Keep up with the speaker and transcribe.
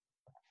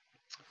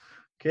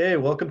Okay,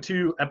 welcome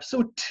to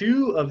episode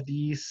 2 of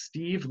the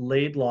Steve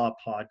Laidlaw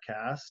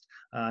podcast.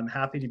 I'm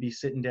happy to be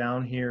sitting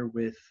down here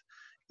with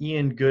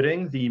Ian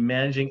Gooding, the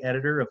managing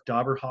editor of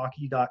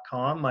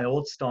DauberHockey.com, my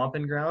old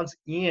stomping grounds.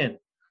 Ian,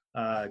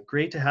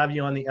 great to have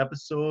you on the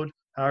episode.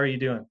 How are you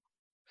doing?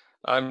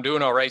 I'm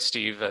doing all right,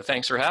 Steve.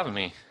 Thanks for having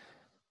me.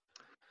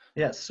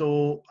 Yeah,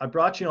 so I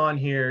brought you on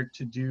here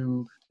to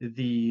do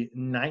the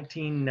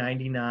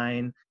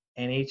 1999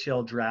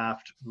 NHL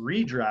draft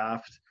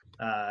redraft.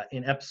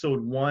 In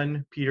episode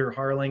 1, Peter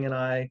Harling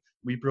and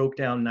we broke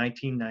down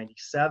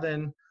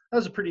 1997. That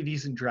was a pretty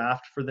decent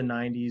draft for the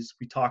 90s.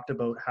 We talked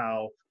about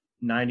how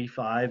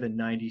 95 and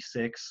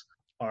 96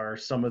 are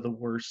some of the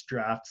worst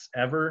drafts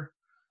ever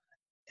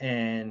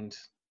and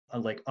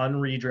like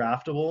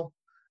unredraftable.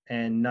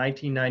 And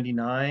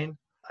 1999,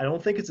 I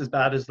don't think it's as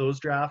bad as those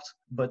drafts,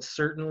 but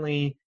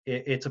certainly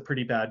it's a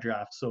pretty bad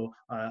draft. So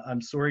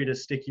I'm sorry to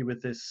stick you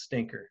with this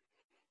stinker.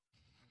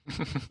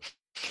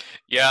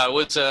 Yeah, it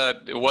was.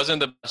 It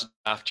wasn't the best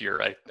draft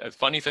year.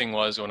 Funny thing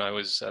was when I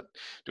was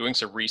doing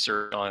some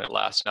research on it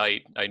last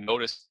night, I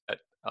noticed that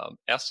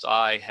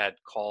SI had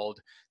called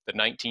the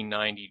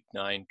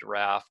 1999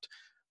 draft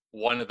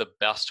one of the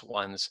best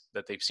ones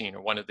that they've seen,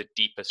 or one of the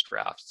deepest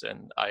drafts,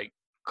 and I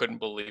couldn't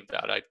believe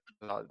that. I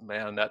thought,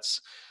 man, that's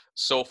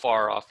so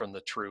far off from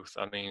the truth.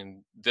 I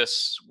mean,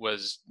 this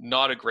was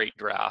not a great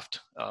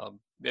draft.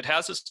 It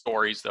has its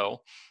stories,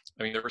 though.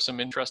 I mean, there were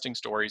some interesting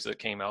stories that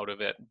came out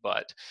of it,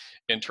 but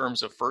in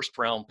terms of first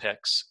round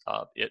picks,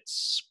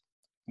 it's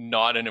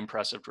not an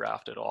impressive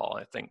draft at all.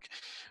 I think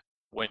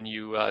when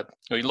you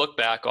look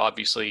back,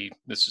 obviously,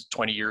 this is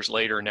 20 years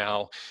later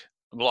now,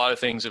 a lot of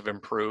things have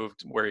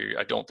improved where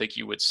I don't think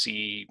you would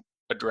see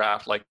a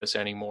draft like this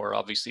anymore.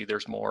 Obviously,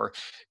 there's more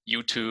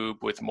YouTube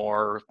with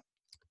more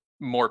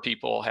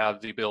people have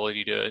the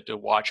ability to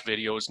watch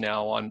videos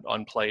now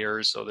on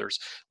players, so there's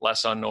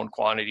less unknown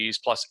quantities.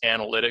 Plus,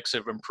 analytics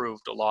have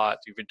improved a lot.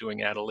 You've been doing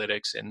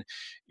analytics in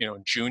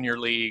junior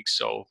leagues,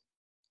 so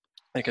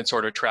they can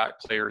sort of track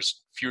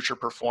players' future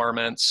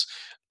performance,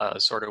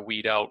 sort of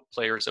weed out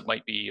players that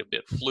might be a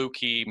bit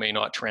fluky, may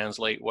not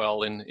translate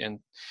well into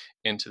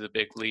the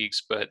big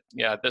leagues. But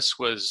yeah, this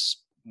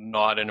was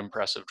not an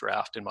impressive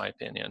draft in my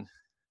opinion.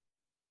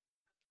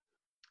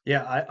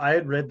 Yeah, I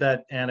had read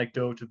that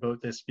anecdote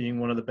about this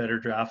being one of the better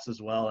drafts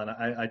as well, and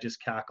I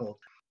just cackled.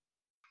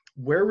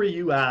 Where were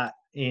you at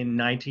in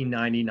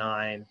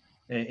 1999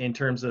 in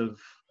terms of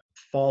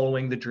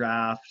following the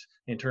draft,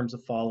 in terms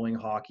of following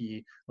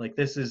hockey? Like,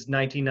 this is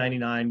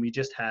 1999. We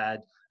just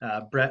had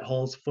Brett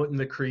Hull's foot in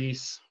the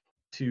crease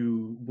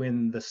to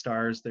win the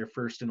Stars their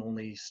first and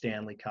only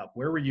Stanley Cup.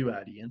 Where were you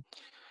at, Ian?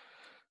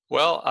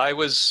 Well, I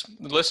was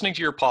listening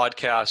to your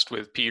podcast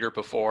with Peter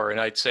before,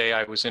 and I'd say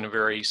I was in a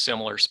very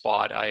similar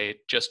spot. I had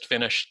just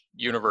finished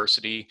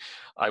university.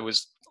 I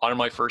was on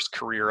my first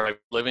career. I was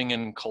living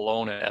in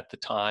Kelowna at the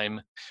time.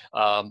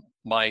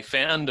 My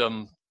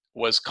fandom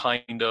was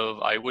kind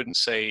of, I wouldn't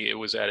say it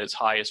was at its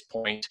highest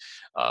point.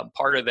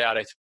 Part of that,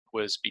 I think,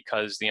 was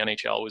because the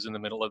NHL was in the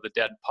middle of the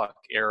dead puck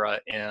era,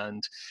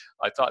 and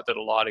I thought that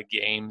a lot of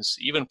games,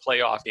 even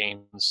playoff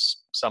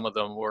games, some of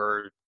them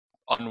were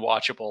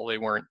unwatchable. They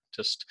weren't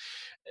just,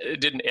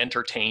 it didn't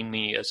entertain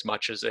me as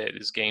much as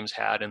games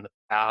had in the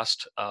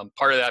past.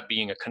 Part of that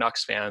being a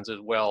Canucks fans as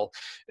well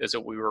is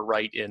that we were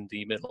right in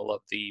the middle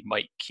of the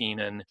Mike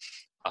Keenan,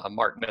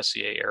 Mark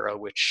Messier era,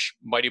 which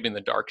might have been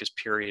the darkest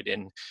period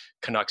in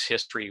Canucks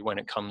history when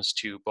it comes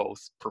to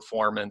both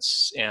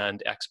performance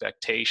and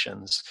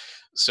expectations.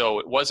 So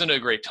it wasn't a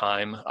great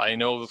time. I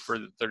know for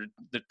the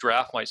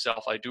draft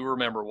myself, I do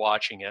remember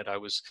watching it. I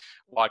was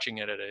watching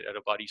it at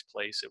a buddy's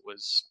place. It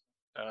was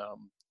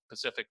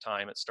Pacific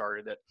time. It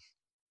started at,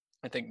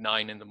 I think,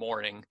 9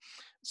 a.m.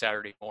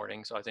 Saturday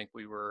morning. So I think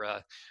we were,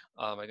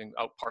 I think,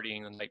 out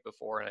partying the night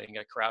before, and I think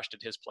I crashed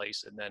at his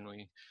place, and then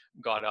we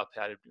got up,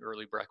 had an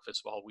early breakfast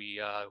while we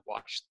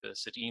watched the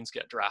Sedins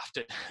get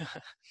drafted.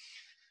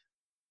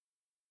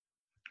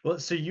 Well,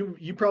 so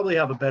you probably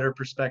have a better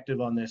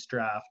perspective on this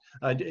draft,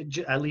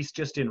 at least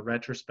just in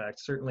retrospect.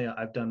 Certainly,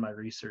 I've done my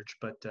research,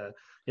 but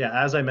yeah,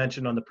 as I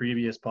mentioned on the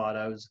previous pod,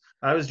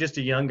 I was just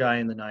a young guy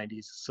in the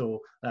 '90s. So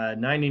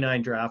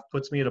 99 draft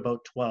puts me at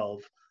about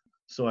 12.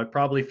 So I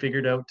probably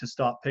figured out to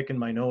stop picking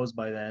my nose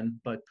by then.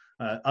 But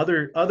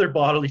other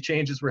bodily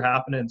changes were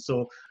happening,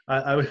 so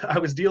I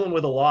was dealing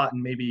with a lot,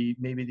 and maybe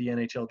the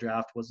NHL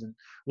draft wasn't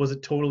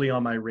totally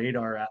on my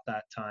radar at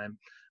that time.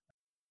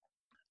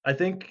 I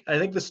think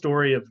the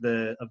story of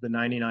the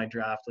 '99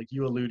 draft, like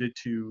you alluded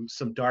to,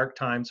 some dark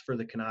times for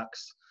the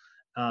Canucks,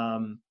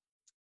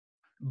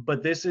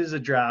 but this is a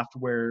draft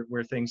where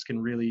things can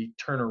really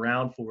turn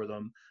around for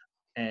them.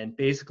 And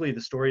basically,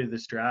 the story of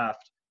this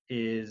draft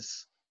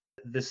is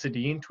the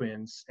Sedin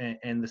twins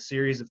and the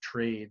series of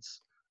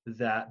trades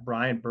that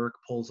Brian Burke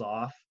pulls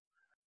off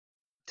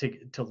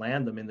to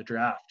land them in the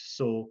draft.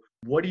 So,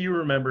 what do you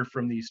remember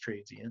from these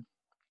trades, Ian?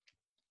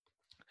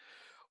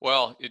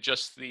 Well, it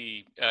just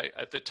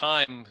at the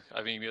time,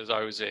 I mean, because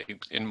I was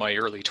in my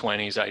early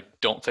 20s, I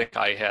don't think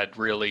I had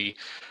really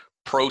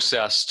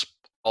processed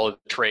all of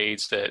the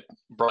trades that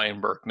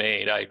Brian Burke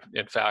made.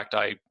 In fact,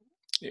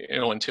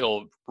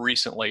 until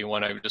recently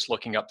when I was just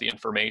looking up the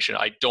information,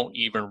 I don't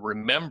even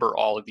remember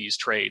all of these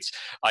trades.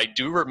 I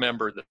do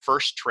remember the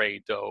first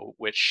trade, though,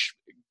 which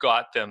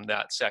got them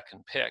that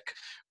second pick,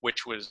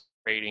 which was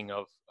trading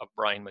of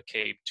Brian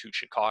McCabe to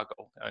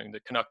Chicago. I mean, the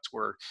Canucks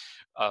were,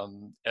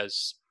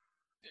 as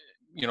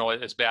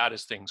as bad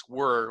as things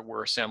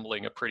were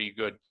assembling a pretty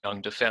good young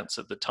defense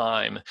at the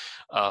time,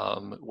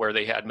 where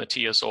they had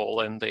Matthias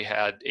Olin, they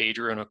had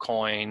Adrian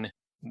Aucoin,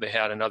 they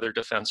had another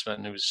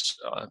defenseman who's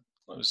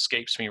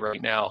escapes me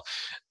right now,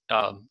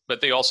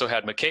 but they also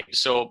had McCabe.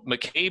 So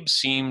McCabe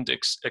seemed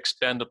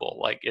expendable.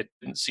 Like, it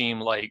didn't seem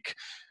like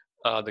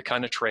the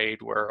kind of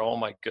trade where, oh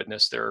my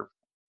goodness, they're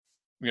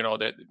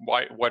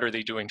what are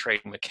they doing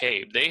trading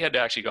McCabe? They had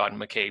actually gotten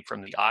McCabe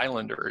from the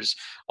Islanders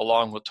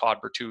along with Todd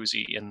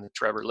Bertuzzi in the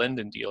Trevor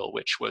Linden deal,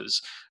 which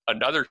was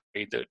another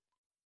trade that,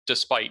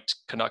 despite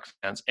Canuck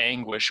fans'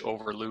 anguish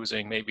over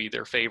losing maybe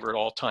their favorite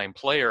all-time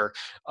player,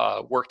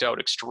 worked out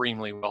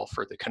extremely well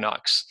for the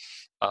Canucks.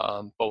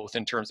 Both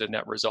in terms of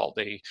net result.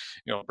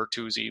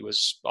 Bertuzzi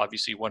was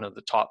obviously one of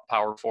the top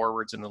power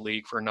forwards in the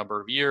league for a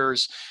number of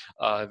years.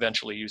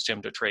 Eventually used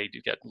him to trade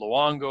to get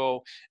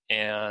Luongo,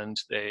 and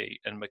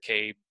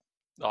McCabe,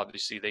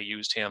 obviously they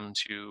used him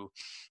to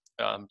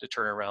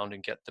turn around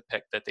and get the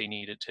pick that they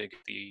needed to get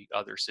the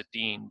other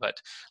Sedin.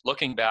 But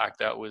looking back,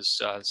 that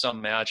was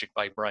some magic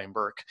by Brian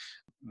Burke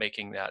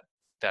making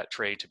that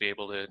trade to be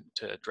able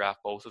to draft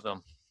both of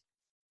them.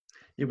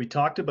 Yeah, we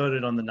talked about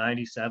it on the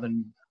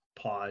 97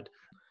 pod.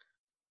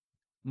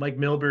 Mike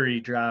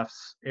Milbury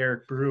drafts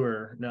Eric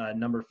Brewer,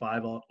 number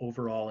 5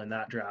 overall in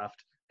that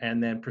draft,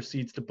 and then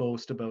proceeds to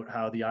boast about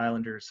how the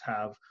Islanders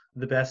have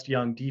the best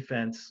young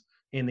defense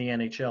in the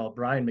NHL,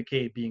 Brian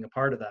McCabe being a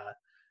part of that.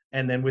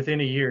 And then within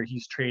a year,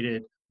 he's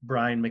traded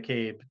Brian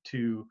McCabe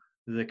to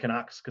the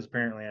Canucks because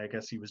apparently, I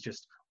guess he was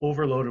just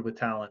overloaded with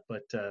talent.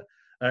 But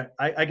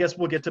I guess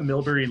we'll get to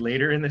Milbury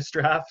later in this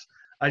draft.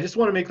 I just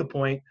want to make the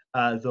point,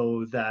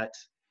 though, that,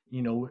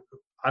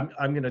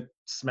 I'm going to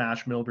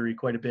smash Milbury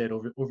quite a bit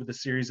over the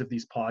series of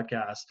these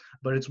podcasts,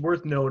 but it's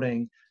worth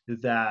noting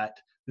that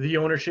the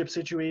ownership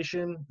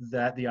situation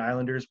that the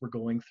Islanders were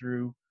going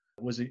through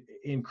was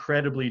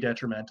incredibly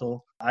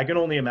detrimental. I can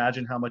only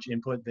imagine how much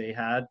input they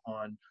had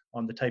on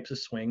the types of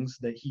swings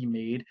that he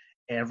made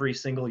every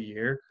single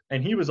year,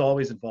 and he was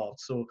always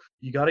involved. So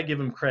you got to give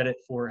him credit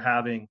for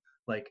having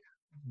like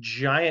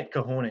giant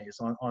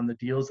cojones on the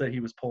deals that he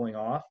was pulling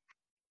off.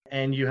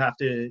 And you have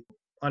to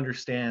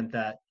understand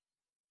that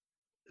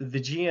the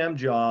GM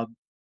job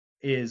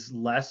is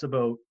less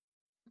about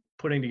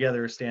putting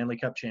together a Stanley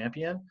Cup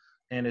champion,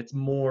 and it's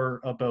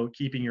more about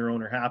keeping your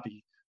owner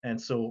happy. And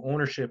so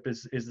ownership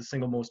is the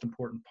single most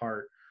important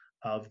part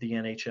of the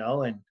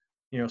NHL. And,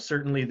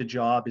 certainly the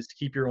job is to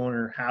keep your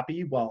owner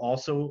happy while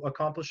also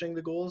accomplishing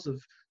the goals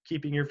of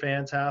keeping your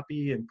fans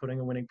happy and putting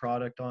a winning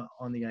product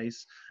on the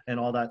ice and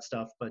all that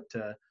stuff. But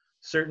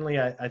certainly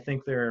I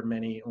think there are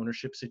many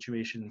ownership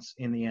situations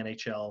in the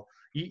NHL,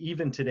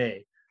 even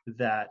today,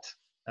 that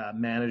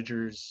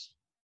managers,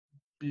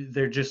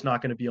 they're just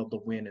not going to be able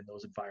to win in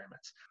those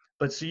environments.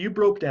 But so you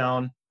broke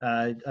down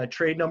a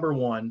trade number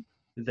 1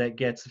 that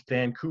gets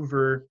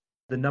Vancouver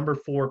the number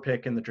 4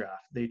 pick in the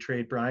draft. They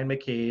trade Brian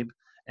McCabe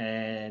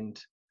and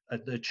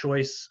the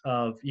choice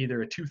of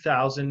either a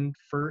 2000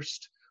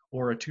 first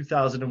or a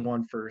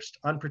 2001 first,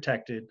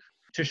 unprotected,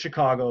 to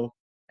Chicago,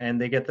 and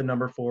they get the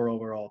number 4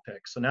 overall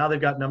pick. So now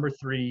they've got number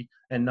 3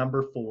 and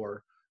number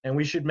 4. And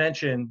we should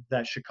mention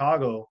that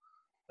Chicago,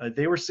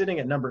 they were sitting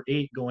at number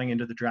 8 going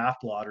into the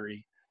draft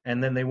lottery,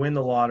 and then they win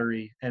the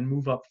lottery and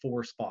move up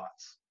 4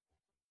 spots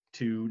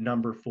to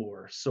number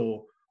 4.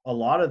 So a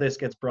lot of this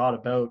gets brought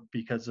about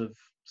because of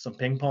some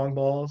ping pong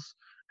balls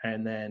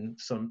and then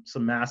some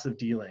massive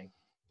dealing.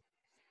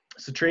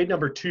 So trade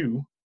number 2,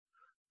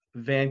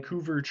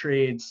 Vancouver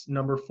trades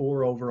number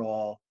 4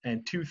 overall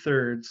and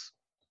 2/3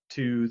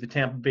 to the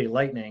Tampa Bay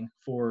Lightning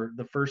for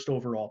the first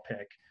overall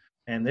pick.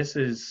 And this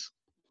is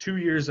 2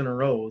 years in a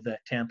row that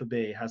Tampa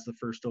Bay has the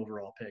first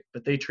overall pick,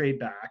 but they trade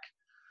back.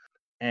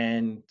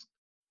 And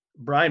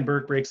Brian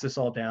Burke breaks this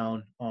all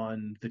down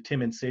on the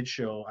Tim and Sid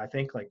show. I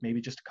think like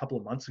maybe just a couple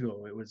of months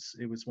ago, it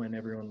was when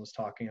everyone was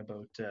talking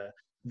about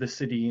the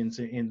Sedins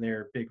in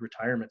their big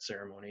retirement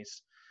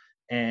ceremonies.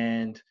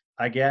 And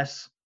I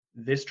guess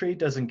this trade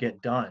doesn't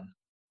get done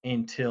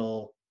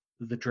until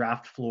the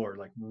draft floor,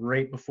 like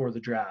right before the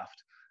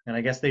draft. And I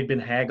guess they've been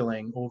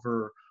haggling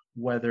over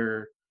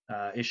whether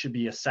it should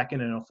be a second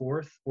and a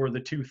fourth or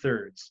the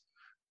 2/3.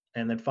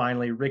 And then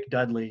finally, Rick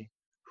Dudley,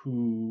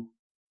 who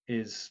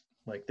is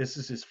like, this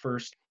is his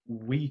first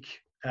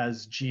week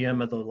as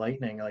GM of the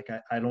Lightning. Like,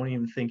 I don't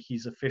even think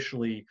he's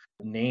officially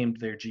named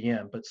their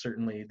GM, but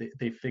certainly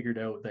they figured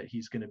out that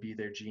he's going to be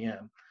their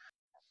GM.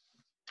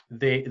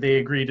 They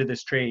agree to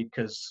this trade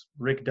because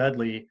Rick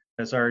Dudley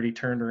has already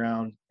turned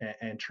around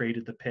and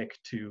traded the pick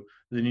to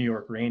the New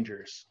York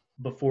Rangers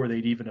before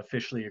they'd even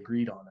officially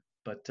agreed on it.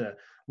 But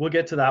we'll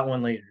get to that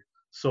one later.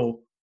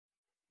 So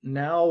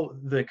now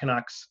the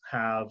Canucks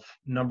have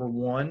number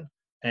 1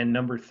 and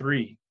number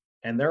 3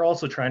 and they're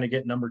also trying to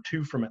get number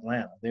 2 from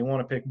Atlanta. They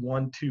want to pick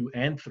 1, 2,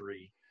 and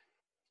 3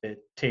 to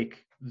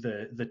take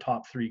the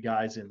top 3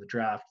 guys in the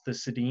draft, the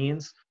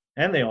Sedins,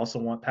 and they also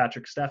want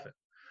Patrick Steffen.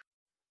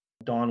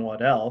 Don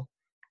Waddell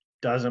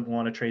doesn't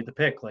want to trade the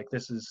pick. Like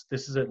this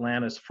is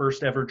Atlanta's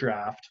first ever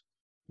draft.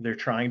 They're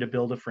trying to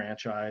build a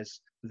franchise.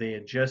 They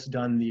had just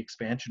done the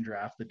expansion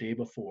draft the day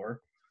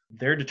before.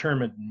 They're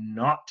determined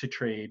not to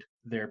trade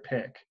their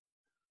pick.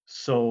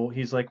 So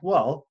he's like,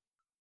 well,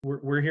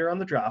 we're here on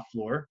the draft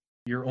floor.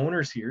 Your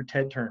owner's here,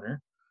 Ted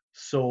Turner.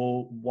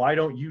 So why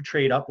don't you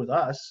trade up with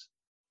us,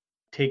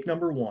 take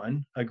number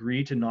 1,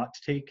 agree to not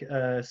to take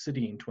a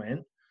Sedin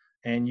twin,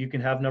 and you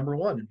can have number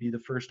 1 and be the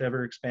first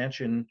ever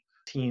expansion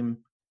team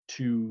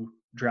to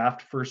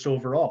draft first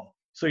overall.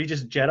 So he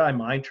just Jedi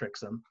mind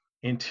tricks him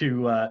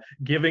into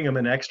giving him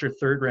an extra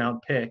 3rd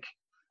round pick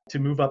to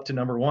move up to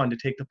number 1 to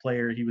take the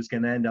player he was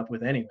going to end up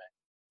with anyway.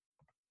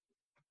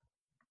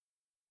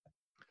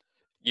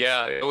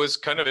 Yeah, it was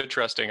kind of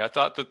interesting. I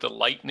thought that the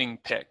Lightning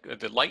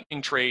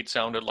trade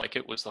sounded like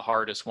it was the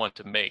hardest one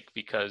to make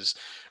because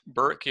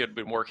Burke had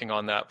been working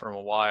on that for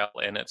a while,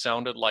 and it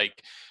sounded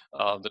like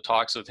the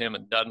talks with him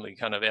and Dudley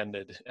kind of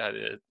ended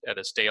at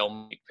a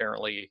stalemate.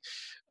 Apparently,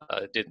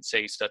 didn't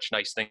say such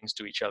nice things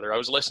to each other. I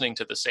was listening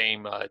to the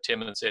same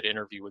Tim and Sid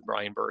interview with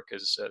Brian Burke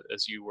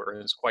as you were,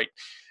 and it's quite.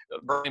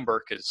 Brian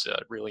Burke is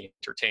really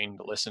entertaining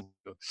to listen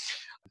to.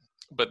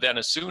 But then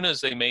as soon as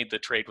they made the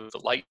trade with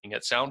the Lightning,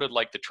 it sounded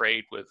like the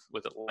trade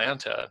with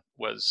Atlanta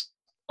was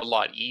a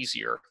lot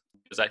easier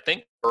because I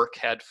think Burke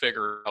had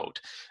figured out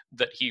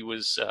that he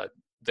was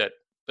that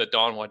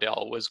Don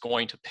Waddell was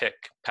going to pick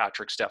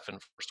Patrick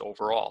Steffen first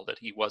overall, that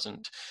he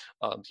wasn't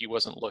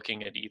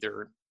looking at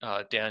either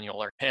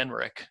Daniel or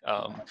Henrik.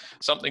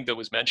 Something that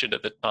was mentioned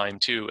at the time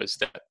too is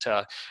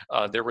that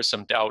there was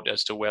some doubt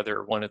as to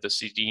whether one of the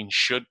Sedins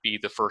should be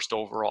the first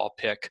overall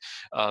pick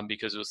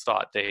because it was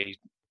thought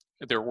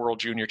their World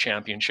Junior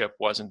Championship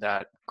wasn't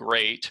that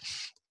great.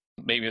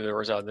 Maybe there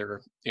was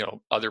other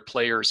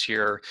players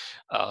here.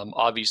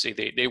 Obviously,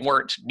 they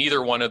weren't.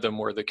 Neither one of them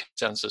were the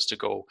consensus to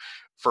go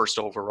first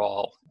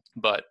overall.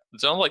 But it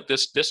sounded like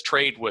this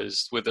trade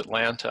was with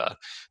Atlanta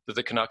that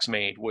the Canucks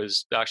made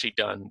was actually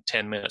done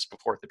 10 minutes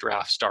before the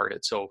draft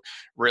started. So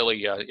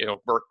really,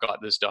 Burke got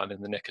this done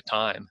in the nick of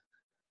time.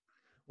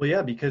 Well,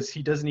 yeah, because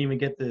he doesn't even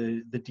get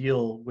the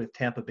deal with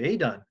Tampa Bay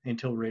done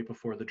until right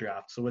before the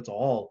draft. So it's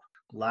all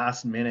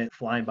last minute,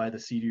 flying by the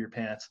seat of your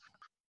pants.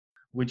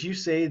 Would you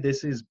say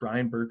this is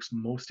Brian Burke's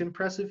most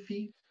impressive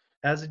feat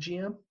as a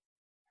GM?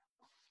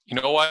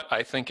 You know what?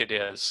 I think it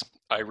is.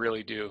 I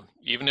really do.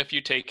 Even if you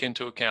take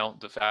into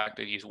account the fact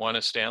that he's won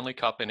a Stanley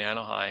Cup in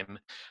Anaheim.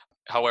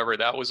 However,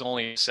 that was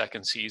only his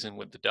 2nd season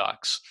with the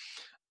Ducks.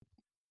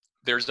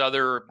 There's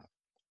other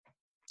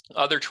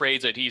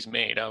trades that he's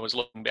made. I was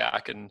looking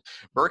back, and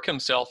Burke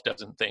himself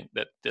doesn't think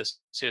that this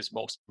is his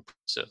most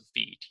impressive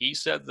feat. He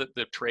said that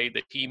the trade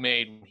that he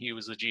made when he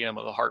was the GM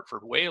of the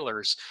Hartford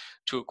Whalers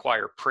to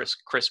acquire Chris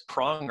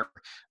Pronger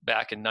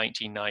back in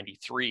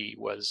 1993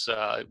 was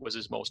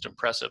his most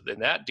impressive. In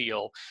that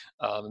deal,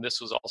 and this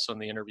was also in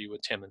the interview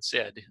with Tim and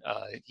Sid,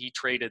 he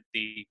traded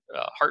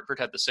Hartford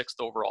had the 6th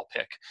overall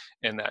pick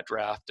in that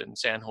draft, and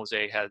San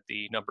Jose had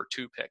the number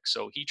 2 pick.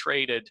 So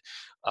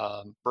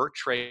Burke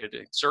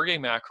traded Sergei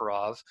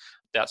Makarov,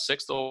 that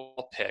 6th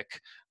overall pick,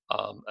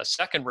 a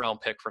 2nd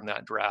round pick from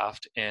that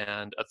draft,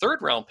 and a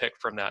 3rd round pick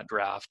from that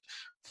draft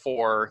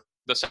for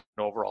the 2nd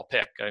overall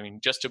pick. I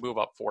mean, just to move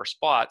up 4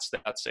 spots,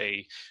 that's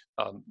a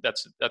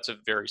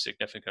very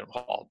significant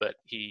haul. But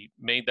he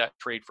made that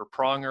trade for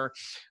Pronger.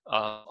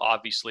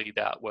 Obviously,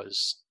 that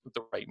was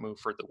the right move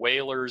for the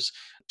Whalers.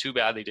 Too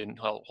bad they didn't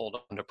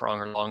hold on to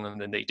Pronger longer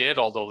than they did,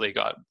 although they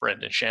got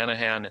Brendan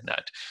Shanahan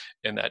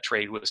in that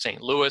trade with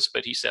St. Louis.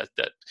 But he said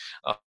that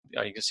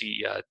I guess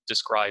he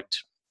described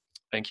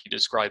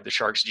the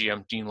Sharks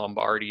GM Dean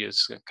Lombardi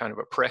as kind of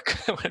a prick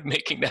when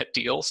making that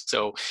deal.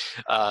 So,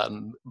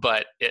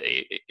 but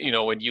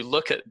when you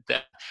look at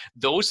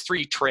those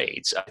 3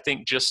 trades, I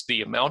think just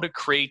the amount of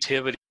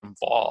creativity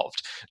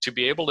involved to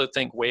be able to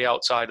think way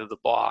outside of the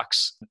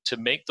box, to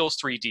make those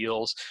 3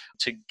 deals,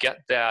 to get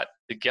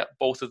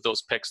both of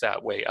those picks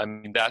that way. I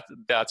mean,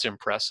 that's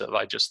impressive.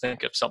 I just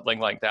think if something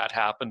like that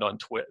happened on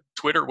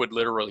Twitter would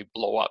literally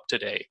blow up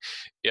today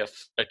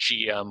if a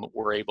GM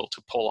were able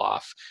to pull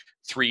off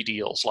 3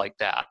 deals like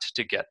that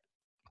to get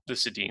the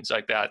Sedins.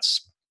 Like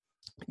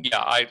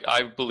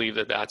I believe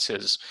that's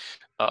his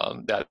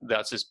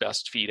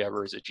best feat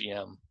ever as a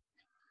GM.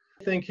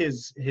 I think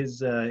his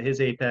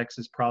apex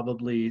is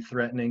probably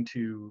threatening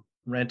to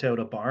rent out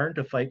a barn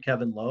to fight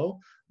Kevin Lowe,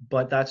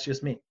 but that's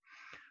just me.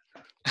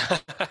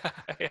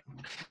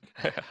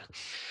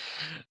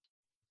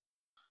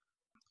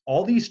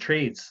 All these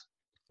trades,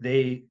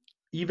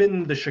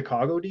 even the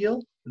Chicago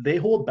deal, they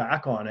hold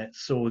back on it.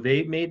 So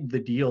they made the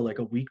deal like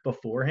a week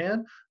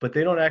beforehand, but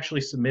they don't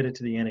actually submit it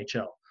to the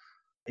NHL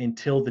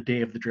until the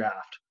day of the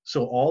draft.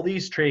 So all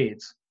these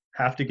trades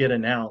have to get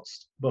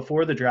announced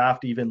before the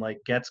draft even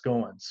gets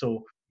going.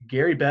 So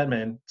Gary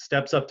Bettman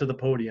steps up to the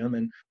podium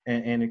and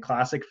in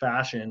classic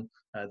fashion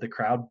The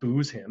crowd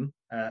boos him,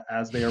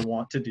 as they are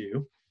wont to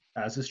do,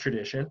 as is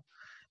tradition.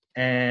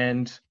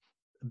 And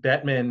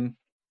Bettman,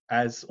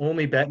 as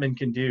only Bettman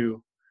can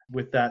do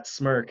with that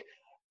smirk,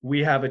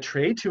 we have a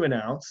trade to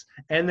announce,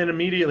 and then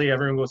immediately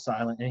everyone goes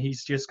silent, and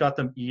he's just got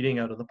them eating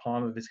out of the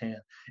palm of his hand.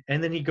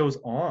 And then he goes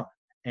on,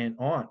 and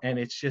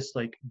it's just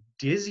like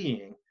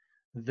dizzying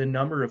the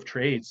number of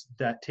trades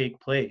that take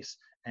place.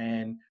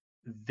 And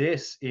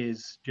this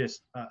is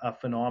just a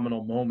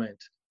phenomenal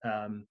moment.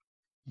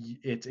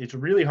 It's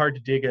really hard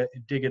to dig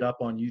it up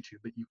on YouTube,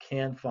 but you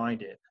can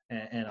find it,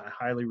 and I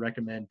highly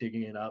recommend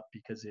digging it up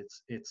because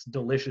it's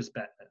delicious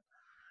Batman.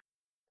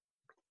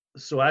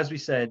 So as we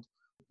said,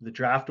 the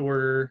draft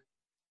order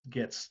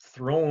gets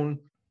thrown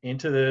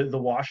into the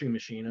washing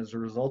machine as a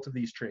result of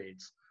these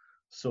trades.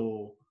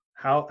 So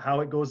how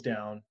it goes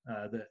down,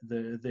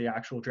 the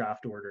actual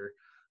draft order.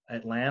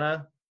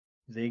 Atlanta,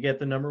 they get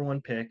the number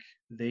 1 pick.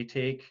 They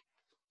take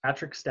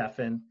Patrick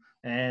Stefan,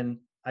 and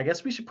I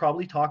guess we should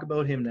probably talk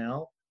about him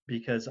now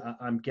because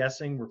I'm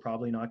guessing we're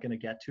probably not going to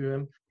get to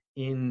him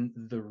in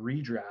the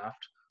redraft.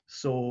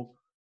 So,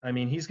 I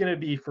mean, he's going to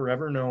be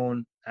forever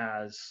known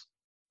as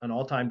an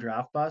all-time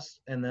draft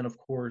bust. And then, of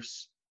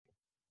course,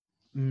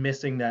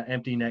 missing that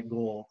empty net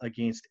goal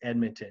against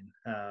Edmonton.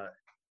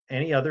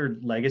 Any other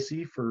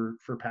legacy for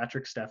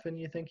Patrick Stefan,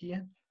 you think,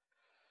 Ian?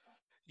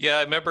 Yeah,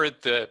 I remember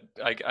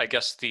I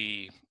guess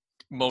the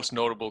most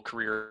notable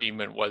career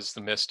achievement was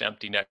the missed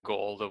empty net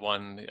goal, the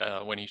one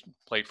when he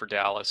played for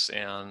Dallas.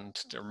 And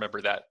I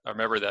remember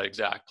that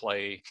exact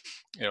play,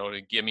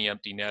 to gimme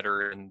empty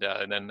netter, and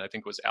then I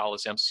think it was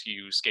Alice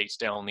Emskew skates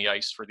down the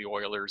ice for the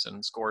Oilers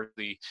and scored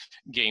the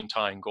game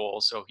tying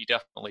goal. So he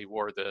definitely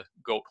wore the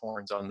goat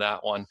horns on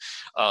that one.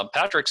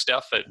 Patrick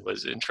Stefan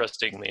was,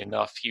 interestingly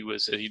enough,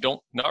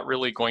 not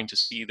really going to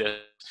see the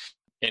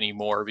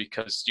anymore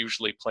because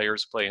usually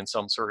players play in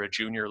some sort of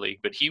junior league,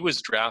 but he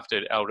was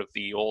drafted out of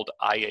the old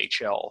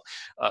IHL,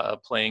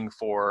 playing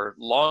for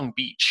Long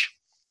Beach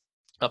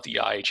of the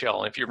IHL.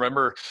 And if you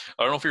remember,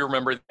 I don't know if you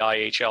remember the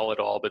IHL at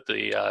all, but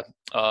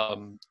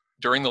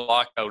during the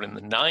lockout in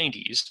the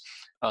 90s,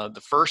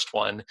 the first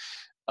one,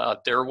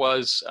 there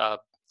was, I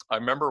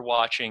remember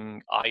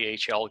watching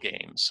IHL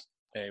games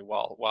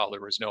while there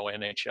was no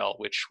NHL,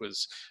 which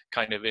was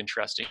kind of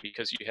interesting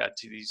because you had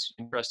these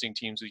interesting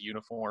teams with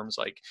uniforms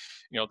like,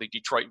 the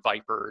Detroit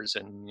Vipers,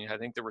 and I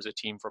think there was a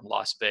team from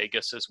Las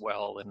Vegas as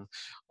well, and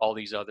all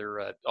these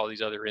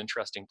other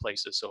interesting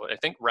places. So I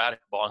think Radek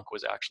Bonk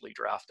was actually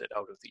drafted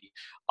out of the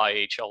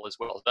IHL as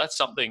well.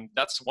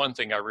 That's one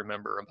thing I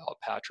remember about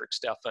Patrick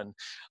Stefan.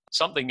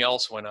 Something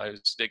else when I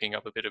was digging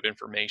up a bit of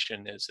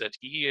information is that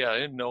I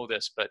didn't know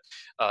this, but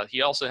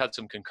he also had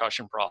some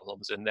concussion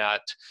problems, and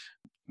that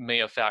may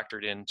have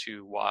factored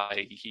into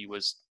why he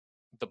was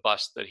the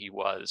bust that he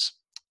was,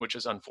 which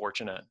is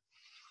unfortunate.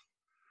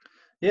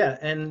 Yeah,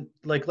 and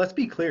let's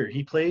be clear,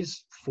 he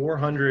plays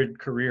 400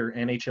 career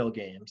NHL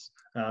games.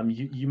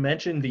 You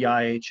mentioned the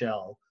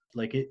IHL,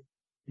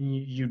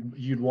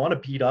 you'd want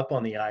to beat up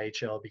on the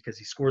IHL because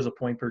he scores a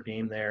point per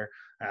game there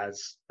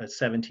as a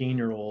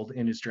 17-year-old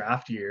in his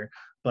draft year.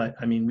 But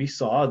I mean, we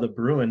saw the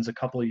Bruins a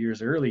couple of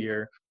years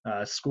earlier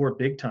score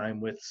big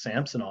time with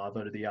Samsonov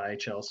out of the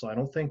IHL. So I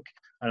don't think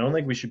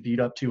we should beat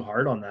up too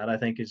hard on that. I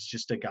think it's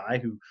just a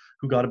guy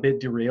who got a bit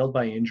derailed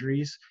by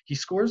injuries. He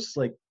scores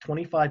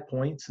 25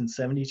 points in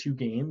 72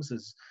 games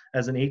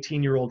as an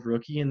 18-year-old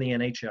rookie in the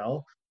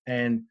NHL.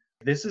 And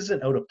this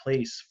isn't out of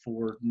place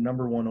for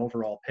number 1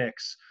 overall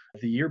picks.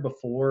 The year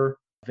before,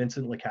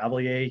 Vincent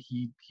Lecavalier,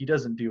 he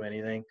doesn't do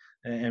anything.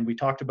 And we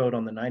talked about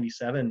on the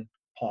 97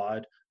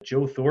 pod,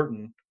 Joe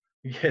Thornton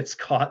gets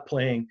caught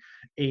playing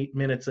 8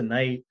 minutes a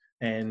night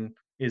and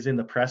is in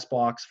the press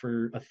box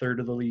for a third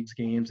of the league's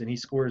games, and he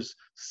scores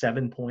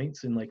 7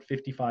 points in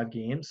 55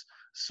 games.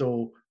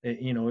 So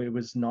it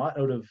was not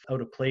out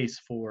of place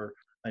for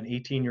an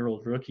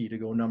 18-year-old rookie to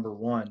go number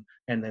 1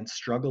 and then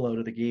struggle out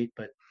of the gate.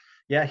 But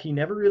yeah, he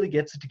never really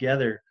gets it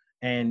together,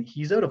 and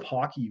he's out of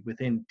hockey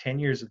within 10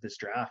 years of this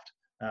draft.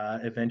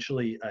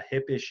 Eventually, a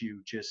hip issue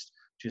just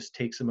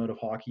takes him out of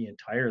hockey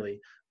entirely.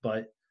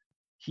 But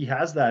he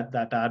has that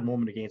bad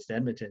moment against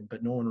Edmonton,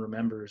 but no one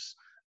remembers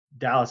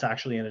Dallas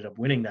actually ended up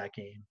winning that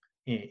game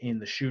in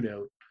the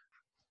shootout.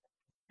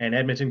 And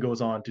Edmonton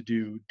goes on to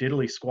do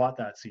diddly squat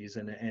that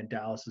season, and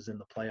Dallas is in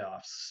the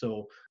playoffs.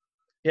 So,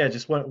 yeah,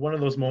 just one of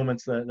those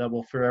moments that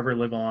will forever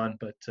live on.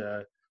 But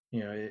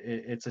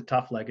it's a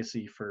tough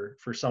legacy for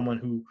someone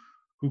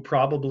who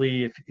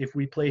probably, if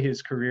we play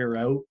his career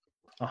out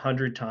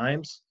 100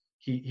 times,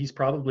 he's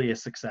probably a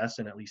success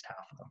in at least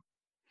half of them.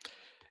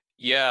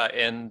 Yeah,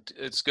 and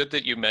it's good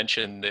that you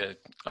mentioned the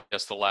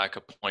lack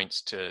of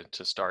points to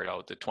start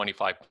out, the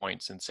 25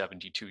 points in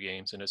 72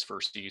 games in his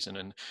first season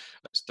and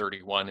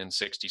 31 and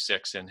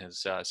 66 in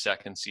his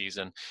second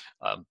season,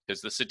 because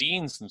the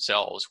Sedins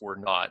themselves were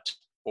not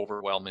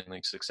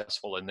overwhelmingly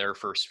successful in their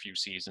first few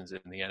seasons in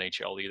the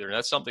NHL either. And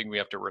that's something we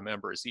have to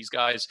remember is these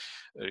guys,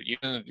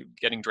 even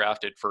getting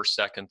drafted first,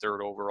 second,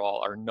 third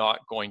overall, are not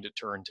going to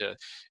turn to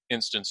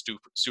instant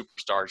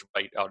superstars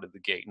right out of the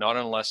gate. Not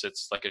unless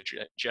it's like a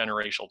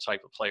generational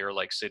type of player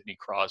like Sidney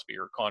Crosby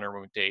or Connor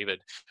McDavid.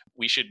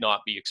 We should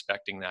not be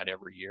expecting that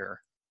every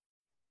year.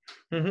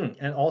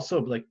 And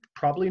also, like,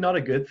 probably not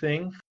a good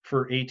thing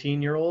for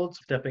 18-year-olds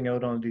stepping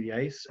out onto the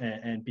ice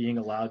and being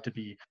allowed to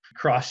be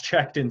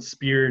cross-checked and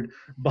speared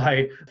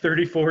by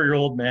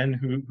 34-year-old men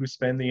who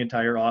spend the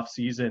entire off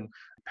season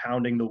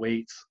pounding the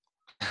weights.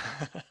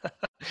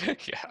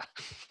 Yeah.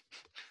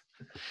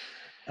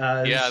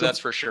 Yeah, that's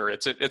for sure.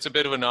 It's a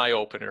bit of an eye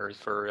opener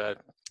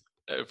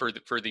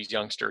for these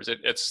youngsters.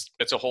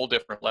 It's a whole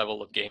different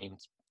level of game.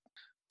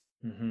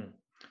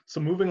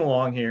 So moving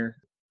along here,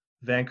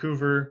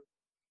 Vancouver,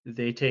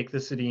 they take the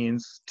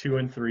Sedins 2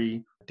 and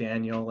 3,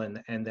 Daniel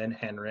and then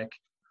Henrik.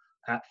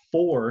 At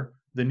 4,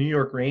 the New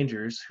York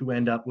Rangers, who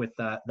end up with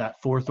that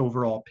 4th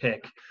overall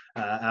pick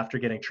after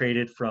getting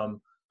traded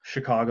from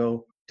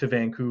Chicago to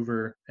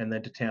Vancouver and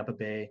then to Tampa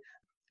Bay.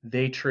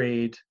 They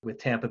trade with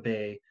Tampa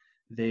Bay.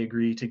 They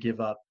agree to give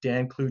up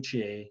Dan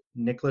Cloutier,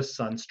 Nicholas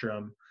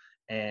Sundstrom,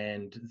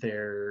 and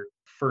their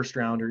first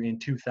rounder in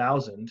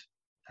 2000,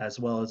 as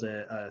well as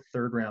a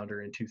third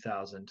rounder in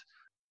 2000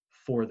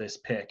 for this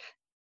pick.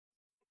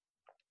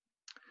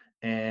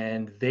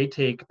 And they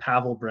take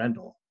Pavel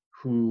Brendel,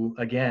 who,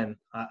 again,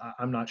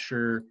 I'm not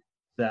sure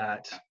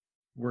that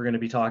we're going to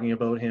be talking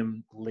about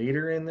him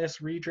later in this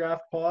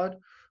redraft pod,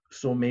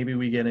 so maybe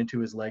we get into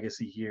his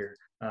legacy here.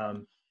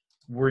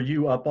 Were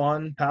you up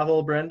on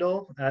Pavel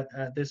Brendel at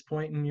this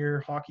point in your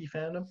hockey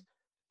fandom?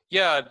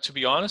 Yeah, to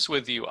be honest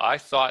with you, I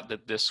thought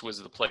that this was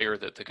the player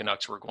that the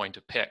Canucks were going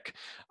to pick,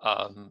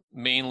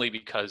 mainly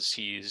because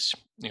he's,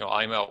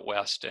 I'm out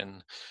west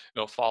and,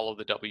 follow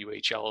the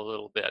WHL a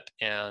little bit.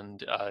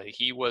 And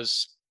he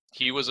was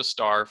a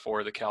star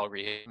for the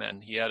Calgary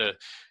Hitmen. He had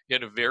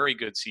a very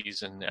good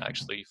season,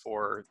 actually,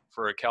 for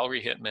a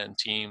Calgary Hitmen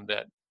team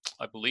that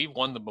I believe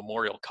won the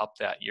Memorial Cup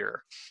that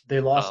year.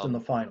 They lost in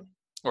the final.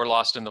 Or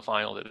lost in the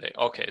final today.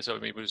 Okay, so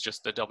maybe it was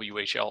just the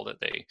WHL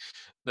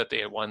that they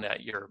had won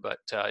that year. But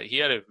he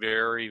had a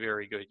very,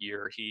 very good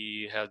year.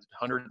 He had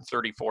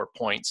 134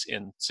 points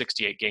in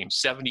 68 games,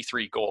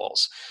 73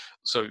 goals.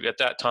 So at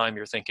that time,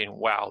 you're thinking,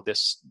 wow,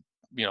 this,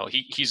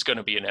 he's going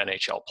to be an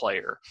NHL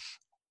player.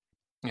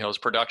 His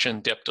production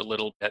dipped a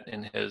little bit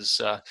in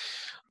his, I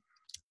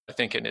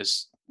think in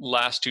his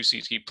last 2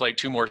 seasons. He played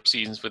 2 more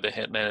seasons with the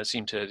Hitmen. It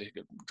seemed to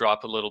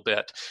drop a little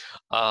bit.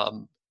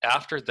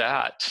 After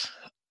that,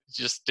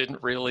 just didn't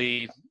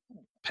really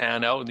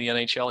pan out in the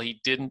NHL.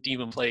 He didn't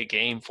even play a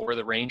game for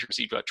the Rangers.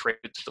 He got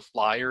traded to the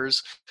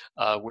Flyers,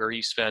 where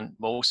he spent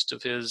most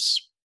of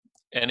his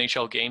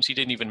NHL games. He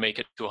didn't even make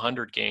it to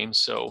 100 games.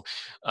 So,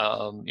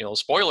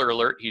 spoiler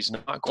alert, he's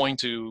not going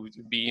to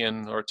be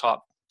in our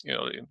top.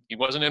 He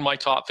wasn't in my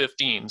top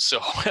 15, so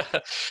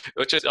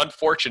which is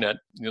unfortunate.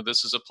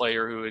 This is a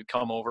player who had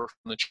come over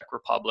from the Czech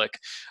Republic.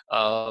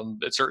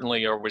 But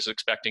certainly I was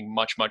expecting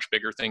much, much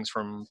bigger things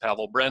from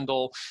Pavel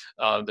Brendel.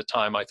 The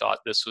time I thought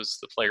this was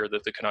the player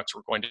that the Canucks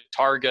were going to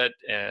target,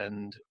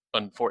 and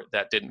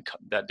that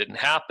didn't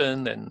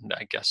happen. And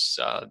I guess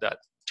that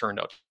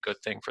turned out a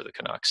good thing for the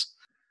Canucks.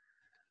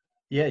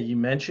 Yeah, you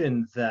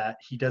mentioned that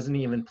he doesn't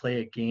even play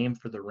a game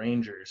for the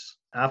Rangers.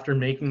 After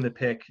making the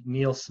pick,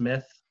 Neil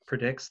Smith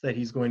predicts that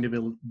he's going to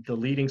be the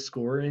leading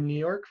scorer in New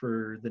York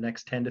for the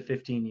next 10 to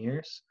 15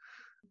 years.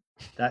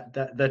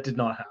 That did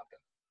not happen.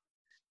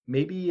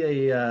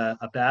 Maybe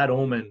a bad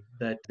omen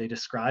that they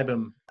describe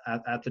him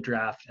at the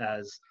draft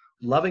as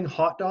loving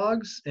hot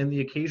dogs and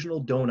the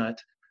occasional donut,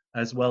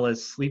 as well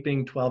as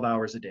sleeping 12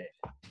 hours a day.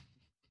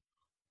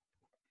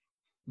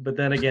 But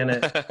then again,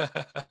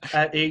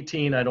 at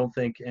 18, I don't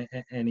think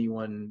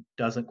anyone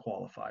doesn't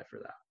qualify for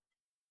that.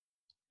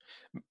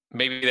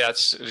 Maybe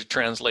that's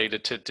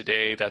translated to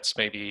today. That's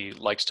maybe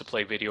likes to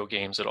play video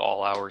games at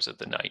all hours of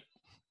the night.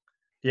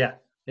 Yeah.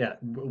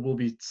 We'll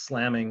be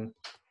slamming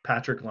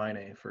Patrick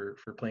Laine for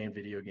playing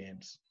video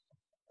games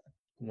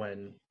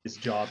when his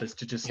job is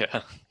to just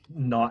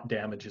not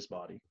damage his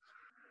body.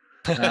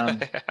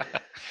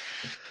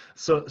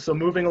 So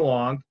moving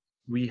along,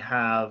 we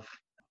have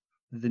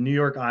the New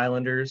York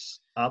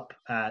Islanders up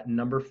at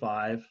number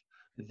 5.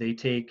 They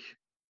take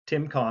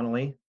Tim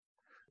Connolly.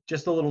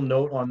 Just a little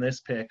note on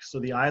this pick. So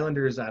the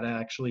Islanders had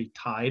actually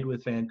tied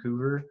with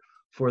Vancouver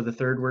for the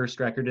 3rd worst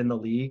record in the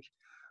league,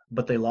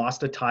 but they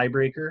lost a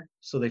tiebreaker.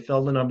 So they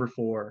fell to number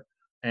 4.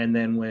 And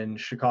then when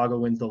Chicago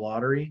wins the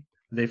lottery,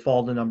 they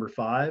fall to number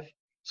 5.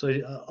 So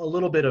a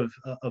little bit of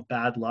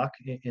bad luck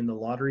in the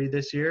lottery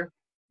this year,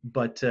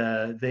 but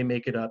they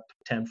make it up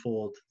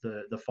tenfold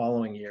the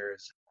following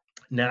years.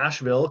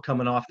 Nashville,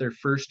 coming off their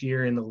first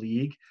year in the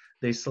league,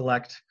 they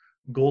select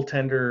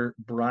goaltender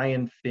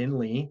Brian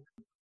Finley,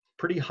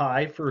 pretty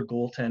high for a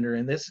goaltender.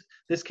 And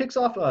this kicks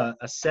off a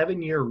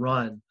 7-year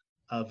run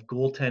of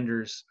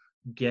goaltenders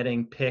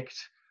getting picked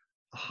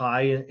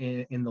high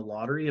in the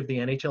lottery of the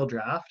NHL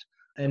draft.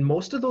 And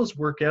most of those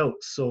work out.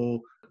 So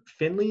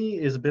Finley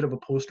is a bit of a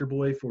poster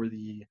boy for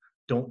the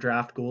don't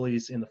draft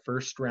goalies in the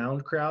first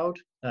round crowd,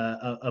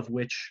 of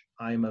which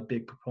I'm a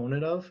big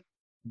proponent of.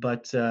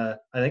 But I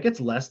think it's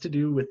less to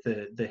do with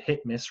the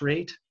hit miss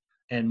rate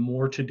and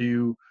more to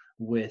do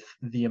with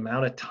the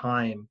amount of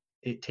time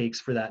it takes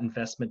for that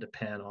investment to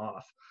pan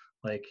off.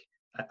 Like,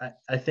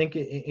 I think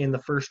in the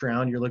first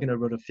round, you're looking at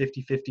about a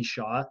 50-50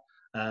 shot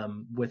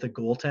with a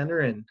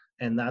goaltender,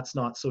 and that's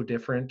not so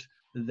different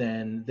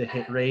than the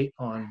hit rate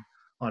on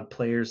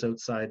players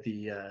outside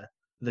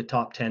the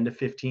top 10 to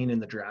 15 in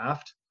the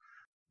draft.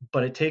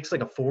 But it takes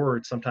like a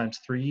forward sometimes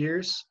 3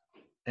 years,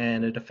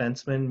 and a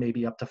defenseman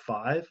maybe up to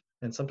 5,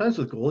 and sometimes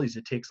with goalies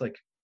it takes like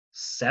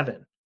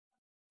 7,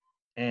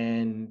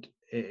 and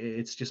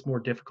it's just more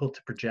difficult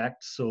to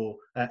project. So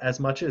as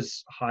much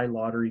as high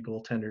lottery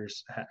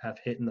goaltenders have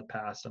hit in the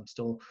past, I'm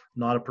still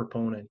not a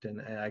proponent,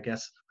 and I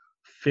guess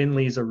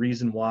Finley's a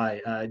reason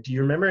why. Do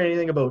you remember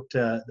anything about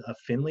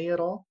Finley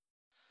at all?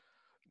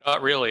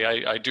 Not really.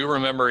 I do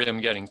remember him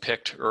getting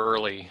picked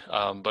early,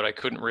 but I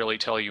couldn't really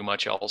tell you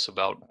much else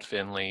about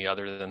Finley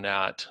other than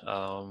that.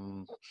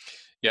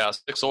 Yeah,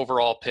 6th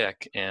overall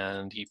pick,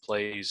 and he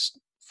plays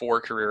 4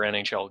 career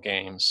NHL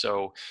games.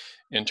 So,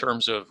 in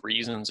terms of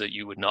reasons that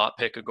you would not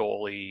pick a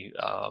goalie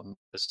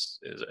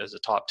as a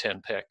top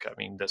 10 pick, I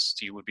mean,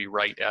 he would be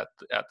right at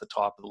the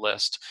top of the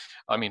list.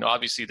 I mean,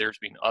 obviously, there's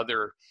been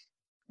other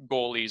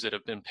goalies that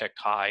have been picked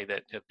high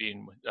that have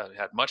been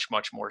had much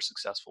more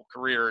successful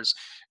careers.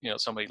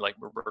 Somebody like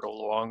Roberto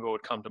Luongo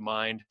would come to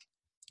mind.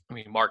 I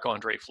mean,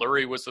 Marc-Andre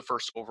Fleury was the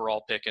first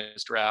overall pick in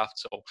his draft,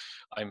 so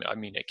I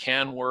mean it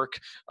can work,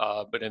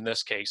 but in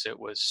this case it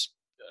was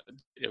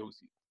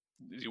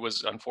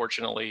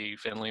unfortunately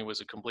Finley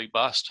was a complete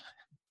bust.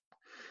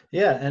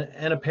 Yeah,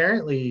 and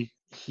apparently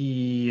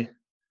he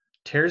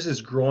tears his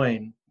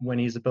groin when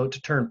he's about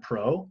to turn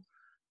pro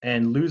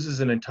and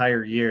loses an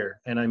entire year.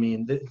 And I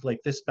mean,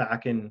 like this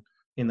back in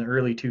the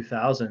early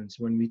 2000s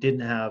when we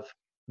didn't have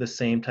the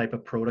same type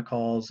of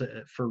protocols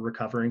for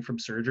recovering from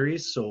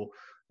surgeries. So,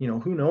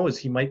 who knows,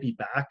 he might be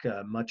back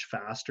much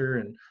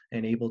faster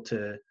and able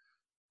to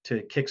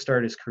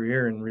kickstart his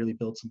career and really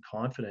build some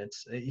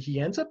confidence. He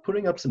ends up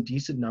putting up some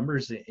decent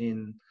numbers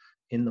in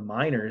the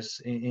minors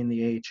in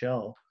the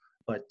AHL,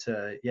 but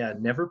yeah,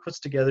 never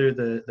puts together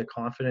the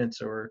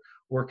confidence or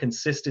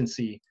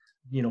consistency,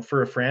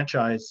 for a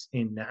franchise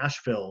in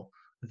Nashville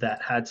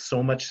that had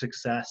so much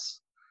success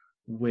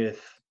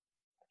with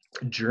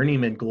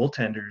journeyman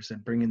goaltenders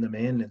and bringing them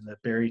in the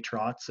Barry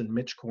Trotz and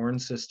Mitch Korn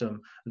system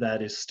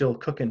that is still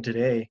cooking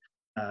today.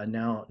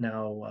 Now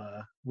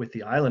with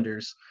the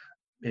Islanders,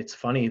 it's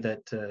funny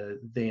that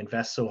they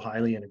invest so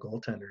highly in a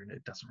goaltender and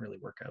it doesn't really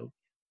work out.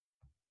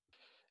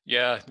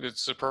 Yeah,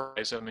 it's a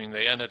surprise. I mean,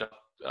 they ended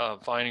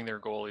up finding their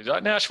goalies.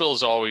 Nashville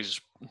has always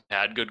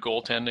had good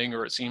goaltending,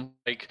 or it seemed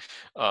like.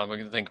 I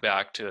can think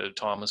back to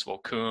Thomas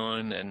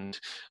Vokoun and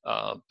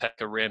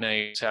Pekka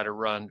Rinne's had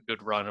a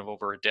good run of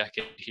over a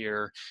decade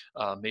here.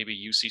 Maybe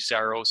UC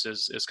Saros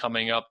is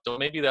coming up, so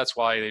maybe that's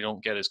why they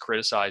don't get as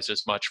criticized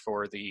as much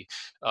for the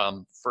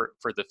for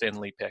the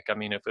Finley pick. I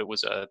mean, if it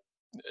was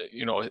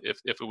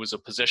if it was a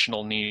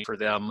positional need for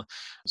them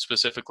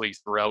specifically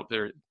throughout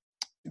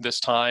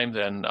this time,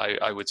 then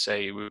I would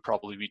say we would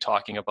probably be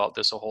talking about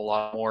this a whole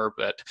lot more.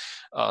 But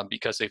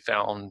because they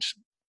found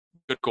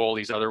good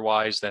goalies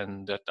otherwise,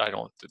 then I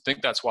don't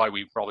think that's why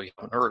we probably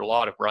haven't heard a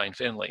lot of Brian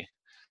Finley.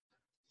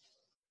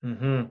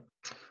 Mm-hmm.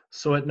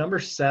 So at number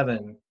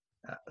 7,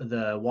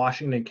 the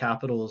Washington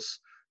Capitals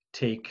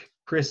take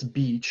Chris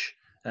Beach,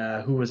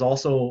 who was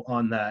also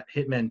on that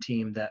Hitmen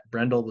team that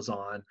Brendel was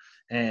on.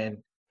 And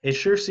it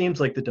sure seems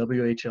like the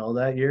WHL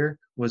that year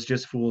was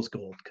just fool's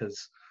gold,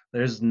 because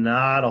there's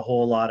not a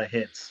whole lot of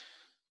hits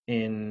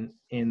in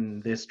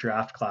this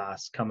draft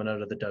class coming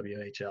out of the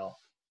WHL.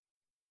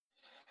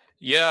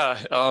 Yeah,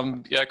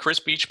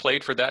 Chris Beach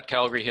played for that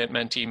Calgary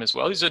Hitmen team as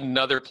well. He's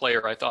another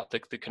player I thought the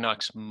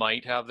Canucks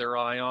might have their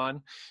eye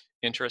on,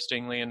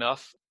 interestingly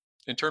enough.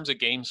 In terms of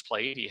games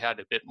played, he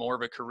had a bit more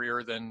of a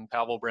career than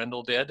Pavel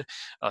Brendel did.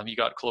 He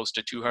got close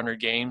to 200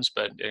 games,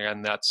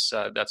 and that's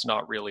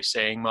not really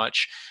saying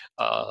much.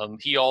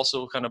 He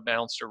also kind of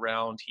bounced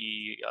around.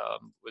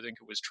 I think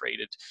it was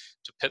traded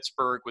to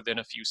Pittsburgh within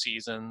a few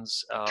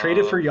seasons.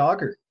 Traded for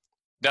Yager.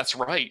 That's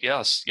right.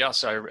 Yes.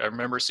 I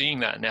remember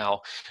seeing that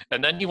now.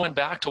 And then he went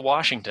back to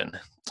Washington.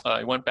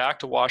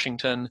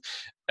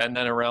 And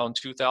then around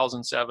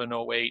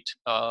 2007-08,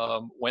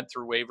 went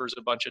through waivers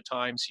a bunch of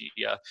times. He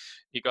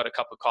got a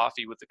cup of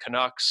coffee with the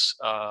Canucks,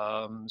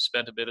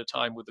 spent a bit of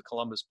time with the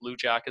Columbus Blue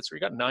Jackets, where he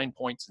got 9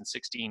 points in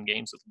 16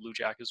 games with the Blue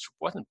Jackets.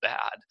 Wasn't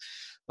bad,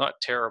 not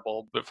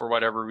terrible, but for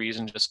whatever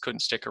reason, just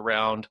couldn't stick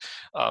around.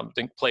 I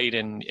think played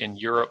in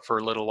Europe for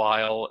a little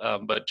while,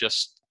 but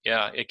just,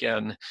 yeah,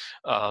 again,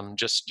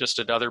 just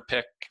another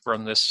pick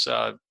from this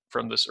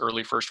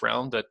early first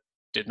round that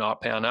did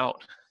not pan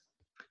out.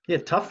 Yeah,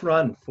 tough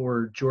run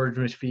for George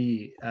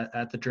McPhee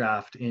at the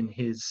draft in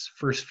his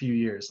first few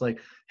years.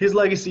 Like, his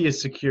legacy is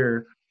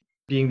secure,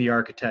 being the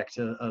architect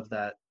of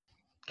that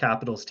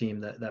Capitals team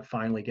that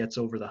finally gets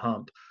over the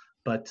hump.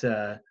 But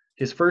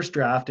his first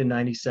draft in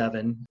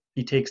 97,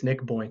 he takes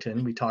Nick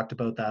Boynton. We talked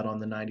about that on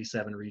the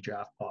 97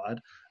 redraft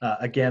pod,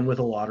 again with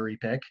a lottery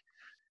pick.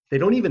 They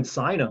don't even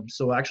sign him.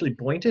 So actually,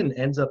 Boynton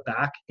ends up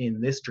back in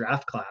this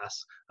draft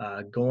class,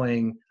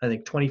 going, I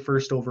think,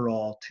 21st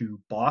overall to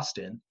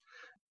Boston.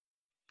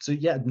 So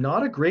yeah,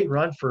 not a great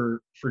run for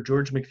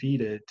George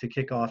McPhee to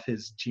kick off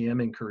his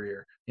GMing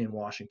career in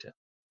Washington.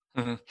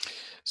 Mm-hmm.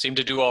 Seemed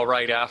to do all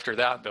right after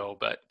that, though.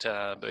 But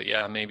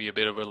yeah, maybe a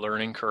bit of a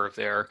learning curve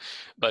there.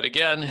 But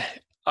again,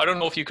 I don't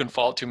know if you can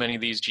fault too many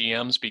of these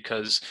GMs,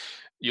 because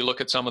you look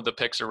at some of the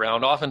picks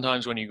around.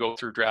 Oftentimes, when you go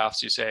through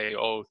drafts, you say,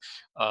 "Oh,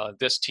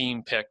 this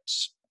team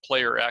picked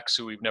player X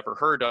who we've never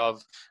heard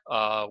of,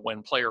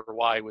 when player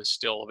Y was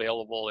still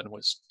available and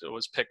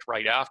was picked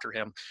right after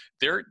him."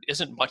 There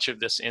isn't much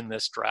of this in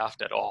this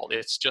draft at all.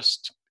 It's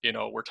just,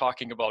 we're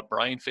talking about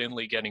Brian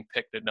Finley getting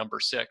picked at number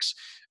 6,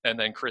 and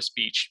then Chris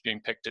Beach being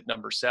picked at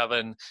number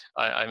 7.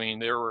 I mean,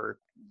 there were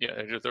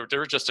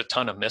just a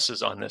ton of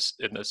misses on this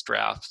in this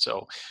draft.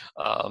 So,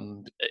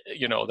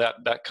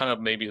 that kind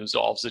of maybe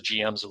absolves the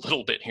GMs a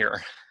little bit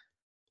here.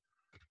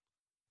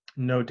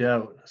 No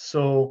doubt.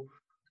 So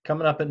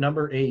coming up at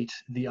number 8,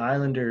 the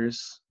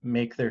Islanders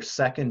make their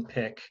second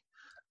pick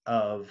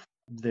of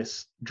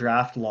this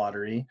draft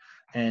lottery,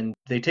 and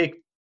they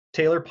take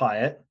Taylor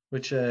Pyatt,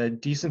 which a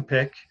decent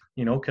pick.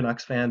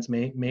 Canucks fans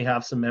may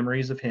have some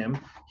memories of him.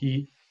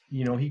 He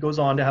goes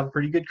on to have a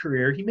pretty good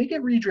career. He may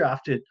get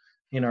redrafted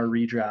in our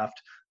redraft,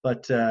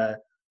 but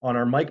on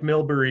our Mike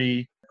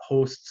Milbury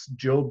hosts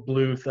Joe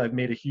Bluth, I've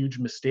made a huge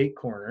mistake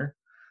corner.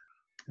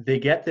 They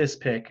get this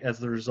pick as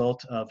the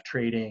result of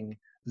trading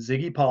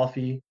Ziggy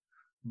Palffy,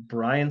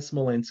 Brian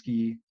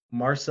Smolinski,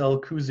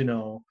 Marcel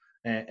Cousineau,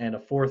 and a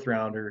 4th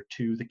rounder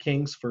to the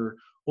Kings for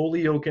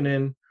Olli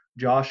Jokinen,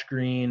 Josh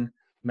Green,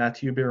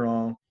 Mathieu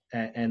Biron,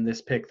 and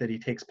this pick that he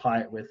takes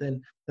Pyatt with.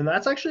 And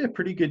that's actually a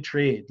pretty good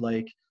trade.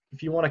 Like,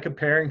 if you want to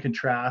compare and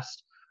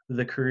contrast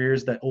the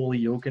careers that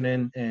Olli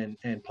Jokinen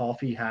and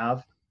Palffy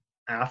have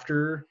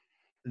after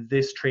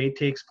this trade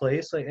takes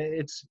place, like,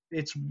 it's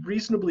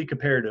reasonably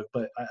comparative,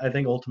 but I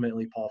think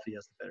ultimately Palffy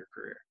has the better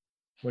career.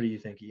 What do you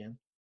think, Ian?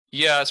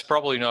 Yeah, it's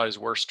probably not his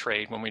worst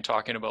trade when we're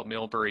talking about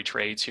Milbury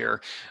trades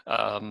here.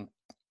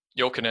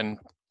 Jokinen,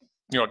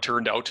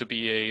 turned out to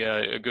be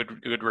a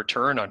good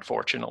return.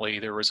 Unfortunately,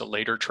 there was a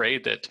later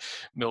trade that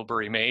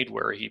Milbury made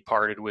where he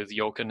parted with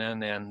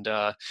Jokinen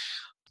and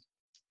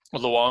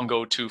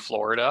Luongo to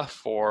Florida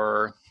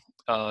for.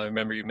 I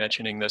remember you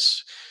mentioning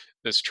this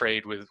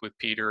trade with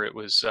Peter. It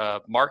was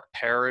Mark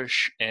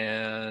Parrish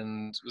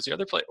and was the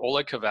other player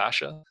Oleg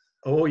Kvasha?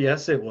 Oh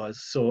yes, it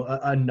was. So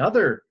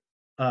another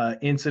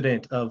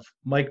incident of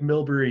Mike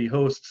Milbury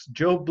hosts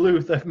Joe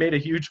Bluth. I've made a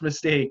huge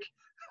mistake.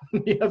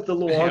 You have the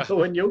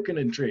Luongo and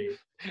Jokinen trade.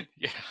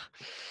 Yeah.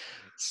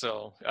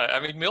 So, I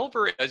mean,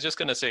 Milbury, I was just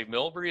going to say,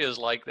 Milbury is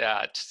like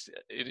that.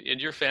 In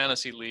your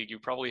fantasy league, you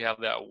probably have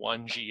that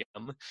one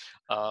GM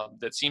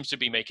that seems to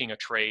be making a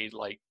trade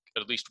like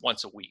at least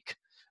once a week.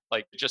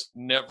 Like, just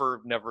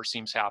never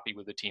seems happy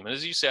with the team. And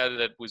as you said,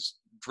 that was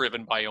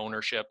driven by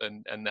ownership,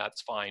 and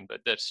that's fine. But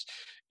that's,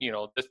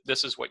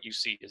 this is what you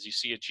see, is you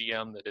see a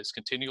GM that is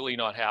continually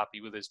not happy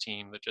with his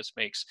team, that just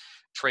makes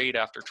trade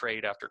after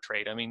trade after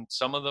trade. I mean,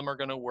 some of them are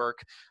going to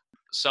work,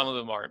 some of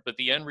them aren't, but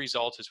the end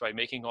result is by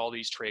making all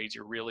these trades,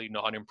 you're really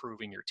not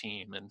improving your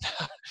team. And,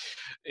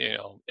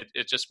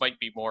 it just might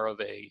be more of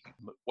a,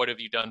 what have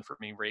you done for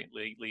me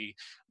lately?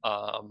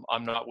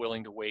 I'm not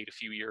willing to wait a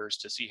few years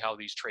to see how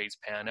these trades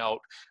pan out,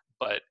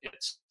 but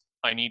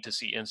I need to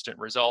see instant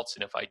results.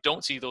 And if I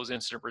don't see those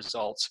instant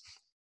results,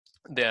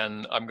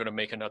 then I'm going to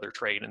make another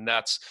trade. And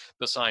that's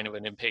the sign of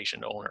an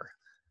impatient owner.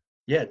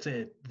 Yeah, it's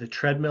the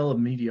treadmill of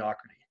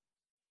mediocrity.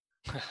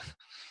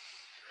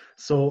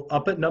 So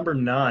up at number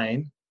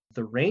 9,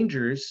 the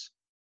Rangers,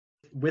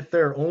 with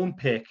their own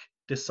pick,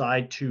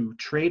 decide to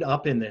trade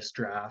up in this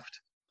draft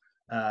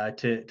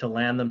to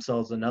land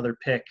themselves another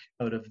pick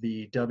out of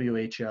the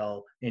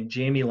WHL in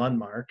Jamie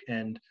Lundmark.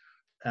 And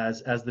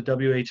as the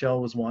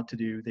WHL was wont to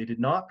do, they did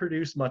not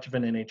produce much of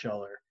an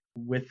NHLer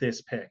with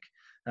this pick.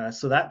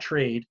 So that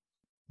trade,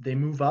 they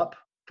move up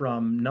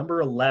from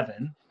number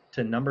 11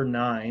 to number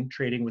 9,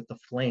 trading with the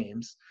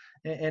Flames,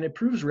 and it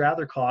proves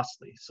rather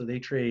costly. So they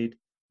trade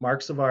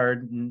Mark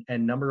Savard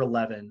and number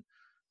 11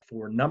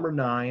 for number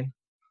 9,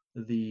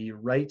 the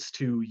rights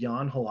to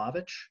Jan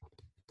Hlavich,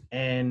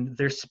 and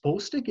they're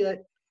supposed to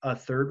get a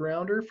 3rd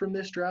rounder from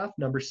this draft,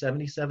 number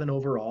 77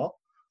 overall,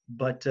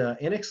 but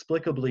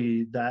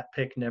inexplicably that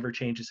pick never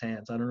changes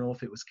hands. I don't know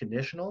if it was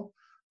conditional.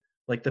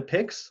 Like, the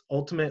pick's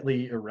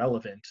ultimately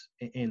irrelevant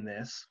in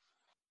this,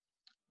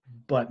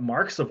 but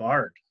Mark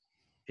Savard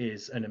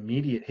is an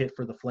immediate hit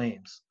for the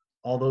Flames,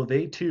 although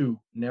they too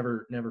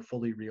never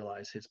fully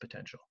realize his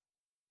potential.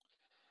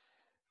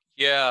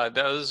 Yeah,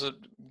 that was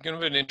kind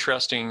of an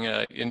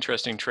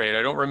interesting trade.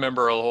 I don't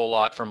remember a whole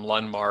lot from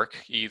Lundmark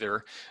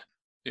either.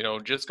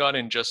 Just got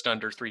in just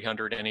under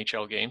 300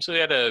 NHL games, so he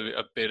had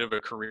a bit of a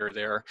career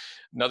there.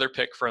 Another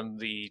pick from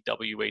the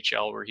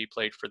WHL, where he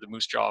played for the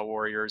Moose Jaw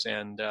Warriors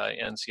and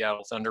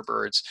Seattle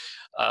Thunderbirds.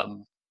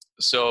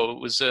 So it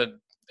was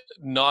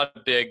not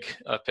a big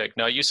pick.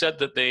 Now you said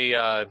that they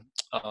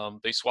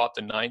swapped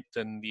the 9th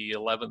and the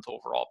 11th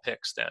overall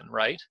picks then,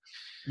 right?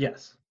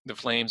 Yes. The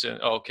Flames.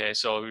 And okay,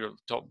 so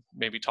we'll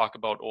maybe talk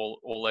about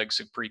Oleg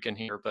Saprikin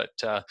here, but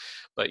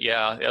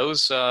yeah, it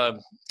was.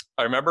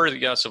 I remember,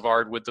 yeah,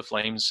 Savard with the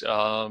Flames,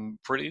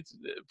 pretty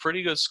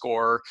good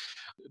score,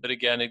 but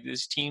again,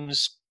 these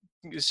teams.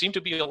 There seem to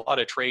be a lot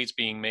of trades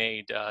being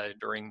made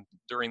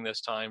during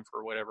this time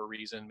for whatever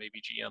reason. Maybe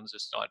GMs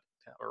just not,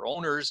 or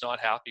owners not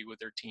happy with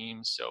their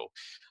teams, so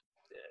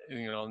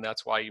and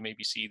that's why you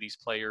maybe see these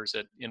players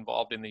that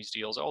involved in these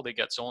deals. Oh, they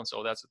get so and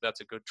so.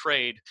 That's a good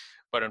trade,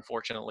 but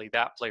unfortunately,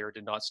 that player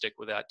did not stick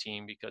with that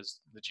team because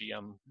the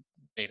GM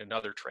made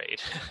another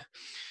trade.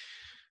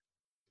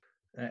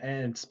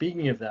 And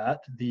speaking of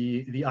that,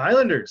 the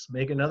Islanders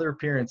make another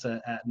appearance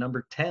at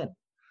number 10,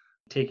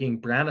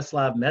 taking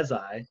Branislav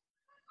Mezai,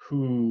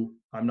 who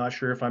I'm not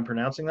sure if I'm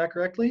pronouncing that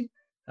correctly.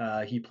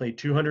 He played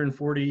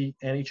 240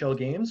 NHL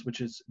games,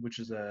 which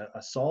is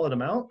a solid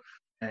amount,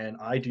 and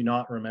I do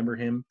not remember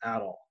him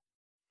at all.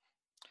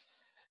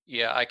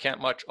 Yeah, I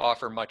can't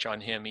offer much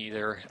on him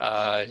either.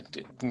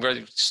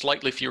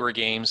 Slightly fewer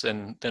games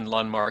than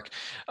Lundmark.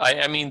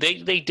 I mean,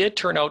 they did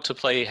turn out to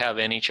have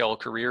NHL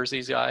careers.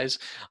 These guys,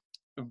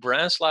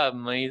 Branislav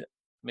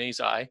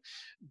Mezai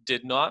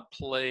did not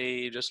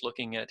play, just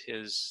looking at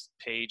his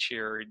page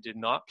here, did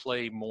not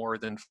play more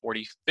than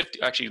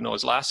 50. Actually, no,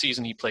 his last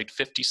season he played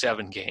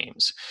 57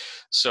 games.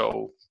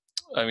 So,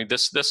 I mean,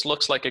 this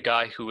looks like a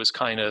guy who was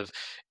kind of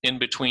in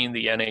between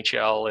the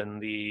NHL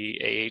and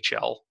the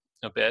AHL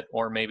a bit,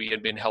 or maybe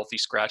had been healthy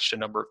scratched a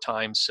number of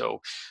times. So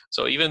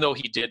even though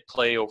he did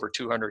play over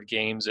 200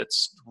 games,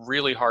 it's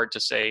really hard to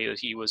say that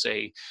he was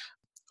a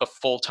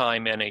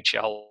full-time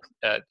NHL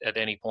at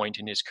any point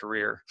in his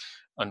career,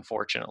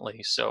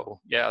 unfortunately. So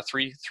yeah,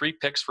 three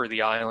picks for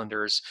the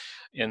Islanders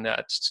in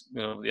that,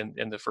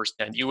 in the first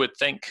 10. You would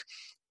think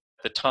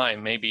the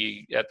time,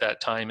 maybe at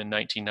that time in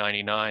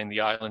 1999,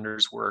 the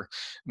Islanders were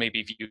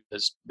maybe viewed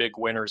as big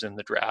winners in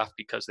the draft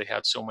because they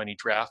had so many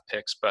draft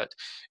picks. But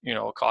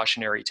a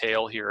cautionary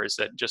tale here is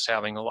that just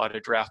having a lot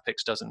of draft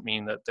picks doesn't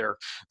mean that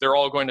they're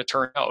all going to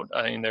turn out.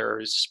 I mean,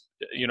 there's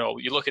you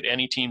look at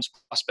any team's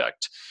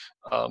prospect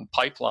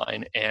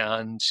pipeline,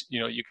 and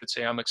you could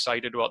say I'm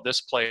excited about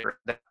this player,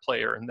 that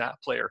player, and that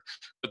player,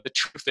 but the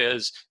truth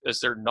is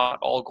they're not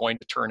all going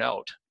to turn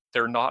out.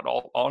 They're not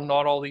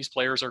all these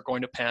players are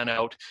going to pan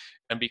out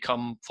and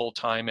become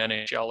full-time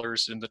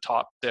NHLers in the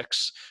top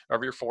 6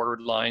 of your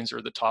forward lines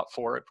or the top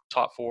four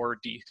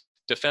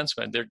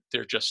defensemen.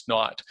 They're just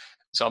not.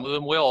 Some of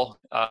them will,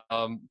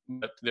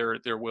 but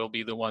there will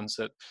be the ones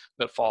that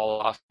fall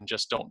off and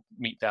just don't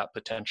meet that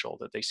potential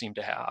that they seem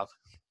to have.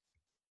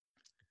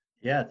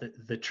 Yeah,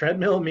 the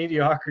treadmill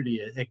mediocrity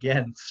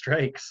again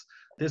strikes.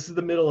 This is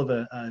the middle of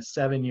a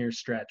 7-year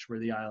stretch where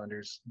the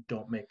Islanders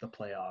don't make the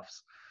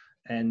playoffs.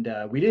 And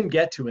we didn't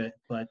get to it,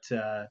 but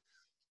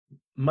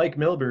Mike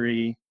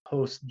Milbury,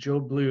 host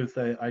Joe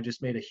Bluth, I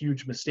just made a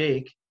huge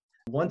mistake.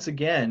 Once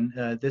again,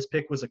 this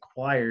pick was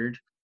acquired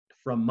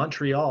from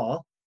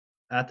Montreal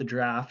at the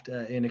draft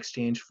in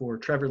exchange for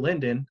Trevor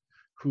Linden,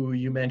 who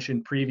you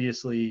mentioned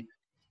previously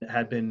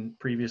had been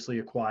previously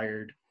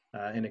acquired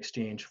in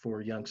exchange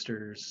for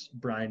youngsters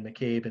Brian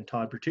McCabe and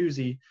Todd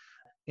Bertuzzi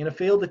in a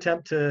failed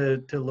attempt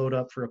to load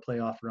up for a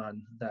playoff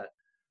run that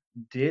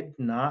did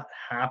not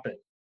happen.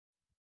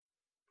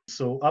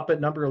 So up at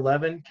number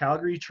 11,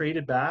 Calgary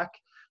traded back.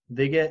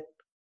 They get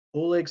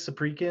Oleg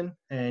Saprikin,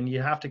 and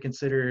you have to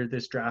consider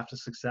this draft a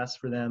success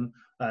for them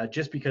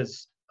just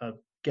because of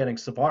getting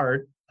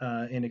Savard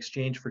in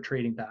exchange for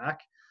trading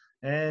back.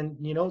 And,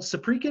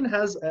 Saprikin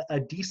has a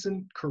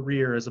decent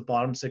career as a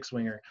bottom 6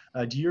 winger.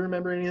 Do you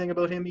remember anything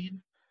about him,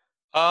 Eden?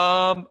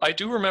 I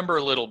do remember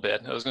a little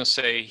bit. I was going to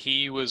say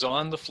he was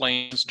on the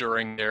Flames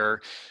during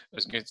their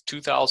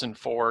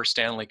 2004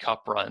 Stanley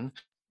Cup run.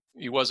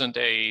 He wasn't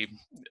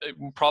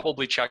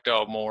probably checked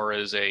out more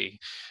as if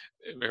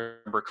I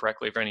remember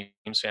correctly, if any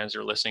Flames fans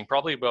are listening,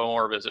 probably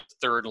more of a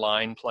third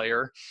line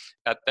player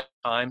at that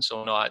time.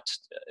 So not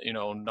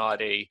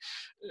a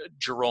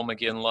Jerome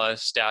McGinley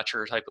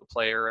stature type of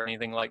player or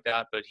anything like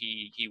that, but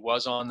he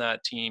was on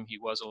that team. He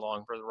was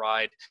along for the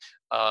ride,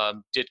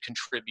 did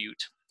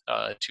contribute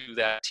to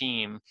that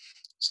team.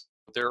 So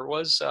there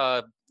was,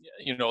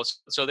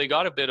 so they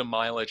got a bit of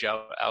mileage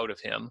out of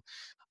him.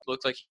 It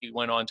looked like he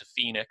went on to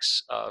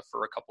Phoenix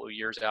for a couple of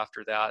years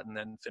after that, and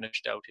then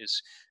finished out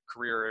his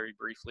career very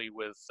briefly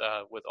with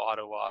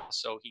Ottawa.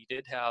 So he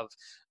did have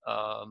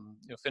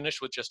finished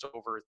with just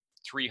over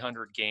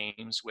 300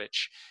 games,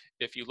 which,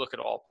 if you look at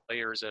all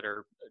players that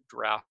are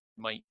drafted,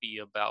 might be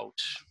about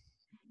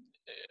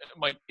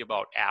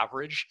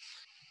average.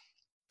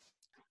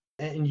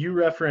 And you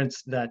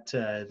referenced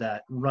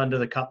that run to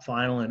the Cup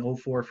final in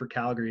 2004 for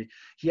Calgary.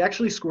 He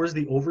actually scores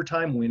the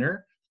overtime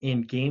winner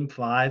in Game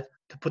 5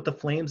 to put the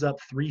Flames up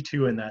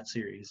 3-2 in that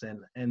series.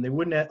 And they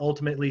wouldn't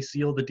ultimately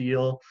seal the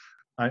deal.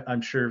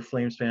 I'm sure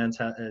Flames fans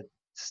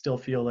still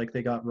feel like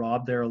they got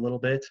robbed there a little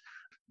bit.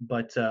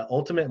 But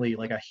ultimately,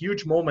 like a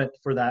huge moment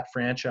for that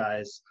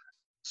franchise,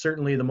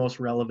 certainly the most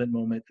relevant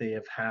moment they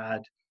have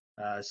had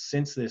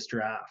since this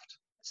draft.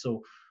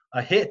 So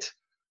a hit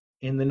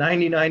in the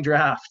 99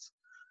 draft.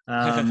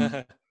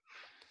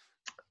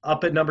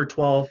 Up at number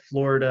 12,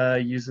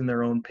 Florida, using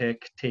their own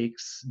pick,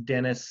 takes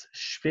Dennis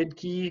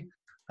Schvidke.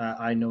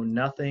 I know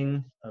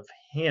nothing of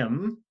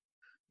him.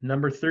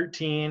 Number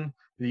 13,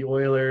 the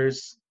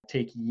Oilers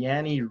take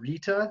Jani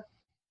Rita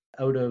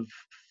out of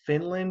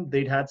Finland.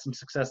 They'd had some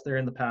success there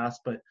in the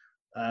past, but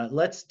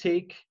let's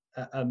take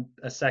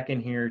a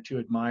second here to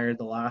admire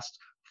the last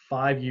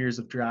 5 years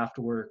of draft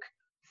work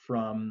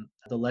from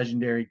the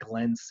legendary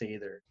Glenn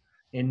Sather.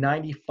 In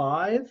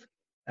 95,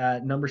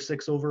 at number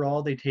 6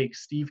 overall, they take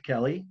Steve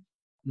Kelly.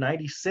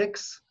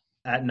 96,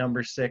 at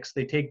number 6,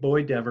 they take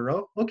Boyd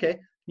Devereaux. Okay,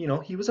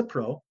 he was a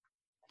pro.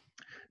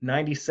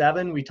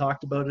 97, we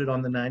talked about it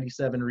on the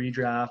 97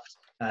 redraft.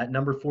 At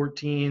number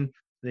 14,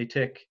 they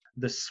took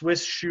the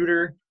Swiss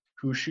shooter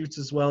who shoots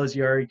as well as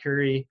Jari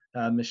Kurri,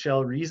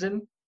 Michel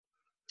Reason.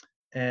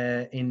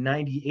 In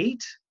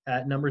 98,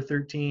 at number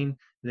 13,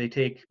 they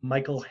take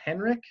Michael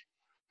Henrik,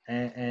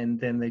 and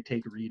then they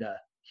take Rita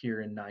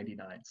here in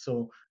 99.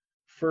 So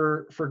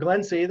for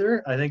Glenn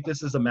Sather, I think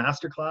this is a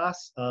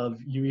masterclass of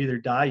you either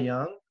die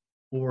young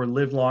or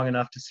live long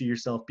enough to see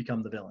yourself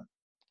become the villain.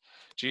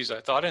 Geez,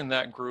 I thought in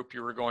that group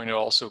you were going to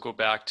also go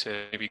back,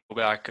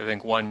 I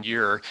think, 1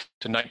 year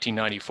to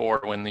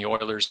 1994 when the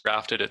Oilers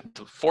drafted at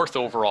the 4th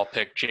overall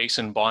pick,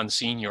 Jason Bond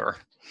Sr.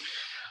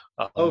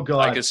 Oh God!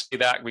 I could say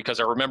that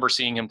because I remember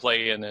seeing him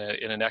play in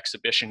an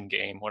exhibition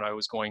game when I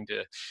was going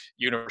to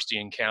university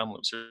in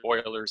Kamloops. The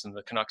Oilers and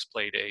the Canucks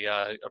played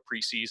a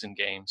preseason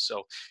game,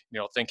 so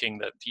thinking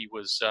that he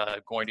was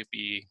going to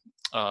be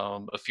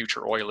a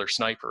future Oiler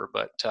sniper,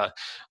 but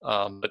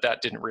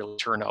that didn't really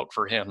turn out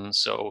for him.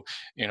 So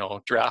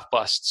draft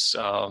busts,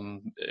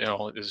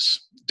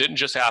 didn't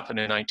just happen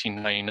in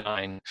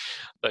 1999.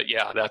 But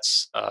yeah,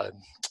 that's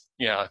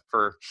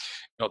for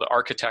the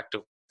architect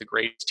of the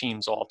greatest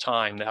teams all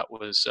time, that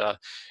was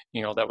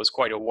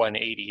quite a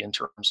 180 in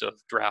terms of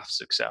draft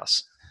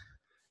success.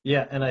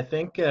 Yeah, and I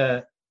think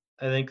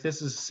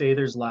this is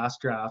Sather's last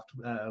draft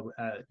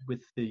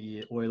with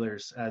the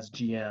Oilers as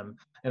GM,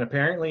 and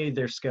apparently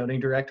their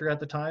scouting director at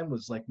the time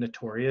was like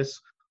notorious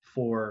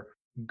for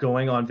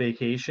going on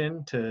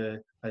vacation to,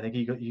 I think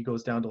he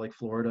goes down to like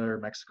Florida or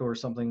Mexico or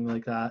something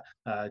like that,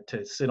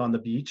 to sit on the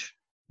beach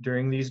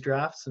during these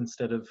drafts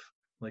instead of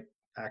like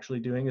actually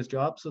doing his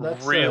job. So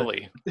that's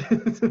really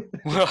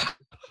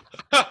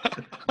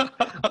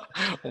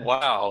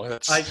wow.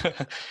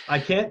 I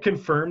can't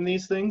confirm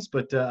these things,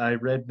 but I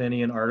read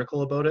many an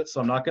article about it, so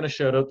I'm not going to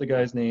shout out the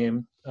guy's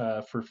name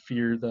for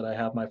fear that I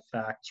have my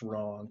facts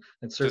wrong.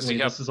 And certainly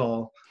this is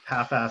all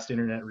half-assed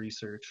internet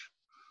research.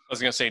 I was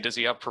going to say, does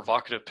he have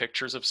provocative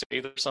pictures of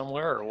Sather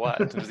somewhere or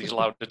what? Is he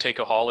allowed to take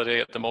a holiday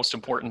at the most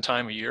important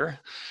time of year?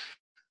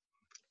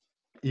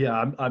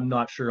 Yeah, I'm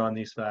not sure on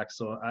these facts,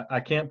 so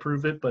I can't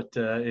prove it, but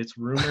it's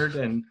rumored,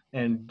 and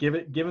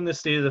given the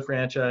state of the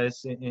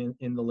franchise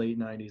in the late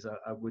 90s,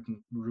 I wouldn't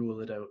rule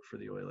it out for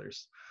the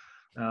Oilers.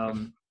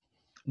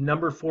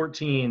 Number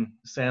 14,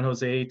 San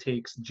Jose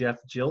takes Jeff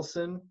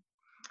Gilson,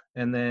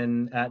 and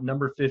then at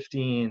number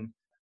 15,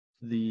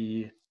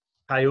 the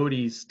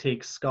Coyotes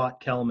take Scott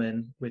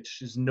Kelman,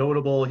 which is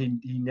notable. He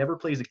never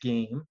plays a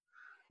game.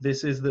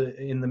 This is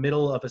in the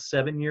middle of a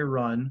 7-year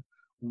run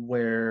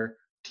where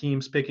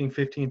teams picking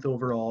 15th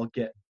overall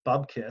get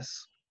bubkiss.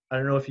 I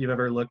don't know if you've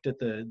ever looked at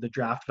the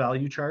draft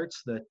value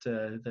charts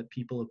that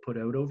people have put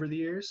out over the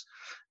years,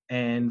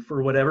 and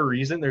for whatever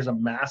reason, there's a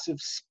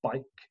massive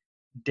spike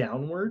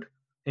downward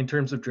in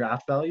terms of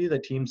draft value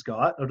that teams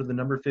got out of the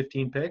number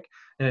 15 pick,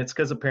 and it's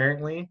because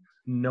apparently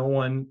no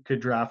one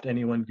could draft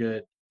anyone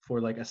good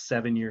for like a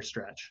 7-year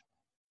stretch.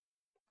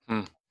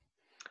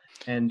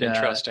 And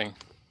interesting.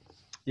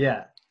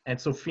 Yeah, and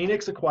so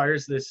Phoenix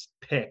acquires this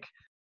pick.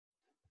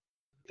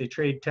 They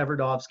trade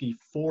Tverdovsky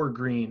for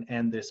Green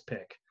and this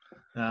pick.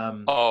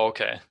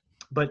 Okay.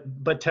 But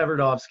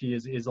Tverdovsky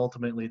is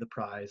ultimately the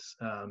prize.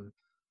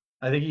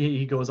 I think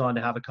he goes on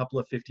to have a couple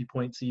of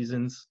 50-point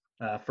seasons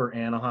for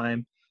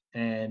Anaheim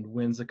and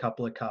wins a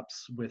couple of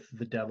cups with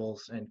the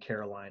Devils and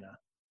Carolina.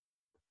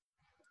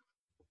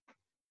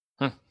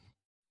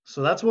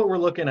 So that's what we're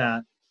looking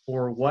at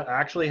for what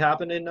actually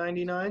happened in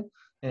 99,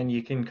 and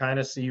you can kind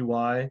of see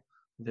why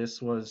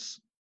this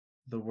was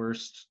the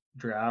worst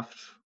draft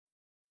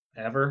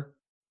ever.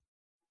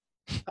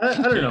 I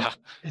don't know.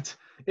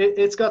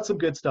 It's got some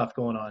good stuff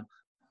going on.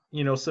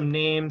 Some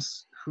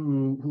names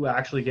who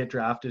actually get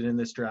drafted in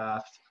this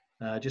draft,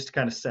 just to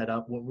kind of set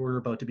up what we're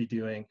about to be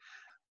doing.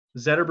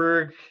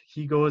 Zetterberg,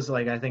 he goes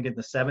I think in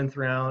the 7th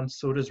round.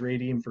 So does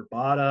Radim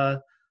Verbata.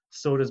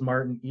 So does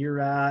Martin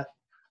Erat.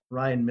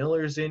 Ryan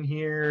Miller's in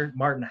here.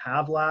 Martin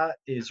Havlat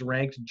is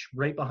ranked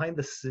right behind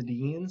the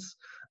Sedins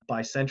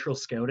by Central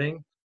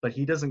Scouting, but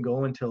he doesn't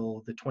go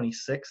until the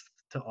 26th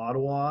to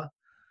Ottawa.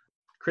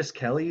 Chris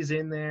Kelly's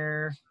in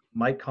there.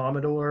 Mike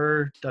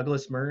Commodore,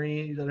 Douglas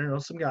Murray. I don't know,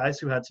 some guys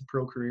who had some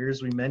pro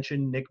careers. We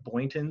mentioned Nick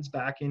Boynton's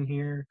back in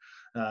here.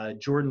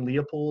 Jordan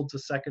Leopold's a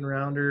 2nd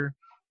rounder.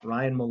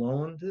 Ryan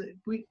Malone.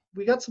 We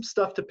got some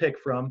stuff to pick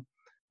from.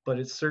 but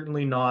it's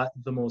certainly not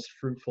the most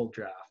fruitful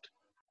draft.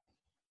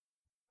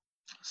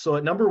 So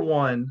at number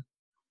one,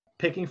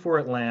 picking for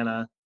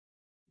Atlanta,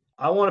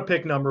 I want to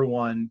pick number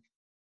one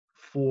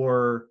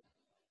for,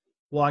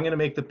 well, I'm going to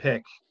make the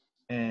pick,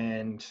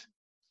 and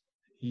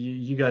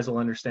you guys will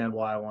understand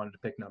why I wanted to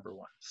pick number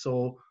one.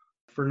 So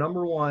for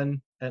number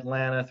one,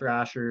 Atlanta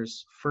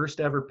Thrashers, first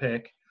ever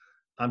pick,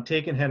 I'm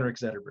taking Henrik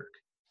Zetterberg.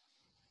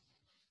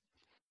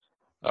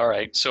 All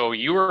right. So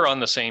you were on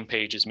the same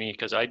page as me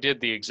because I did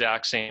the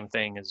exact same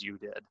thing as you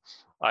did.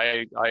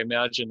 I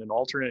imagined an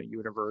alternate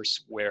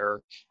universe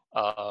where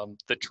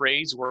the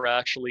trades were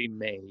actually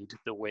made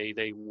the way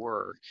they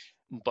were,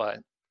 but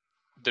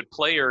the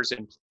players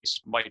in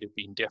place might have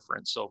been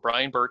different. So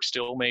Brian Burke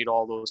still made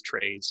all those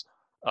trades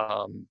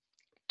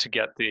to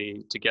get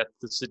the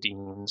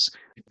Sedins.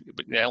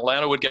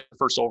 Atlanta would get the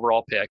first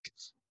overall pick,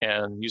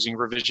 and using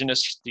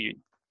revisionist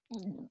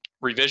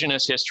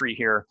history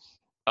here,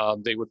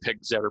 they would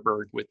pick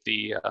Zetterberg with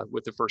the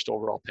first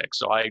overall pick.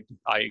 So I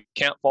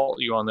can't fault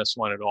you on this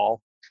one at all.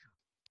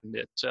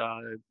 It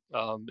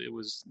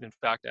was in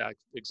fact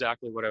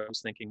exactly what I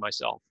was thinking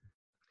myself.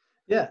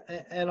 Yeah,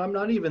 and I'm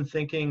not even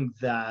thinking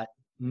that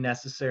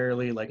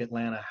necessarily like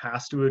Atlanta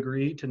has to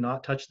agree to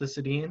not touch the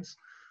Sedins.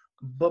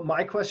 But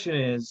my question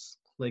is,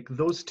 like,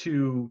 those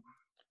two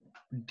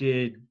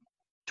did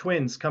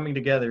twins coming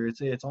together.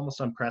 It's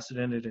almost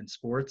unprecedented in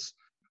sports.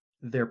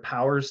 Their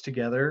powers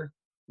together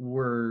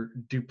were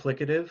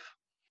duplicative.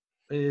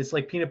 It's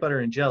like peanut butter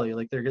and jelly.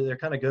 Like they're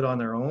kind of good on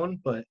their own,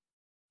 but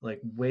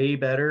like way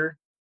better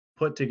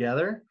put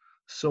together.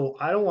 So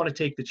I don't want to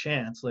take the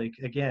chance. Like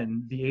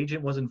again, the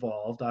agent was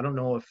involved. I don't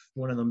know if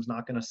one of them's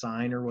not going to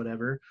sign or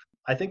whatever.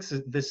 I think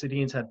the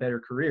Sedins had better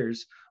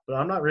careers, but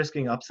I'm not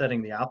risking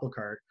upsetting the apple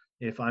cart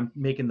if I'm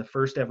making the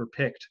first ever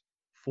picked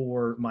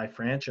for my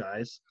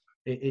franchise.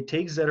 It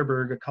takes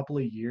Zetterberg a couple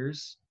of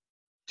years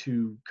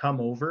to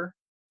come over.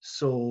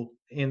 So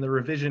in the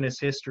revisionist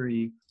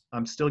history,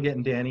 I'm still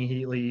getting Danny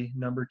Heatley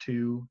number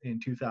 2 in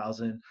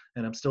 2000,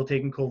 and I'm still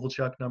taking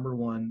Kovalchuk number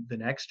 1 the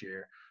next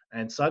year.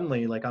 And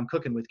suddenly, like, I'm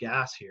cooking with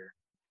gas here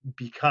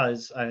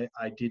because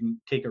I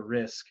didn't take a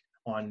risk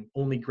on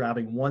only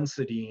grabbing one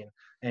Sedin,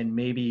 and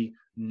maybe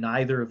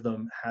neither of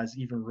them has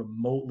even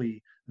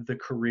remotely the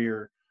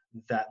career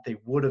that they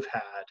would have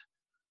had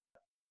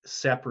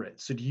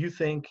separate. So do you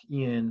think,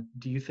 Ian,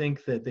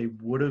 that they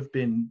would have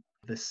been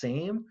the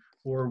same,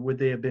 or would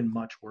they have been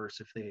much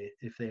worse if they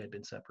had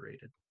been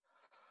separated?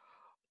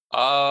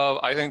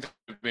 I think it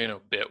would have been a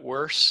bit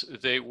worse.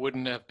 They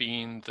wouldn't have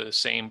been the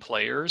same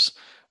players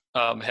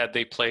had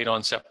they played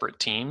on separate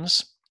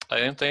teams. I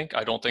don't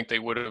think they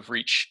would have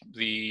reached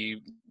the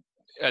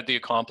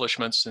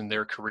accomplishments in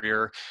their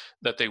career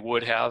that they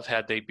would have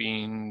had they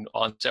been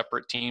on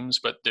separate teams,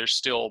 but they're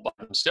still by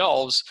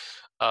themselves.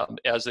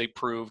 As they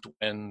proved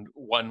when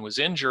one was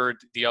injured,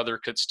 the other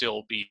could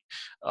still be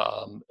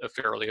a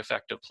fairly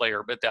effective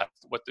player. But that's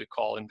what they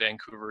call in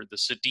Vancouver the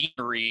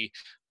Sedinery.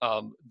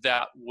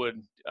 That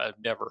would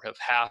never have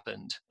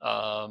happened.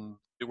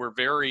 They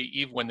were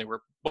even when they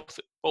were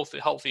both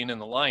healthy and in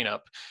the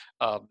lineup.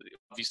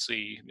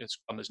 Obviously,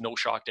 it's no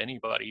shock to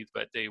anybody,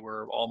 but they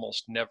were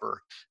almost never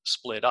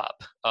split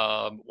up.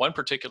 One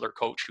particular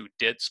coach who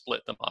did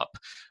split them up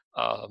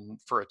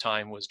for a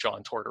time was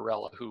John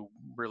Tortorella, who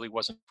really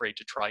wasn't afraid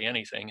to try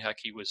anything. Heck,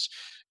 he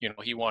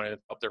wanted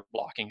up there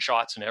blocking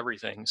shots and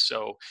everything.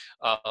 So,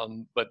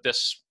 but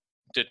this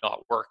did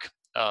not work.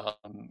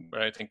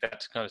 But I think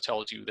that kind of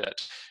tells you that,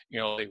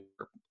 they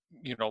were,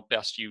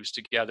 best used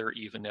together,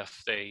 even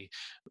if they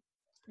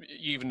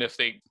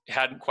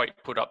hadn't quite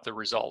put up the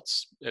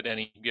results at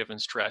any given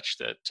stretch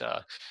that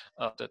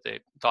they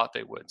thought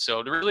they would.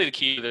 So really the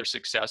key to their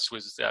success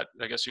was that,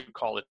 I guess you could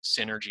call it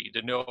synergy,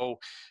 to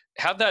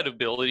have that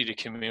ability to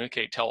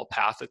communicate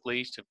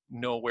telepathically, to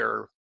know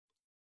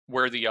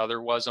where the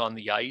other was on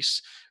the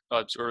ice,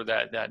 sort of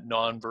that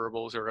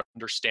nonverbal or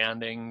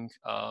understanding,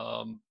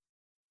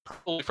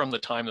 probably from the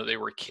time that they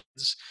were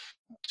kids,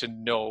 to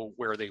know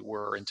where they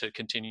were and to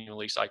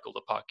continually cycle the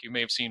puck. You may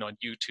have seen on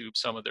YouTube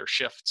some of their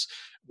shifts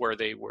where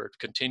they would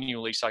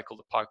continually cycle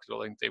the puck.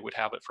 I think they would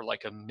have it for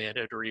like a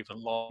minute or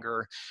even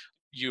longer.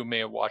 You may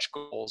have watched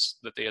goals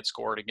that they had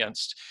scored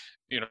against,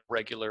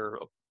 regular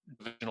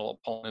divisional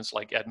opponents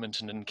like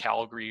Edmonton and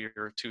Calgary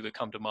or two that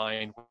come to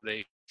mind,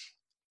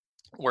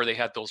 where they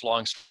had those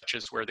long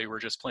stretches where they were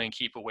just playing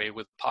keep away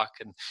with puck,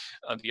 and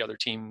the other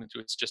team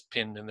was just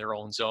pinned in their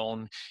own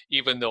zone,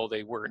 even though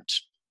they weren't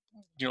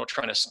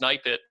trying to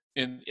snipe it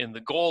in the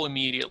goal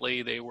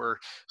immediately. They were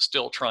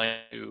still trying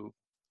to,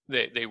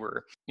 they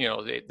were,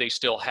 they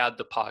still had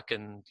the puck,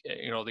 and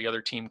the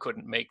other team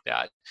couldn't make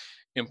that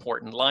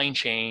important line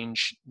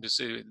change because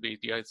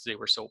they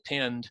were so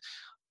pinned,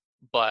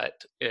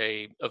 but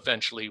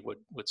eventually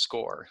would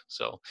score.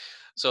 So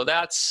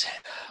that's,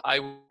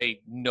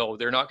 no,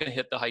 they're not going to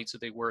hit the heights that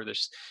they were.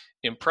 There's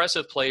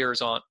impressive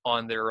players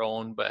on their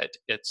own, but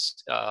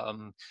it's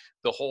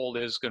the whole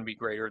is going to be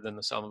greater than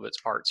the sum of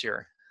its parts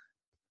here.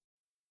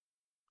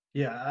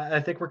 Yeah, I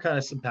think we're kind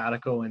of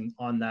simpatico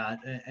on that.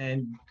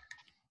 And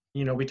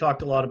we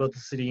talked a lot about the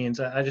Sedins.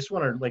 I just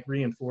want to like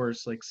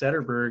reinforce, like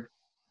Zetterberg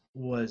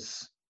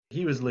was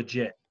he was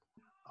legit.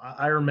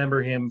 I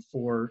remember him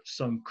for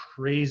some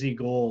crazy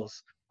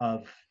goals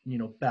of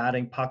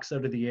batting pucks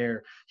out of the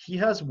air. He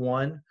has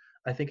one,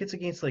 I think it's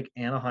against like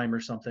Anaheim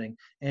or something,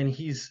 and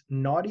he's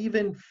not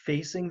even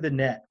facing the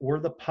net or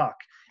the puck,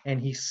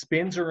 and he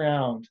spins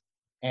around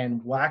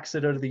and whacks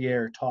it out of the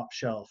air top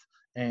shelf.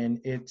 And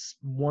it's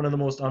one of the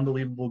most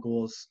unbelievable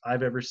goals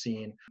I've ever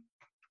seen.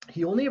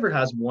 He only ever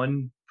has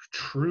one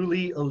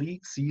truly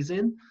elite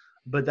season,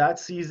 but that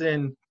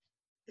season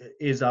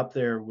is up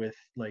there with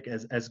like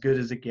as good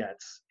as it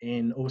gets.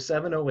 In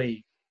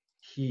 07-08,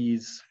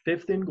 he's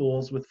fifth in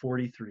goals with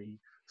 43,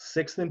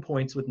 sixth in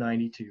points with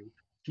 92.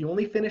 He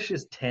only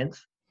finishes 10th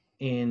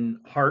in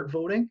Hart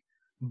voting,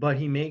 but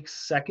he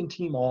makes second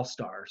team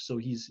all-star. So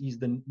he's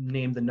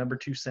named the number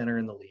 2 center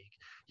in the league.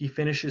 He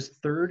finishes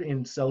third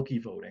in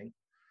Selke voting.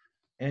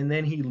 And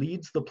then he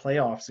leads the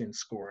playoffs in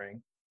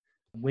scoring,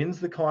 wins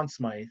the Conn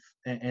Smythe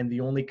and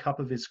the only cup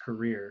of his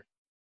career.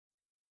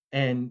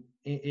 And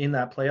in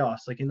that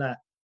playoffs, like in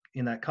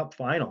that cup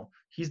final,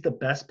 he's the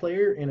best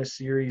player in a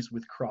series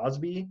with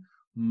Crosby,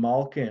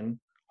 Malkin,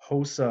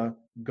 Hossa,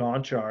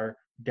 Gonchar,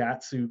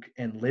 Datsuk,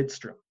 and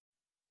Lidstrom.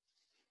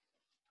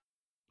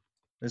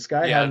 This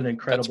guy had Yeah, an that's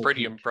incredible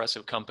pretty peak.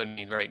 impressive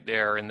company right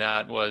there. And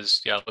that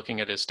was, yeah,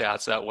 looking at his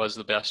stats, that was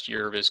the best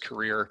year of his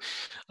career.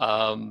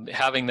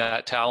 Having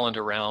that talent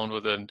around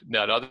with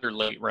that other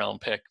late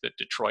round pick that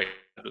Detroit,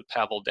 with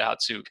Pavel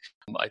Datsuk,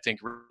 I think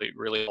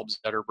really helped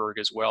Zetterberg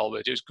as well.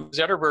 But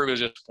Zetterberg was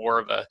just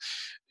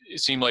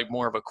it seemed like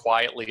more of a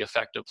quietly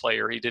effective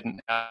player. He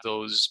didn't have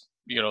those,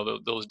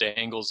 those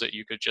dangles that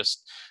you could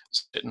just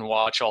sit and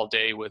watch all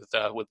day with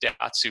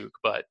Datsuk,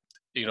 but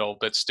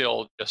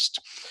still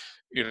just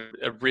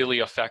a really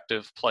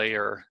effective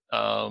player,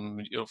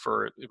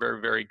 for a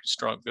very, very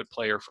strong, good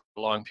player for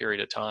a long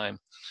period of time.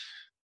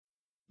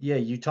 Yeah,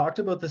 you talked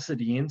about the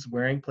Sedins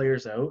wearing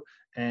players out,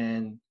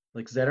 and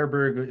like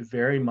Zetterberg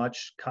very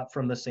much cut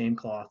from the same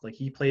cloth. Like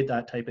he played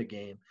that type of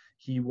game.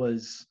 He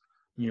was,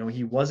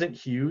 he wasn't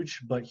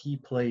huge, but he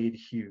played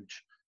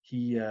huge.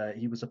 He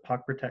was a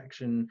puck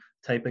protection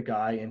type of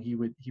guy, and he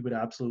would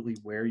absolutely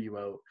wear you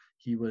out.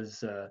 He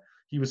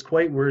was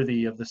quite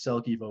worthy of the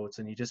Selke votes,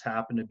 and he just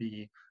happened to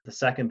be the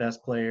second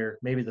best player,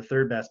 maybe the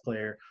third best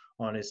player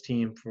on his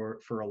team for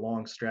a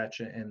long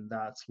stretch, and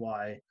that's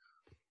why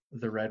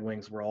the Red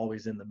Wings were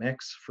always in the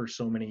mix for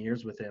so many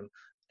years with him.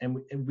 And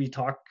we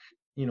talk,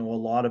 a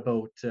lot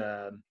about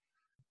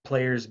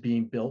players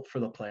being built for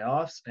the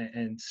playoffs,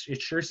 and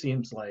it sure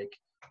seems like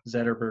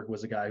Zetterberg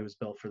was a guy who was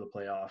built for the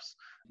playoffs.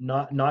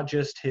 Not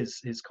just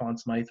his Conn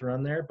Smythe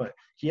run there, but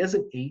he has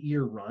an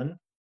 8-year run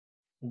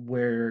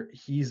where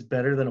he's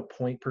better than a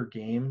point per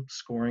game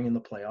scoring in the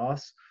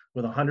playoffs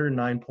with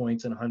 109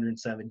 points in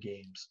 107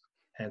 games.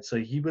 And so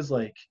he was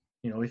like,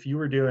 if you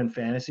were doing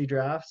fantasy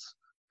drafts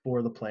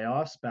for the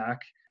playoffs back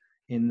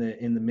in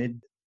the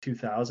mid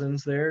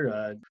 2000s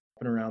there,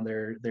 around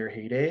their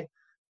heyday,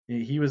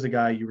 he was a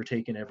guy you were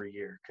taking every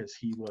year because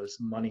he was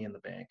money in the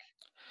bank.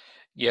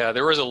 Yeah,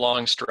 there was a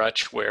long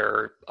stretch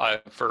where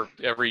for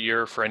every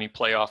year for any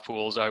playoff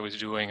pools I was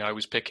doing, I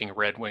was picking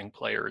Red Wing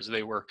players.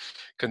 They were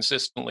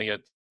consistently at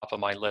the top of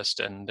my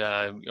list, and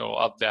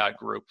of that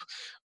group,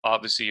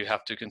 obviously you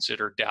have to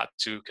consider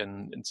Datsuk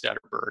and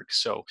Zetterberg.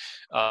 So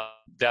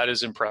that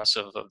is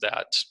impressive of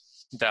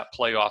that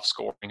playoff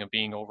scoring of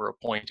being over a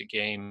point a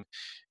game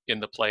in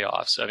the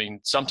playoffs. I mean,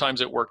 sometimes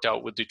it worked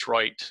out with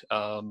Detroit.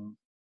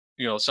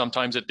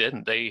 Sometimes it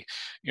didn't. They,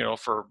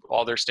 for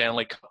all their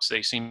Stanley Cups,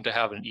 they seem to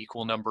have an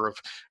equal number of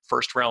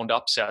first round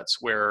upsets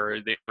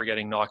where they were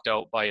getting knocked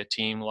out by a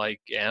team like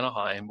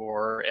Anaheim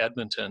or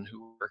Edmonton,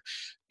 who were,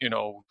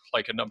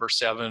 like a number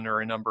 7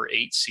 or a number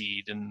 8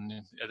 seed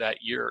in that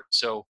year.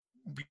 So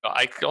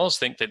I almost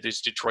think that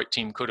this Detroit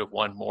team could have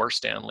won more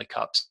Stanley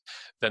Cups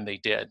than they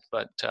did.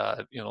 But,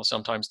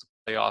 sometimes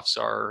the playoffs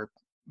are,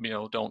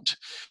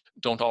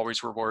 don't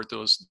always reward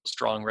those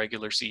strong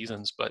regular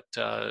seasons. But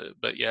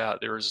yeah,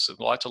 there's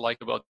a lot to like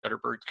about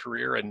Zetterberg's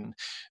career, and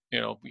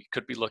we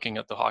could be looking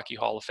at the Hockey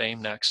Hall of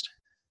Fame next.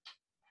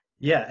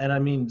 Yeah, and I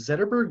mean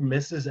Zetterberg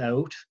misses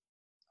out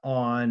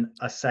on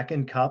a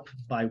second cup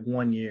by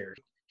 1 year.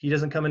 He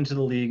doesn't come into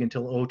the league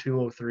until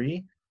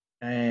 02-03,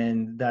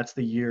 and that's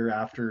the year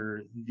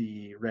after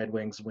the Red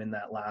Wings win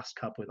that last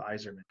cup with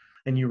Yzerman.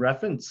 And you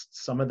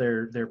referenced some of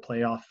their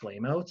playoff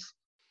flameouts.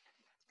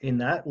 In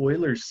that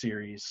Oilers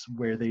series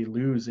where they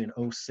lose in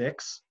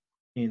 06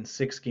 in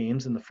 6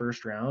 games in the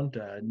first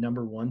round,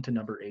 number 1 to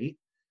number 8,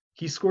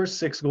 he scores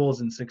 6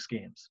 goals in 6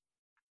 games.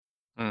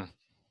 Mm.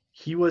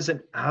 He was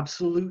an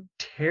absolute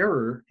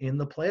terror in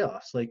the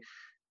playoffs. Like,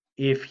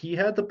 if he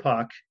had the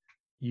puck,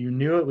 you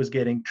knew it was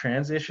getting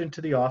transitioned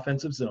to the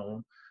offensive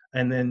zone,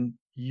 and then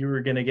you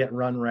were going to get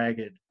run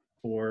ragged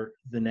for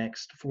the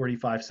next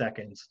 45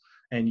 seconds,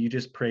 and you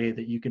just pray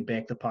that you can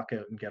bank the puck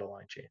out and get a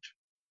line change.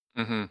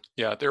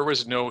 Yeah, there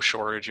was no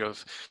shortage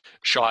of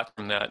shot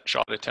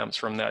attempts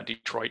from that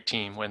Detroit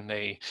team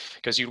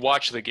because you'd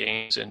watch the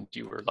games and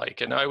you were like,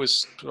 and I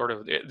was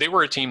they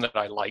were a team that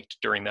I liked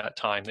during that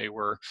time. They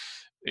were,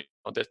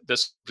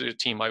 this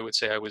team, I would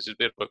say I was a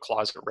bit of a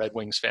closet Red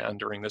Wings fan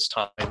during this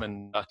time,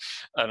 and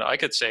I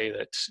could say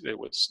that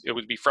it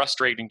would be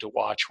frustrating to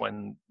watch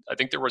when I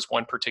think there was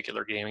one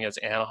particular game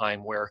against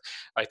Anaheim where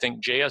I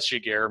think J.S.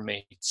 Giguere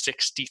made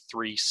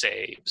 63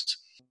 saves.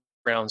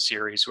 Round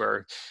series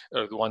where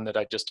the one that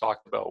I just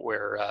talked about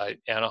where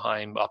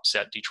Anaheim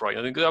upset Detroit.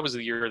 I think that was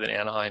the year that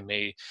Anaheim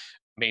made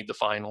the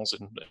finals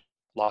and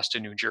lost to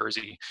New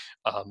Jersey.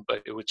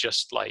 But it was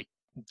just like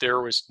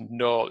there was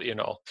no,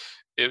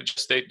 it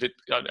just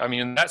I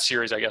mean, in that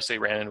series, I guess they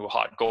ran into a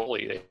hot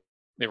goalie.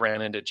 They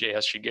ran into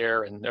J.S.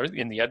 Giguere, and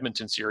in the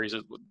Edmonton series,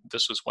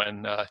 this was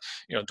when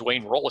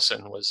Dwayne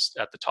Rollison was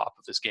at the top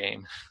of his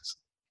game.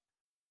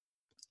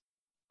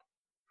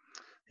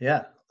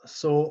 Yeah.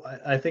 So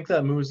I think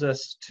that moves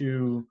us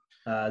to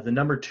the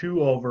number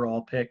 2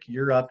 overall pick.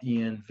 You're up,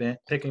 Ian,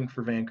 picking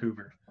for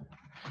Vancouver.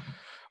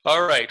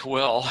 All right.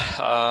 Well,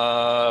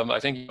 I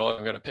think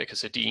I'm going to pick a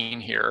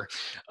Sedin here.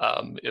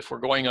 If we're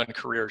going on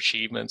career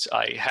achievements,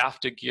 I have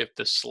to give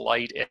the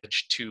slight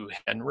edge to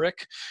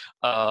Henrik.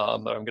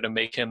 I'm going to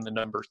make him the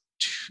number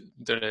 2,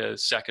 the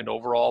second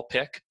overall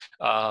pick,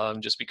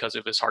 just because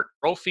of his Hart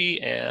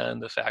Trophy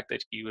and the fact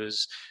that he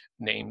was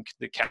named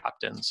the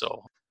captain.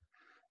 So,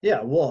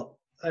 yeah. Well,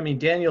 I mean,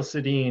 Daniel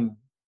Sedin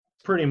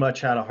pretty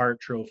much had a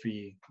Hart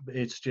Trophy.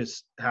 It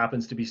just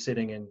happens to be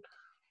sitting in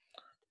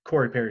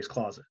Corey Perry's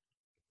closet.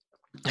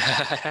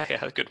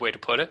 Yeah, a good way to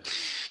put it.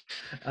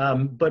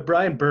 But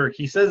Brian Burke,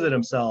 he says it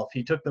himself.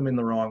 He took them in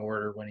the wrong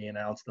order when he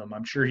announced them.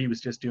 I'm sure he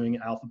was just doing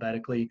it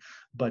alphabetically,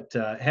 but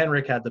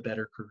Henrik had the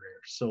better career.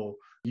 So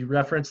you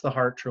reference the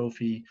Hart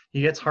Trophy.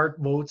 He gets Hart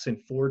votes in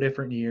 4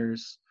 different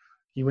years.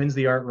 He wins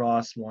the Art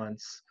Ross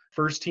once.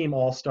 First team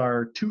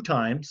All-Star 2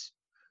 times.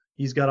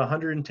 He's got a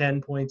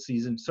 110-point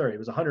season. Sorry, it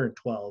was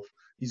 112.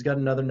 He's got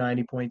another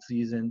 90-point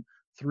season,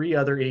 3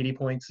 other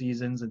 80-point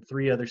seasons, and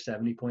 3 other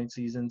 70-point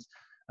seasons.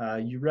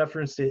 You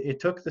referenced it. It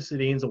took the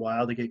Sedins a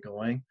while to get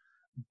going,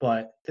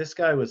 but this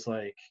guy was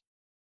like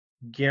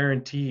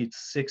guaranteed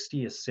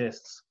 60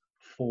 assists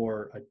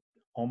for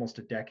almost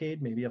a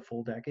decade, maybe a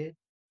full decade.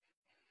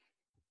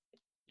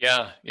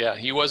 Yeah,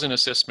 he was an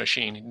assist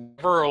machine.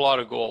 Never a lot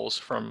of goals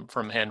from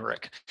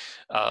Henrik.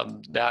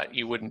 That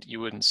you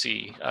wouldn't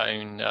see. I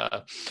mean,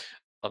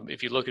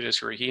 if you look at his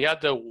career, he had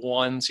the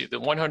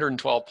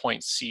 112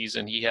 point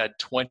season. He had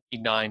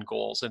 29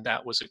 goals, and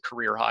that was a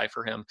career high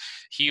for him.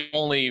 He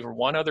only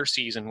one other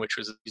season, which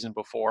was the season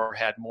before,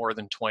 had more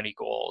than 20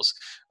 goals.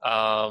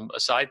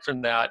 Aside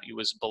from that, he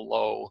was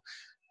below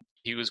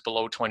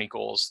 20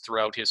 goals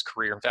throughout his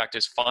career. In fact,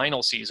 his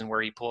final season,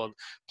 where he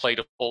played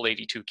a full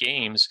 82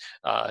 games,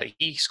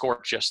 he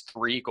scored just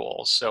 3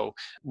 goals. So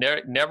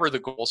never the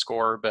goal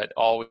scorer, but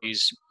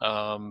always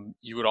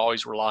you would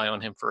always rely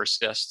on him for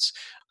assists.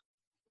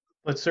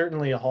 But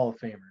certainly a Hall of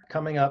Famer.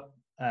 Coming up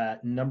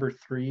at number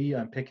 3,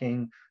 I'm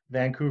picking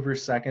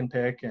Vancouver's second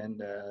pick,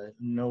 and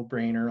no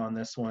brainer on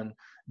this one.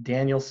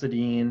 Daniel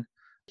Sedin.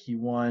 He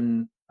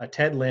won a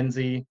Ted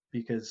Lindsay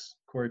because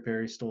Corey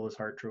Perry stole his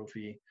Hart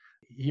Trophy.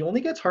 He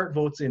only gets Hart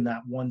votes in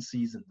that one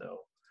season,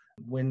 though.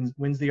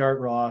 Wins the Art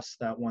Ross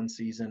that one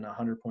season,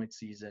 100-point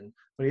season.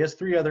 But he has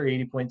 3 other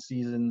 80-point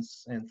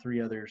seasons and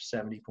 3 other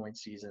 70-point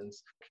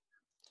seasons.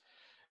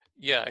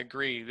 Yeah, I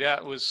agree.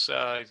 That was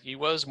he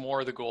was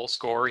more the goal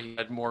scorer. He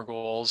had more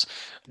goals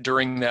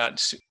during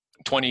that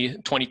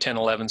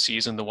 2010-11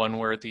 season, the one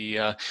where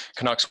the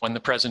Canucks won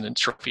the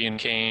President's Trophy and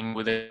came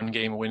within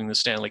game of winning the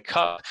Stanley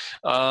Cup.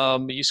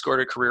 He scored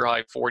a career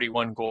high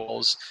 41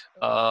 goals.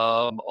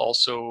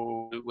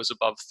 Also, it was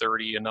above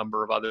 30 a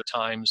number of other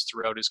times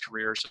throughout his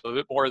career. So a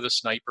bit more of the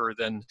sniper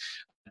than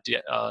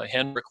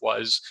Henrik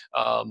was.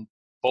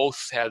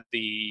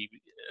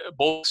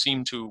 Both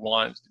seemed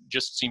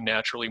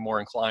naturally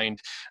more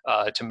inclined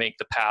to make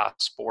the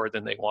pass more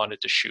than they wanted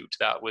to shoot.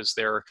 That was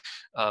their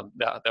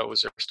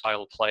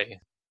style of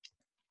play.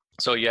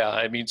 So yeah,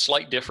 I mean,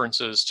 slight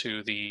differences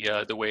to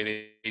the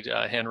way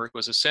Henrik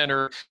was a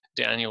center,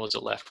 Daniel was a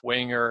left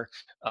winger.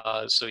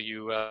 So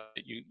you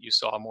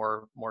saw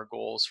more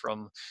goals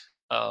from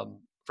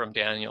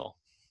Daniel.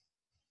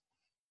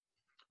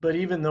 But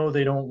even though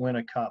they don't win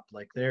a cup,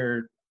 like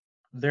their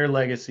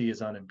legacy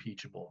is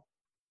unimpeachable,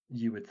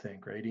 you would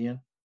think, right,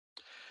 Ian?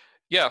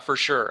 Yeah, for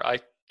sure.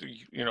 I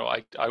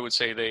would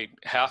say they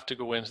have to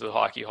go into the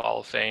Hockey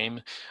Hall of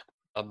Fame.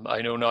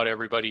 I know not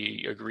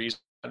everybody agrees,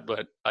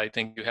 but I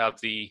think you have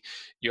the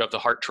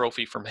Hart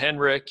Trophy from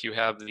Henrik, you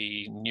have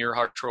the near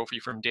Hart Trophy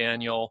from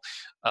Daniel.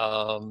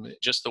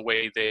 Just the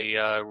way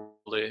they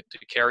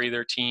carry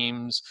their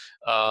teams,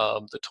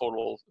 the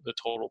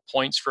total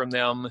points from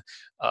them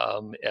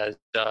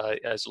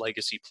as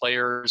legacy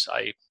players.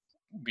 I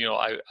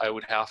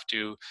would have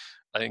to,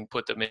 I think,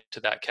 put them into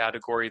that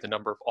category. The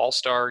number of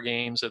All-Star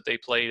games that they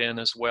played in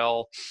as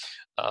well.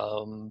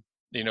 And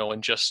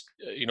just,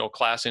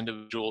 class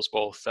individuals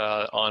both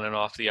on and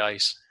off the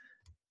ice.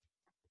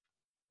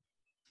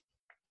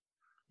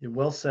 You're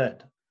well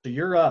said. So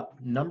you're up.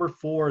 Number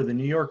 4, the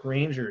New York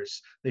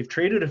Rangers. They've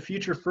traded a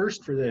future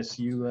first for this.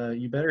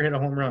 You better hit a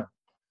home run.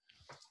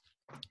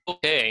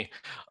 Okay.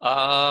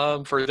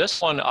 For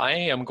this one, I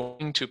am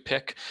going to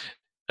pick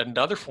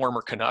another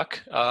former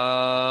Canuck,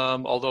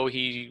 although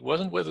he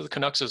wasn't with the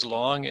Canucks as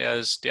long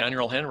as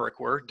Daniel Henrik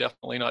were,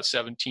 definitely not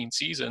 17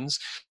 seasons.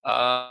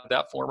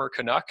 That former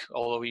Canuck,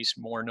 although he's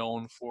more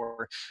known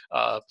for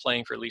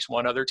playing for at least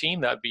one other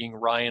team, that being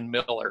Ryan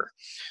Miller.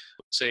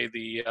 Say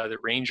the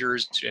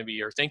Rangers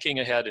maybe are thinking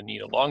ahead and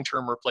need a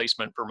long-term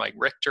replacement for Mike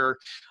Richter.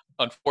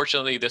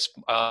 Unfortunately, this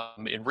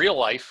in real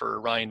life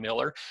for Ryan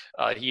Miller,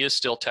 he is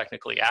still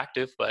technically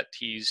active, but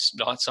he's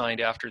not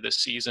signed after this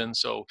season.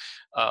 So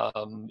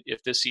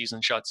if this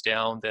season shuts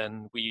down,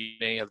 then we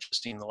may have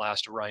just seen the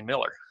last of Ryan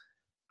Miller.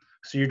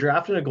 So you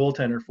drafted a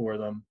goaltender for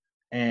them,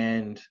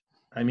 and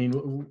I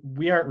mean,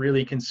 we aren't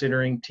really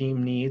considering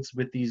team needs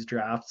with these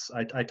drafts.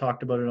 I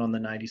talked about it on the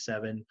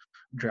 97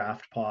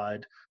 draft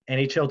pod.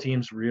 NHL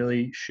teams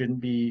really shouldn't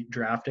be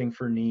drafting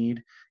for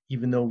need,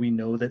 even though we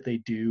know that they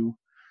do,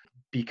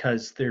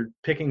 because they're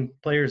picking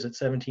players at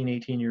 17,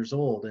 18 years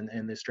old,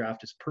 and this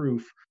draft is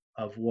proof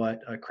of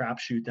what a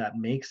crapshoot that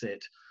makes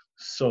it.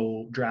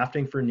 So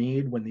drafting for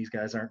need when these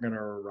guys aren't going to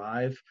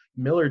arrive,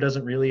 Miller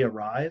doesn't really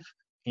arrive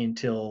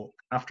until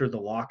after the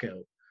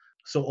lockout.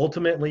 So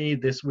ultimately,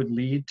 this would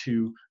lead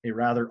to a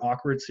rather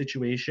awkward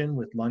situation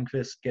with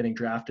Lundqvist getting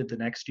drafted the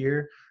next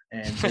year,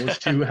 and those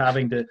two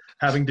having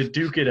to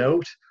duke it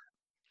out.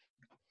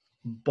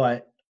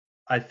 But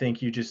I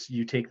think you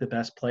take the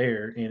best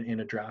player in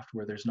a draft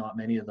where there's not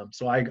many of them.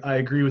 So I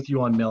agree with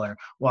you on Miller.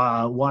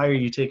 Why are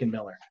you taking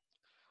Miller?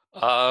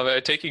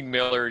 Taking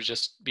Miller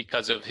just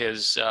because of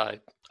his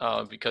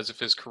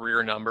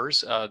career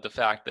numbers, the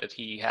fact that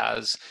he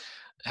has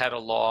had a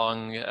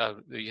long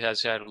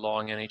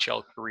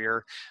NHL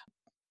career.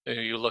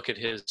 You look at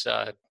his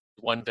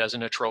one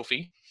Vezina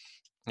trophy,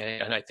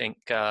 and I think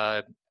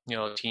a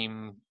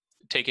team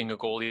taking a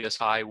goalie this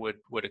high would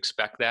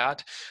expect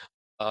that.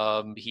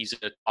 He's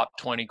a top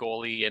 20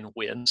 goalie in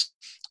wins,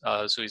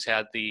 so he's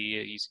had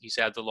the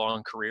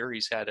long career.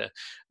 He's had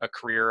a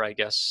career, I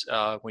guess,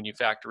 when you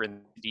factor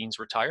in Dean's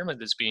retirement,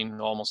 that's been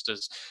almost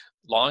as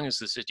long as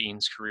the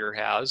Sedin's career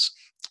has,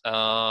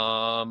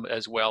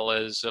 as well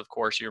as, of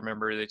course, you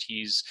remember that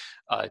he's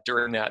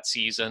during that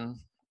season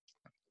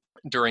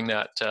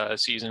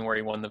where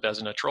he won the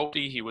Vezina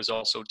Trophy, he was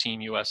also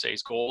Team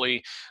USA's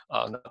goalie.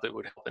 Not that it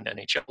would help an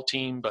NHL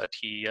team, but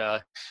he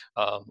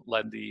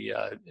led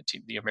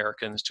the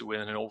Americans to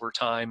win in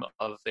overtime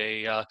of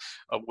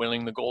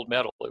winning the gold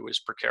medal. It was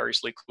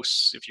precariously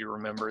close, if you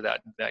remember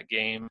that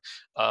game.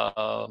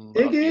 Of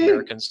the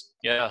Americans,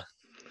 yeah,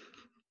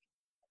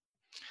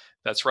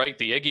 that's right,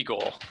 the Iggy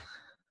goal.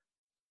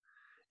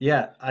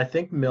 Yeah, I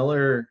think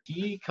Miller,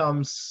 he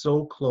comes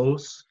so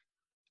close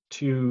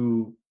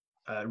to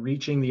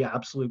reaching the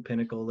absolute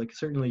pinnacle. Like,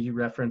 certainly you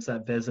referenced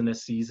that Vezina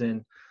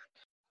season.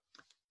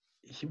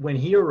 When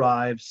he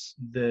arrives,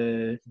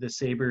 the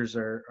Sabres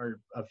are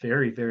a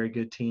very, very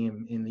good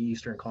team in the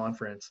Eastern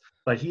Conference,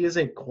 but he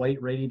isn't quite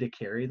ready to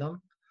carry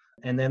them.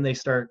 And then they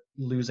start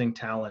losing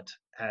talent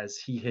as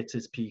he hits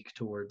his peak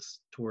towards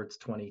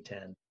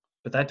 2010.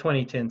 But that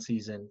 2010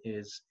 season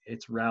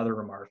it's rather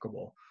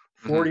remarkable.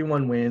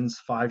 41 wins,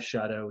 5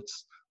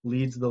 shutouts,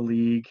 leads the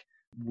league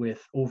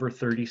with over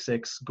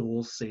 36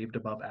 goals saved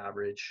above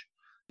average.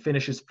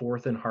 Finishes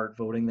 4th in Hart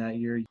voting that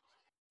year.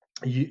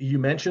 You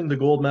mentioned the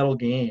gold medal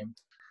game.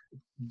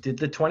 Did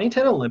the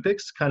 2010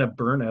 Olympics kind of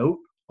burn out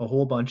a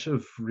whole bunch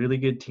of really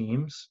good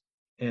teams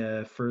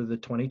for the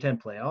 2010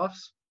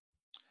 playoffs?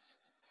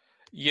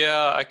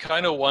 Yeah, I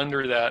kind of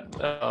wonder that,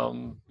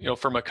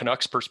 from a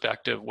Canucks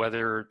perspective,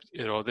 whether,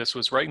 this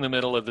was right in the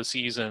middle of the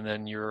season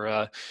and you're,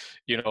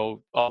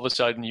 all of a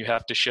sudden you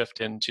have to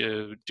shift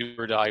into do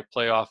or die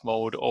playoff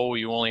mode. Oh,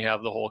 you only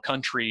have the whole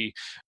country,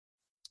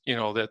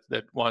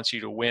 that wants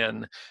you to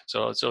win.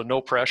 So no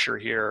pressure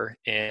here.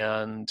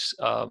 And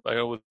I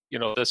know,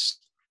 this,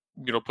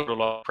 put a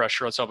lot of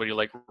pressure on somebody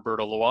like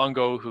Roberto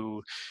Luongo,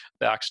 who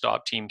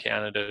backstopped Team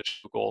Canada to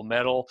a gold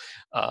medal.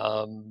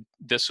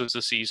 This was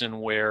the season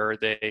where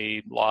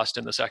they lost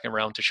in the second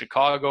round to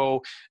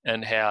Chicago,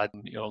 and had,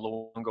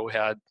 Luongo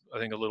had, I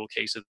think, a little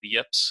case of the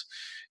yips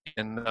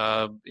in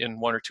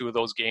one or two of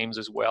those games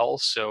as well.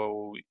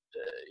 So,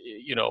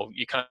 you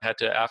kind of had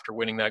to, after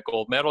winning that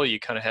gold medal, you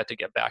kind of had to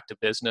get back to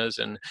business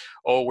and,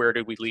 where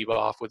did we leave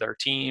off with our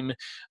team?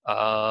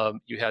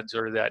 You had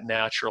sort of that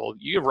natural,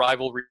 you have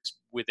rivalries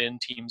within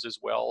teams as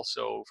well.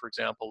 So, for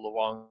example,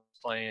 Luong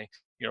playing,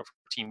 for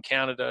Team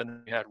Canada, and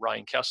you had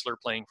Ryan Kessler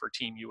playing for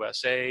Team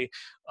USA.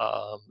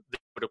 They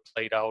would have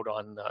played out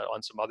on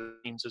some other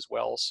teams as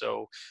well.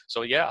 So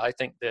yeah, I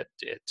think that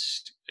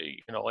it's,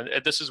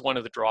 and this is one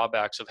of the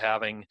drawbacks of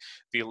having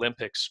the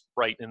Olympics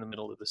right in the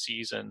middle of the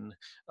season,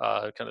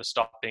 kind of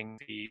stopping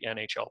the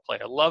NHL play.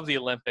 I love the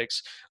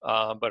Olympics,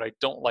 but I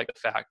don't like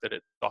the fact that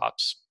it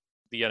stops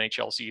the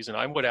NHL season.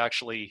 I would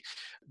actually,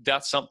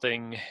 that's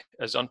something,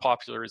 as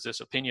unpopular as this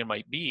opinion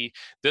might be,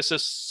 this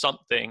is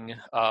something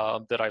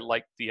that I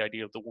like the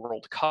idea of the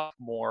World Cup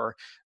more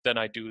than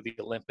I do the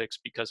Olympics,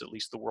 because at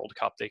least the World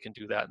Cup, they can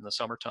do that in the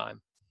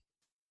summertime.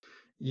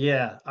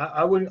 Yeah,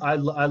 I would. I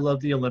love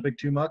the Olympic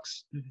too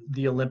much.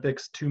 The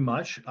Olympics too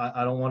much.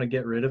 I don't want to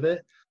get rid of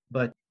it,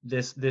 but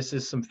this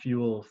is some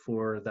fuel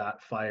for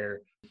that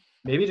fire.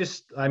 Maybe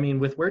just, I mean,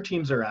 with where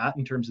teams are at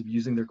in terms of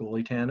using their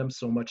goalie tandem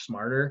so much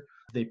smarter,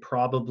 they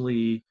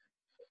probably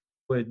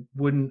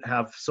wouldn't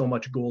have so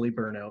much goalie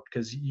burnout.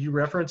 Because you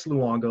reference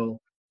Luongo,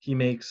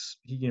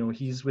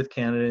 he's with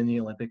Canada in the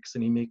Olympics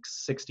and he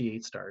makes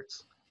 68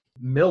 starts.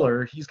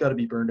 Miller, he's got to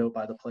be burned out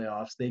by the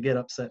playoffs. They get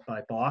upset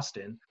by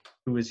Boston,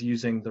 who is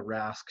using the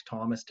Rask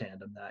Thomas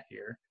tandem that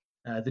year.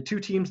 The two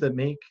teams that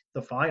make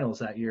the finals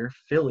that year,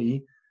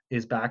 Philly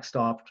is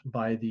backstopped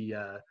by the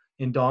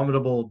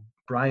indomitable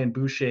Brian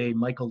Boucher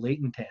Michael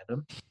Leighton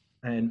tandem,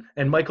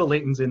 and Michael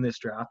Leighton's in this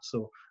draft,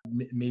 so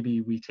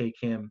maybe we take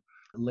him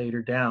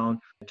later down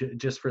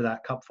just for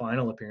that Cup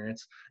final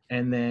appearance.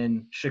 And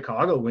then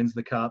Chicago wins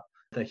the Cup,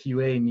 the Hue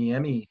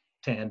Niemi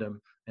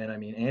tandem, and I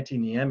mean Antti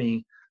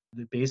Niemi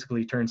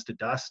basically turns to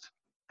dust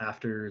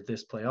after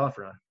this playoff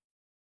run.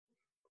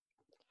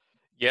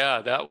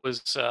 Yeah, that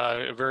was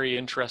a very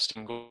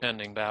interesting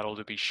goaltending battle,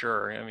 to be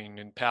sure. I mean,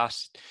 in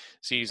past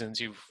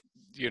seasons,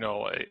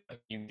 I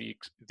mean,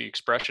 the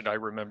expression I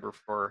remember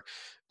for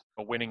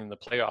winning in the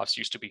playoffs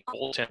used to be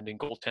goaltending,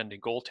 goaltending,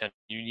 goaltending.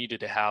 You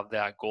needed to have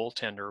that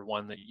goaltender,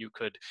 one that you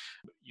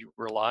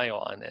rely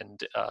on.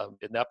 And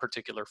in that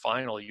particular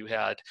final, you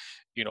had,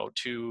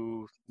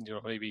 two,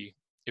 maybe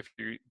if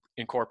you're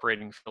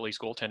incorporating Philly's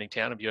goaltending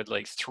tandem, you had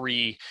like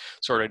three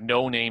sort of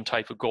no-name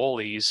type of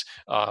goalies,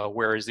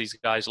 whereas these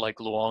guys like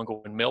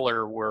Luongo and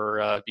Miller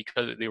were,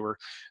 because they were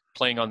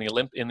playing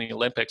in the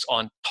Olympics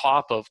on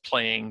top of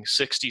playing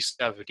 60,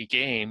 70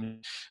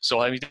 games. So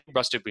I mean, they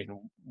must have been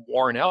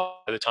worn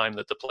out by the time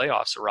that the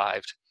playoffs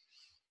arrived.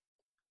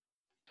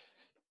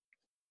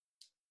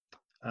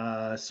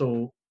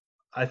 So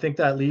I think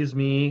that leaves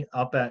me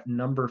up at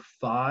number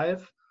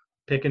 5,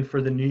 picking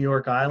for the New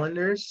York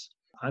Islanders.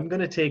 I'm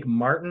going to take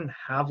Martin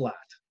Havlat.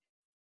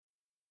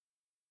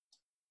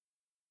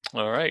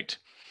 All right.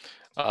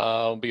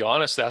 I'll be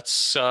honest,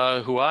 that's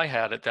who I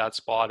had at that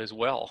spot as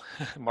well,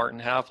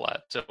 Martin Havlat.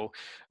 So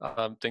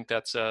I think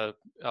that's that's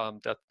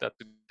a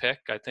good pick.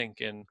 I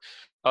think in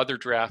other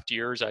draft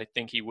years, I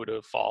think he would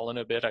have fallen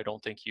a bit. I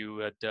don't think you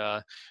would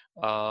be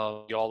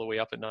all the way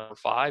up at number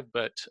 5,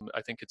 but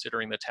I think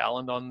considering the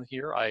talent on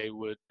here, I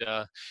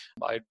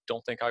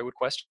don't think I would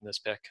question this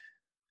pick.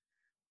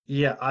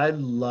 Yeah, I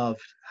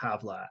loved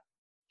Havlat.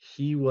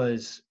 He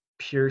was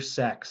pure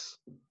sex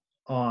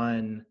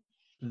on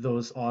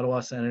those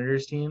Ottawa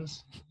Senators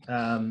teams.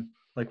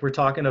 Like we're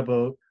talking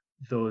about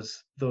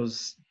those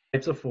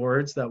types of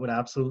forwards that would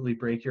absolutely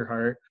break your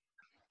heart.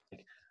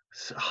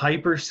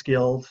 Hyper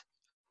skilled,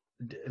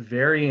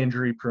 very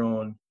injury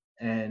prone,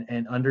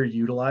 and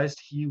underutilized.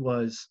 He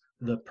was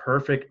the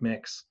perfect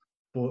mix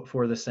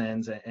for the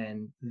Sens,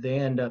 and they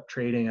end up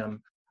trading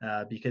him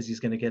because he's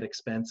going to get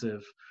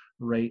expensive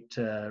right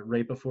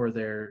before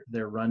their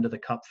run to the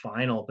Cup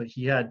final. But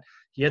he had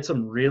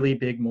some really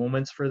big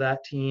moments for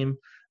that team.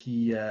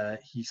 He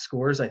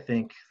scores, I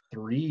think,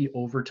 3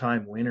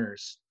 overtime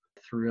winners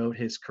throughout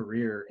his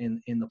career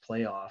in the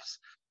playoffs,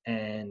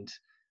 and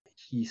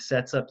he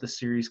sets up the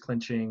series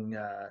clinching,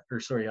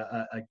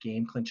 a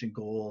game clinching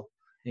goal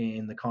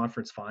in the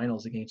conference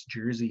finals against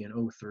Jersey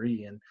in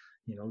 03. And,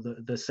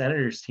 the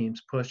Senators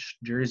teams pushed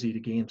Jersey to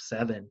game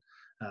 7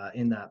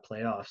 in that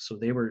playoff. So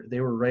they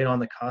were right on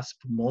the cusp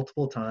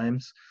multiple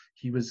times.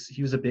 He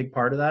was a big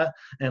part of that.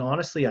 And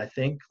honestly, I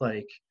think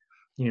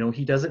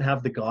he doesn't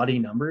have the gaudy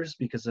numbers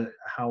because of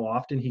how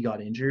often he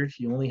got injured.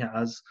 He only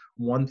has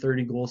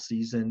 130 goal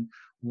season,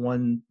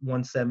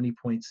 170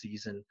 point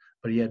season,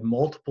 but he had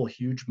multiple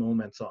huge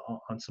moments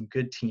on some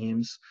good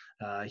teams.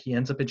 He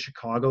ends up in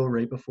Chicago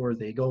right before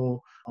they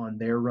go on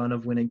their run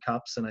of winning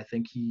cups, and I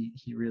think he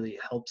really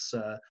helps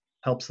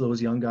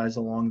those young guys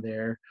along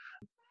there.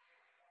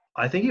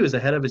 I think he was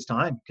ahead of his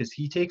time because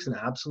he takes an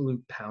absolute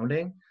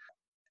pounding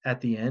at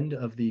the end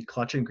of the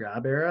clutch and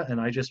grab era, and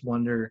I just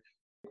wonder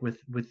with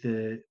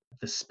the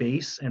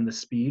space and the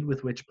speed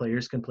with which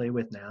players can play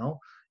with now,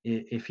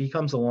 if he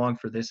comes along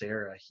for this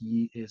era,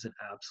 he is an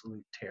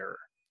absolute terror.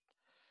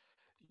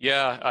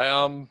 Yeah,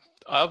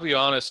 I'll be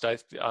honest.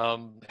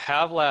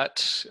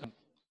 Havlat,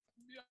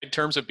 in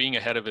terms of being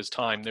ahead of his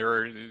time,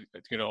 there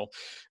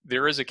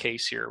is a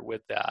case here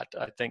with that.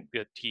 I think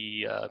that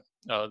the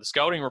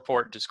scouting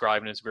report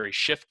described him as very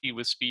shifty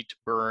with speed to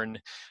burn.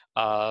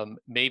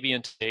 Maybe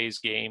in today's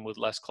game with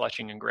less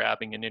clutching and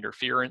grabbing and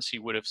interference, he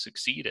would have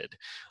succeeded.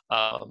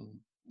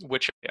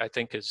 Which I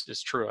think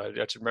is true. I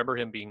just remember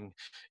him being,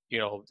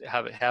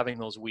 having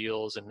those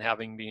wheels and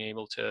being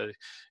able to,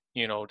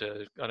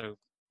 to kind of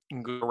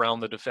go around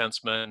the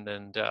defenseman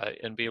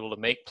and be able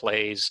to make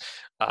plays.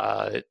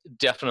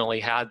 Definitely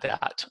had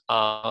that,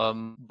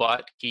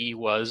 but he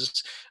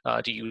was,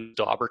 to use a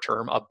Dauber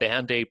term, a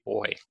Band-Aid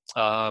boy.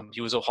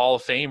 He was a Hall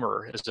of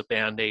Famer as a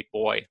Band-Aid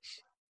boy.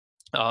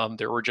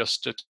 There were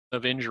just a ton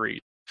of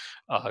injuries,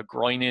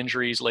 groin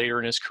injuries later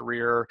in his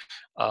career,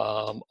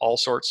 all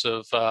sorts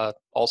of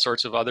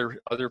other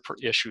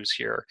issues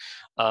here.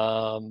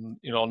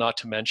 Not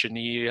to mention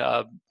he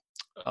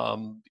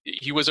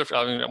was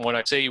when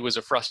I say he was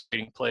a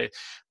frustrating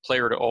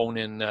player to own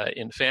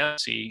in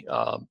fantasy,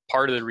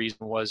 part of the reason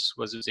was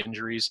his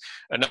injuries.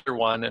 Another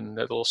one, and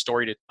a little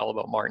story to tell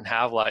about Martin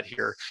Havlat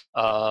here.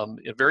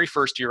 The very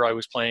first year I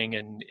was playing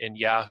in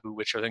Yahoo,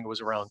 which I think was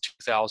around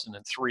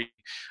 2003,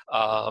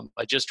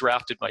 I just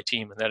drafted my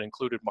team, and that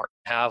included Martin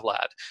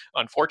Havlat.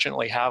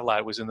 Unfortunately,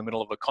 Havlat was in the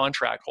middle of a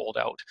contract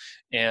holdout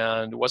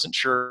and wasn't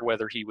sure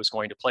whether he was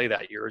going to play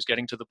that year. It was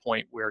getting to the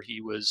point where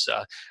he was,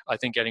 I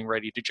think, getting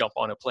ready to jump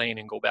on a plane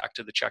and go back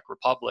to the Czech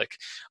Republic,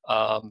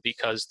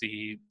 because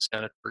the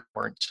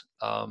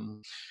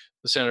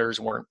Senators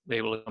weren't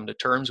able to come to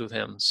terms with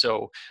him.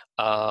 So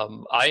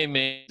I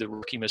made the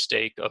rookie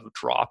mistake of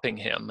dropping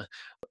him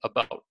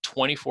about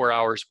 24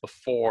 hours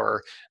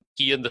before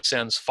he and the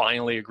Sens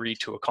finally agreed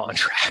to a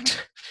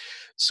contract.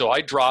 So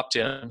I dropped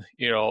him,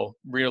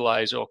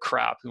 realized, oh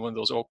crap, one of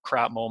those oh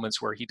crap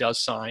moments where he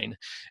does sign,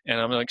 and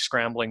I'm like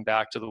scrambling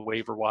back to the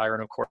waiver wire,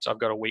 and of course I've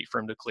got to wait for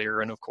him to clear,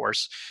 and of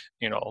course,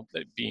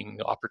 being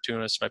the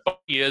opportunist my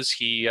buddy is,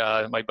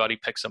 my buddy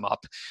picks him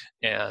up,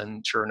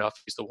 and sure enough,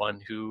 he's the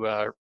one who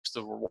reaps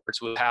the rewards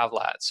with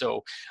Havlat.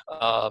 So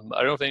I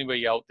don't know if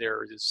anybody out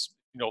there is,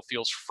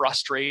 feels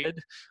frustrated,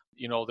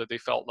 that they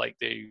felt like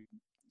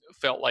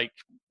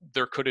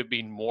there could have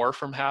been more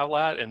from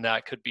Havlat, and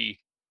that could be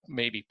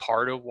maybe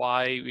part of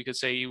why we could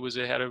say he was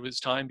ahead of his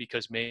time,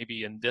 because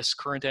maybe in this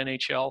current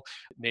NHL,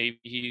 maybe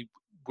he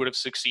would have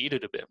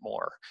succeeded a bit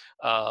more.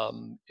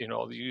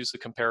 Use the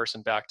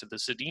comparison back to the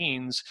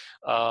Sedins,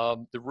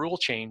 the rule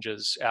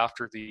changes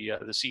after the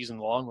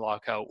season-long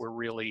lockout were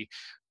really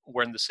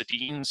when the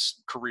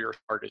Sedin's career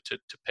started to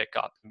pick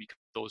up, and because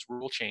of those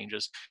rule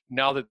changes.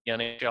 Now that the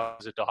NHL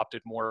has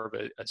adopted more of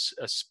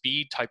a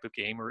speed type of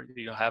game, or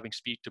having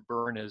speed to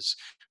burn is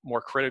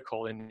more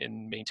critical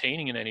in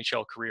maintaining an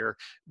NHL career,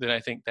 then I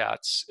think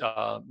that's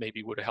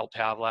maybe would have helped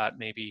Havlat.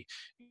 Maybe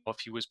if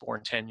he was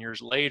born 10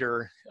 years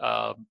later,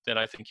 then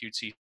I think you'd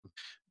see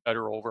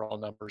better overall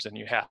numbers than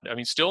you had. I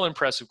mean, still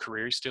impressive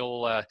career. He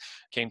still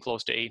came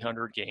close to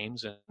 800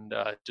 games, and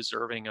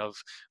deserving of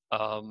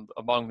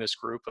among this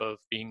group of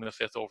being the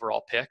 5th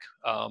overall pick.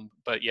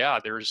 But yeah,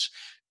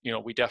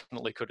 we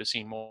definitely could have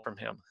seen more from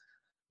him.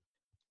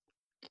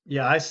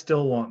 Yeah, I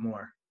still want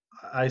more.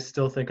 I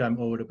still think I'm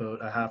owed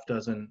about a half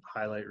dozen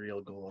highlight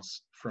reel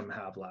goals from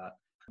Havlat.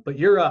 But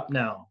you're up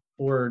now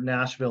for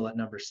Nashville at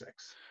number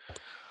 6.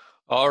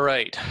 All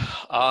right.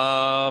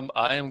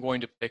 I am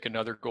going to pick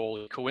another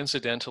goalie.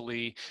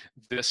 Coincidentally,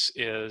 this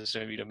is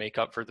maybe to make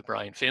up for the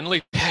Brian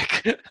Finley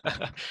pick,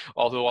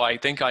 although I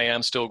think I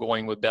am still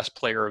going with best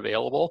player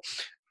available,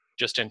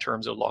 just in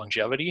terms of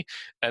longevity.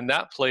 And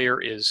that player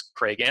is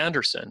Craig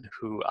Anderson,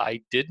 who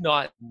I did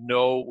not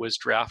know was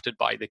drafted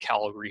by the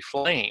Calgary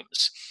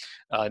Flames.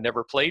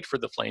 Never played for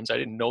the Flames. I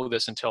didn't know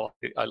this until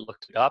I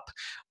looked it up.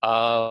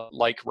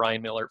 Like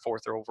Ryan Miller,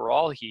 4th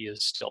overall, he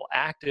is still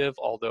active,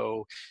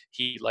 although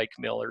like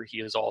Miller,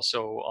 he is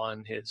also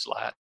on his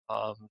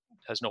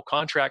has no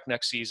contract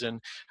next season.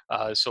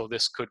 So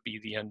this could be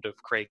the end of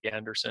Craig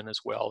Anderson as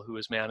well, who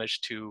has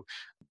managed to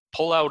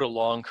pull out a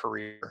long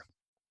career.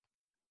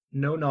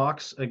 No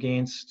knocks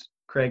against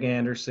Craig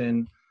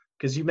Anderson,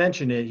 because you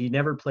mentioned it, he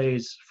never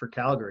plays for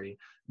Calgary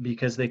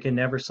because they can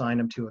never sign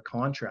him to a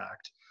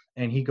contract.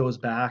 And he goes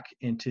back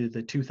into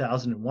the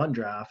 2001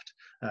 draft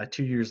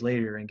 2 years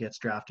later and gets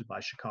drafted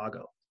by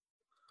Chicago.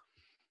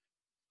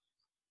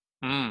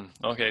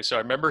 Okay, so I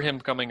remember him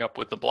coming up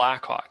with the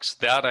Blackhawks.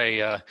 That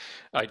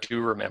I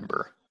do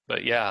remember.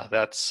 But yeah,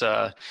 that's.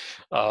 Are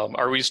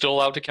we still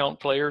allowed to count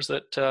players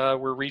that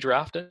were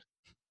redrafted?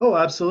 Oh,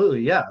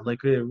 absolutely, yeah.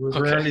 Like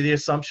we're under the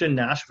assumption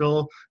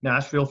Nashville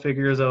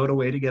figures out a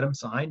way to get him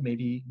signed.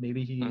 Maybe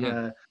he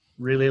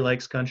really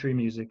likes country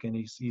music and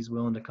he's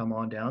willing to come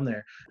on down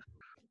there.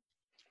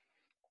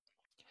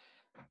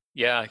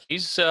 Yeah,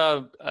 he's.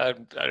 I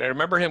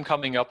remember him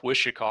coming up with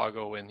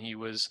Chicago, and he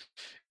was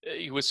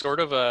sort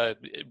of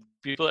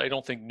people I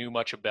don't think knew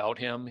much about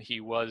him.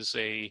 He was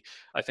I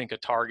think a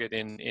target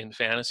in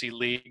fantasy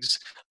leagues,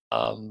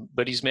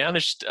 but he's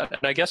managed. And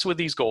I guess with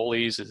these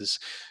goalies is,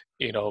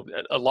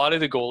 a lot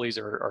of the goalies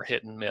are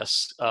hit and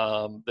miss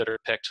that are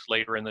picked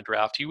later in the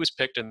draft. He was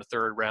picked in the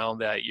 3rd round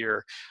that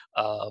year,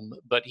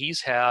 but he's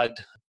had,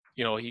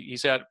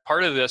 he's had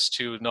part of this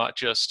too, not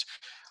just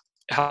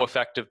how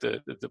effective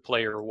the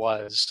player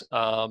was,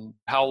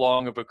 how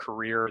long of a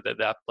career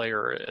that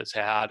player has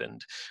had.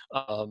 And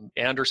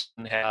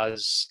Anderson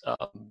has,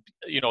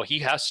 he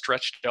has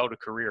stretched out a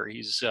career.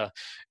 He's,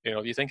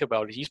 if you think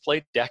about it, he's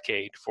played a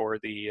decade for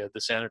the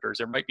Senators.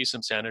 There might be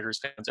some Senators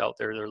fans out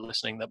there that are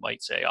listening that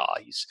might say,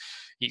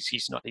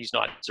 he's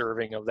not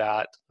deserving of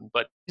that.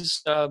 But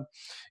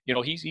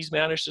he's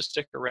managed to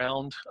stick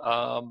around.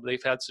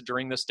 They've had some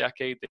during this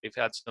decade. They've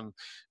had some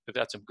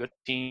good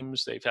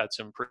teams. They've had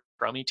some pretty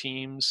crummy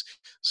teams.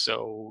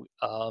 So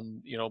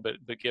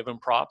but give them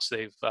props.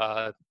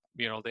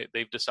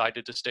 They've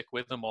decided to stick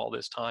with them all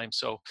this time.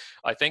 So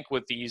I think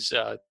with these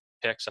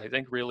picks, I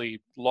think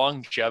really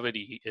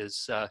longevity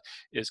is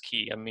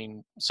key. I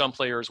mean, some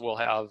players will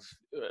have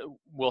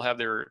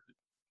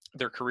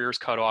their careers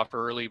cut off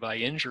early by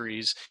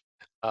injuries,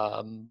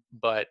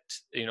 but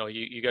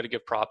you got to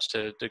give props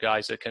to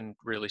guys that can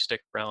really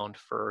stick around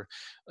for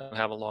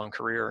have a long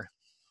career.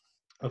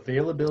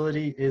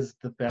 Availability is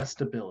the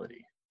best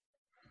ability.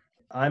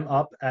 I'm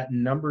up at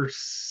number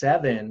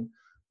 7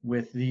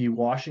 with the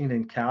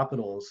Washington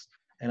Capitals,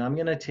 and I'm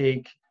going to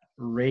take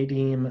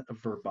Radim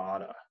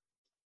Vrbata.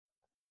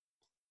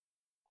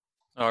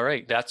 All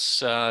right, that's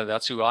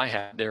who I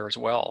had there as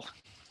well.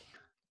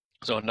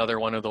 So another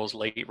one of those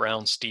late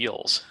round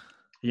steals.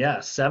 Yeah,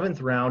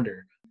 7th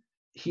rounder.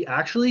 He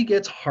actually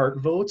gets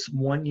Hart votes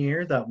one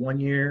year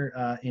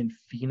in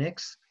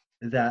Phoenix,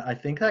 that I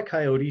think that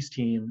Coyotes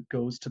team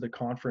goes to the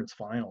conference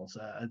finals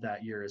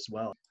that year as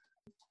well.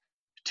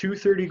 2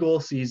 30-goal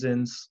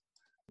seasons.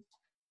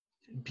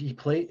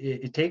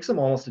 It takes him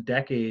almost a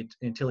decade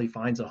until he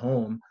finds a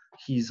home.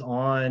 He's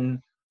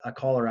on a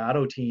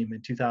Colorado team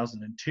in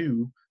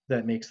 2002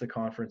 that makes the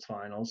conference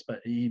finals, but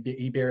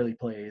he barely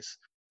plays.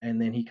 And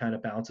then he kind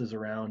of bounces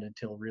around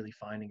until really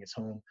finding his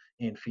home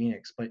in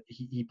Phoenix. But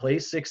he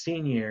plays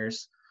 16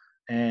 years,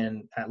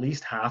 and at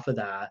least half of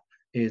that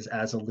is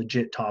as a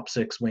legit top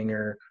 6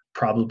 winger,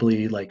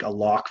 probably like a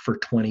lock for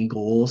 20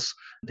 goals.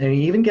 And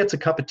he even gets a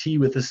cup of tea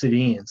with the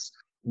Sedins.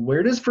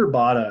 Where does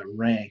Vrbata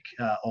rank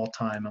all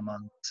time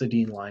among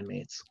Sedin line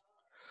mates?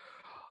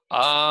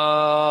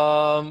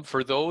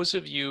 For those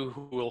of you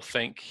who will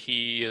think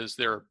he is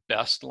their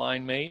best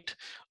line mate,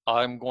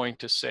 I'm going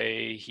to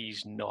say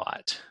he's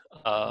not,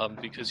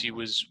 because he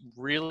was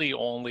really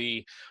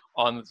only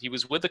he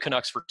was with the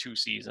Canucks for 2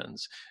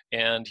 seasons,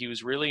 and he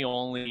was really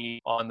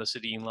only on the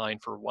Sedin line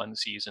for 1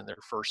 season, their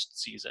first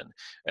season,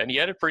 and he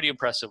had a pretty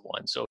impressive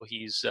one. So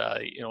he's,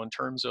 in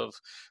terms of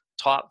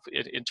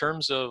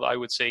I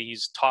would say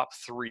he's top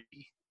 3.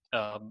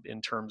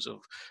 In terms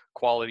of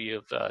quality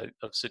of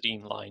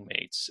Sedin line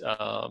mates.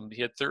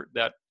 He had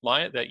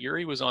that year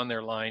he was on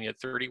their line, he had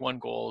 31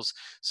 goals,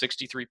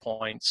 63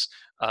 points.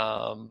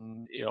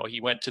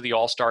 He went to the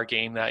All-Star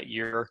game that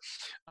year.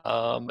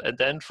 And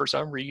then for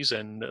some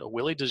reason,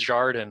 Willie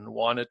Desjardins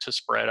wanted to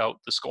spread out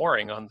the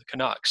scoring on the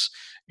Canucks,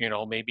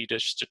 maybe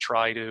just to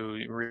try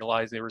to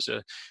realize there was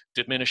a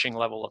diminishing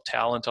level of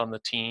talent on the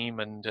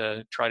team and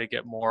try to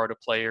get more out of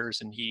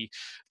players. And he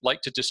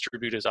liked to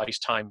distribute his ice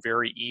time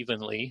very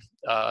evenly.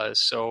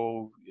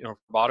 So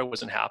Vrbata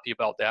wasn't happy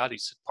about that. He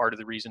said part of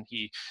the reason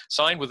he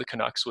signed with the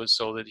Canucks was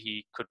so that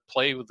he could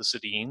play with the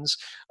Sedins.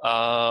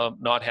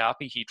 Not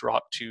happy. He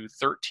dropped to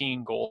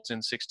 13 goals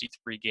in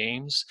 63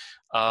 games,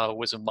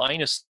 was a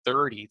minus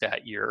 30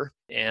 that year.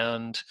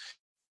 And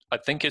I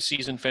think his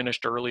season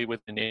finished early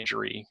with an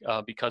injury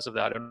because of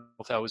that. I don't know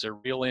if that was a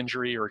real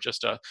injury or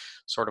just a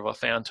sort of a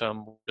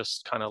phantom.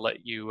 Just kind of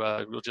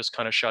we'll just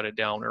kind of shut it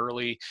down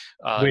early.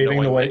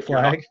 Waving the white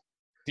flag.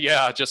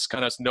 Just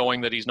kind of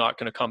knowing that he's not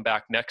going to come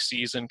back next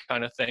season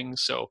kind of thing.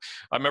 So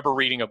I remember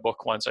reading a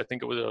book once, I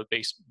think it was a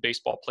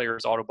baseball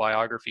player's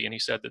autobiography, and he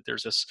said that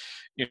there's this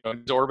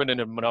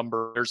exorbitant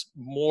number, there's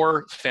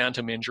more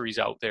phantom injuries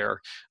out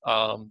there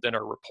than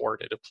are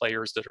reported of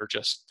players that are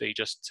they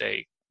just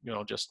say,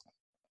 just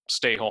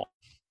stay home.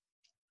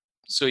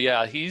 So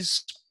yeah,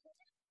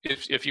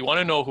 if you want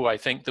to know who I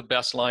think the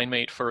best line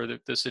mate for the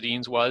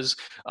Sedins was,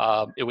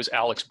 it was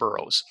Alex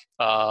Burrows,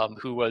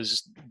 who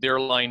was their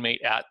line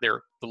mate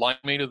the line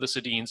mate of the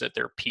Sedins at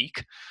their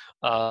peak.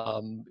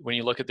 When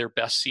you look at their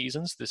best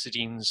seasons, the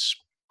Sedins,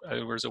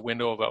 there was a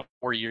window of about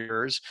 4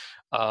 years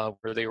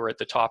where they were at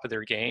the top of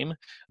their game.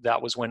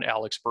 That was when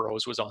Alex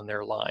Burrows was on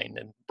their line.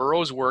 And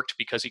Burrows worked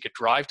because he could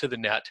drive to the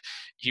net.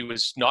 He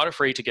was not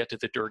afraid to get to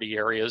the dirty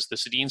areas. The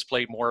Sedins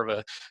played more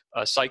of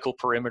a cycle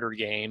perimeter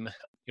game.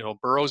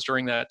 Burrows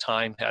during that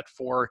time had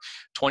 4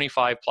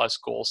 25-plus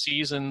goal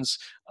seasons,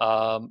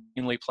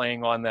 mainly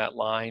playing on that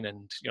line.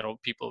 And,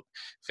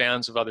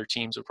 fans of other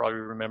teams would probably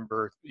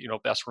remember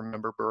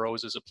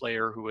Burrows as a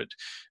player who would,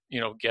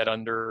 get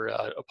under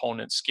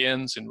opponents'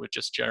 skins and would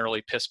just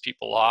generally piss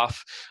people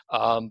off.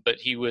 But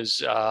he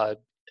was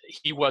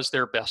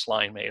their best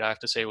line mate. I have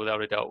to say,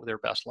 without a doubt, their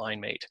best line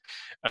mate.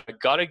 I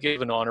got to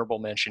give an honorable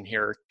mention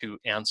here to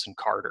Anson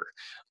Carter,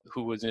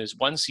 who was in his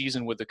 1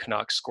 season with the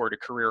Canucks, scored a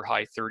career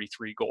high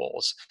 33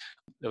 goals.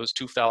 That was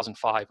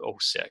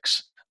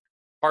 2005-06.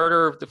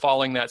 Carter,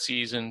 following that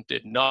season,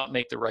 did not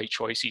make the right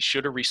choice. He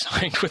should have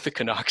re-signed with the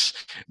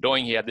Canucks,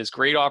 knowing he had this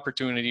great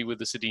opportunity with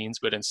the Sedins,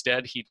 but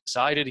instead he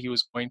decided he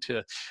was going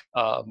to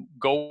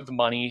go with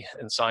money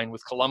and sign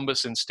with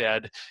Columbus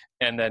instead.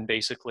 And then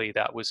basically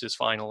that was his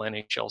final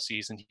NHL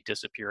season. He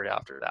disappeared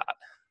after that.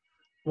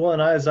 Well,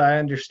 and as I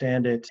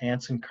understand it,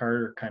 Anson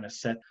Carter kind of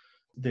set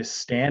this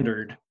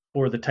standard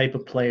for the type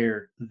of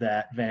player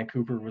that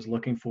Vancouver was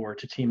looking for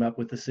to team up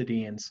with the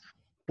Sedins.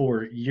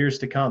 for years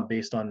to come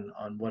based on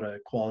what a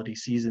quality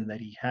season that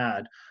he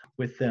had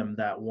with them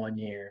that 1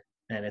 year.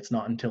 And it's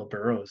not until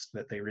Burrows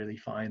that they really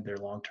find their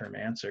long-term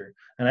answer.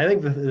 And I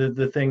think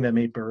the thing that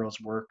made Burrows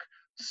work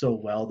so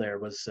well there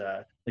was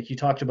like you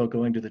talked about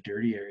going to the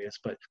dirty areas,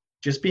 but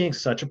just being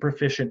such a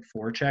proficient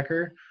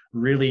forechecker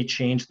really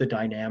changed the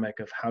dynamic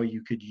of how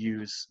you could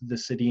use the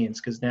Sedins,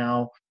 because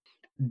now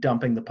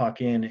dumping the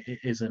puck in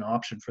is an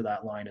option for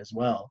that line as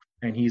well,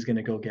 and he's going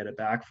to go get it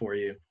back for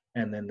you,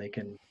 and then they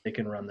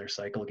can run their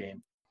cycle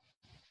game.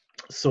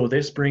 So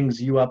this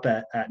brings you up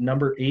at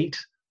number 8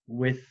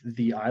 with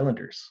the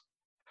Islanders.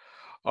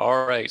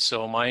 All right,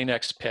 so my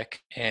next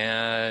pick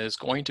is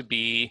going to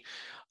be,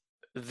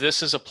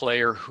 this is a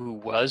player who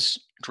was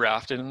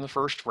drafted in the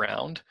first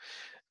round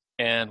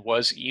and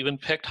was even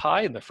picked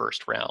high in the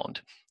first round.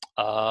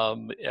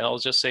 And I'll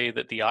just say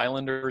that the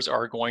Islanders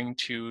are going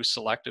to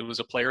select, it was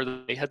a player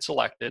that they had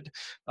selected,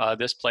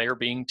 this player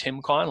being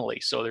Tim Connolly.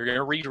 So they're going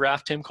to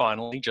redraft Tim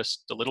Connolly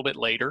just a little bit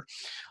later.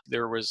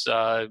 There was,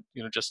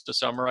 just to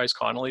summarize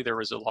Connolly, there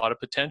was a lot of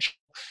potential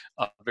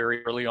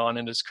very early on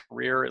in his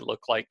career. It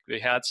looked like they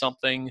had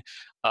something,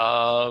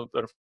 but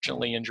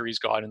unfortunately injuries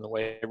got in the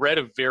way. I read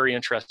a very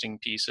interesting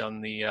piece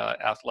on the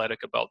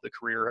Athletic about the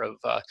career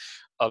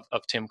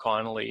of Tim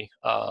Connolly.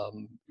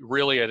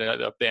 Really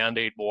a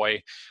Band-Aid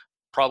boy,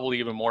 probably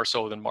even more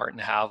so than Martin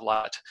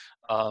Havlat.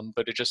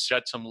 But it just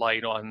shed some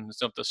light on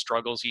some of the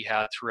struggles he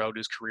had throughout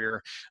his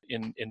career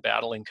in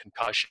battling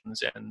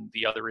concussions and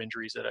the other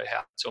injuries that I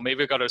had. So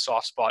maybe I got a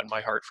soft spot in my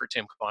heart for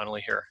Tim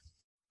Connolly here.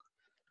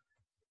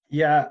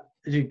 Yeah,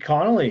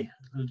 Connolly,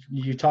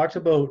 you talked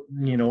about,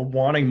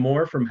 wanting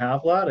more from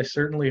Havlat. I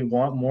certainly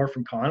want more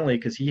from Connolly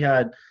because he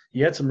had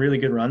some really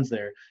good runs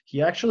there.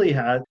 He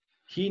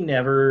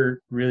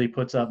never really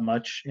puts up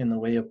much in the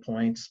way of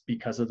points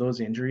because of those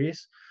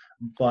injuries,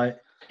 but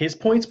his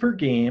points per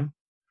game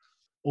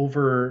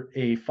over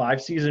a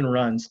 5-season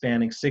run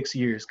spanning 6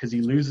 years, because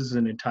he loses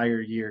an entire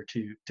year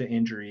to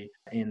injury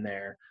in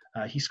there.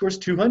 He scores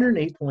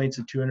 208 points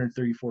in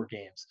 234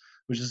 games,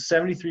 which is a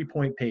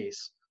 73-point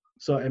pace.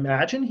 So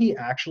imagine he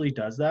actually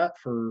does that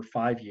for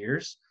 5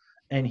 years,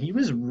 and he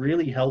was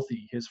really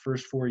healthy his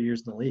first 4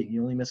 years in the league. He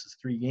only misses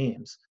 3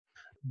 games,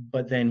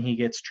 but then he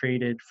gets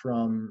traded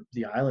from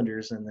the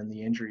Islanders, and then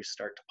the injuries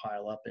start to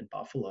pile up in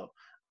Buffalo.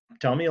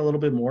 Tell me a little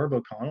bit more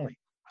about Connolly.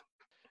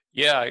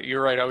 Yeah,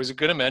 you're right. I was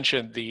going to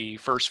mention the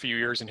first few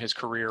years in his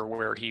career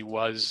where he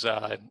was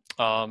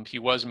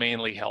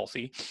mainly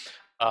healthy.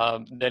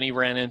 Then he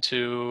ran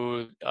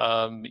into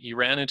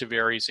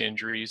various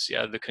injuries. He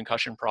had the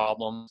concussion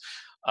problem.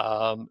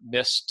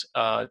 Missed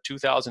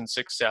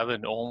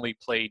 2006-07, only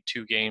played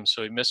 2 games,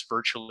 so he missed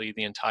virtually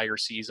the entire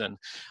season.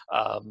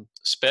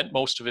 Spent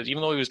most of it,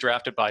 even though he was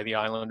drafted by the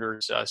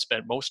Islanders,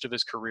 spent most of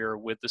his career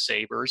with the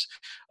Sabres.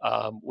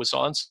 Was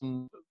on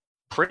some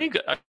pretty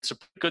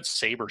good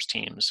Sabres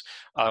teams.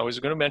 I was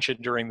going to mention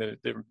during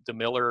the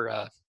Miller,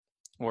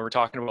 when we were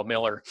talking about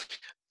Miller,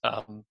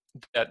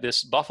 that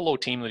this Buffalo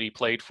team that he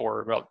played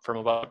for from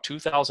about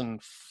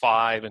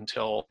 2005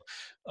 until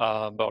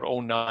about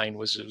 2009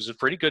 was a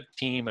pretty good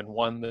team, and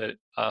one that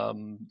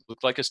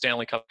looked like a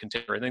Stanley Cup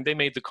contender. I think they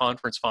made the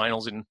conference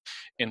finals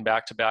in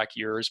back-to-back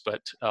years,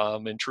 but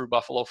in true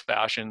Buffalo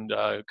fashion,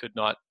 could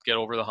not get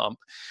over the hump.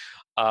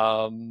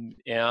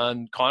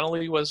 And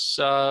Connolly was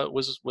a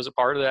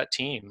part of that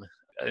team.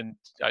 And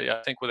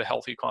I think with a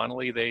healthy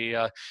Connolly, they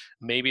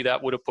maybe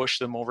that would have pushed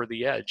them over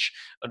the edge.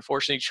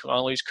 Unfortunately,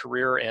 Connolly's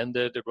career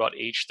ended at about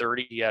age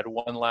 30. He had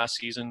one last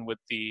season with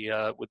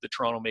the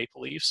Toronto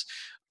Maple Leafs.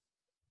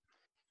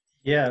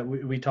 Yeah,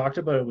 we talked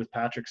about it with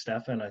Patrick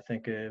Steffen. I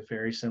think a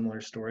very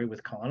similar story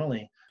with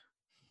Connolly.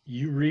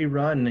 You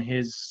rerun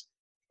his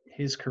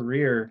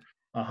career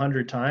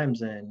 100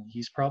 times, and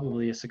he's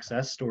probably a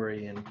success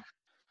story in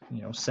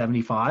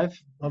 75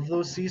 of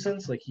those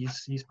seasons. Like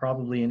he's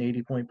probably an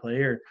 80-point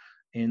player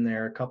in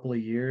there a couple of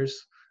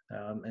years,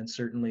 and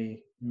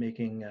certainly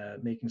making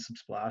some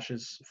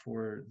splashes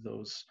for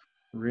those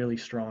really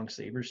strong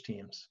Sabres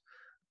teams.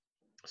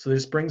 So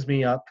this brings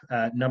me up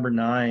at number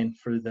 9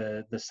 for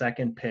the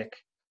second pick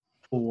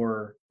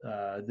for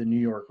the New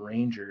York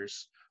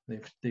Rangers.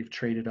 They've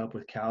traded up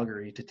with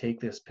Calgary to take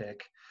this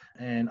pick,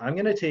 and I'm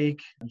going to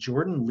take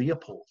Jordan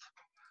Leopold.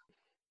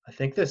 I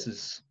think this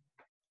is,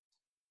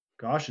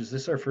 gosh, is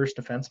this our first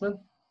defenseman?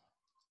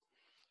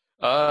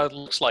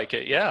 Looks like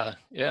it. Yeah.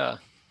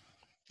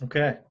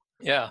 Okay.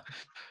 Yeah.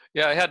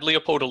 I had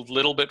Leopold a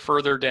little bit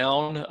further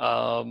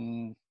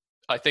down.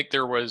 I think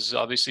there was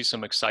obviously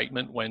some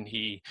excitement when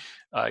he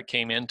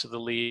came into the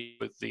league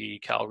with the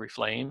Calgary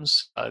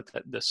Flames,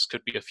 that this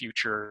could be a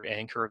future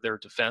anchor of their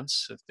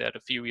defense. They had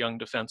a few young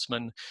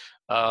defensemen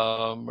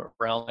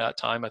around that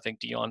time. I think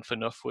Dion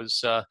Phaneuf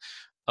was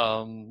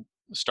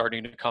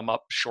starting to come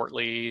up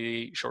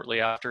shortly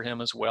after him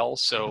as well.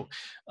 So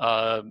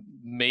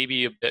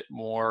maybe a bit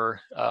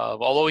more.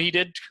 Although he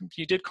did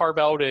carve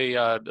out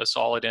a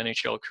solid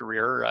NHL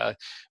career,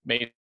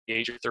 made the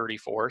age of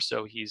 34.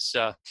 So he's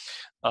so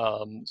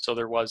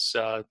there was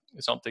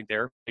something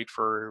there. Played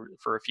for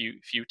a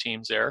few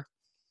teams there.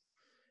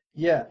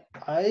 Yeah,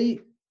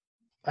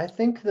 I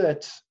think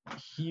that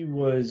he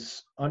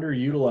was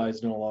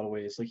underutilized in a lot of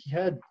ways. Like he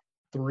had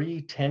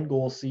 3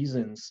 10-goal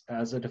seasons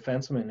as a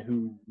defenseman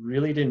who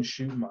really didn't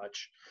shoot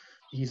much.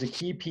 He's a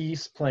key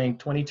piece playing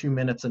 22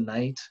 minutes a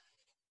night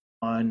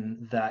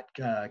on that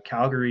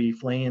Calgary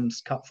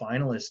Flames Cup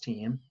finalist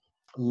team.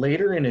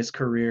 Later in his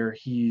career,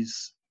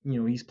 he's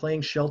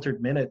playing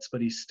sheltered minutes,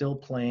 but he's still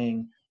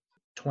playing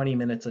 20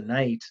 minutes a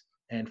night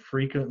and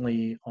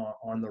frequently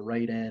on the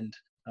right end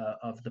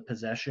of the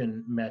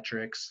possession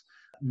metrics.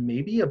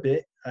 Maybe a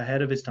bit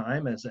ahead of his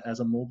time as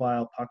a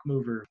mobile puck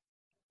mover.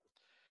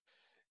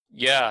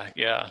 Yeah,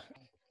 yeah.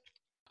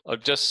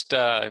 Just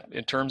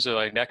in terms of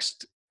my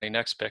next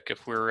pick,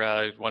 if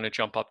we're want to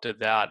jump up to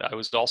that, I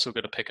was also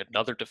going to pick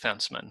another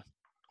defenseman.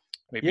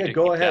 Maybe Yeah, to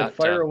go keep ahead, that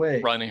fire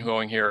away. running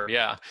going here.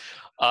 Yeah.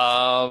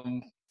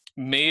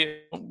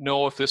 May don't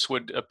know if this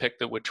would a pick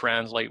that would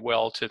translate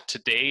well to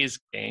today's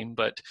game,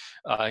 but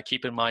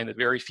keep in mind that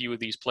very few of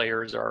these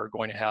players are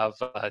going to have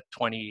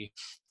 20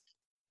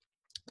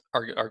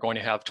 are going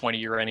to have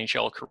 20-year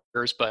NHL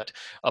careers. But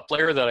a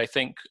player that I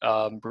think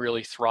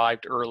really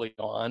thrived early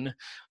on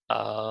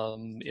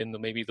in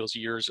maybe those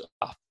years,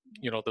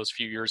 those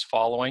few years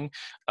following.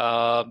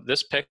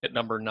 This pick at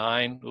number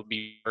 9 will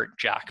be Barrett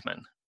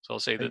Jackman. So I'll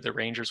say that the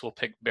Rangers will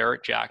pick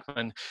Barrett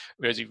Jackman,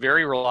 who is a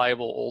very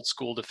reliable old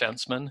school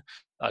defenseman.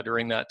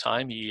 During that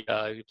time, he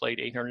played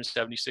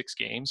 876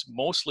 games,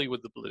 mostly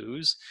with the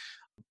Blues.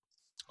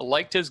 I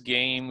liked his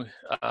game.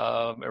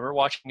 I remember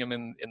watching him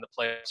in the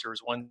playoffs. There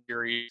was one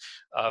series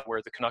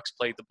where the Canucks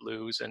played the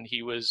Blues, and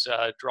he was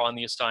drawn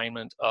the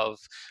assignment of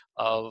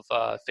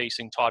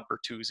facing Todd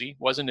Bertuzzi.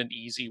 Wasn't an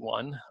easy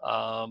one.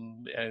 I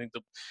think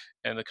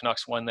the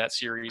Canucks won that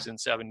series in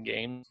 7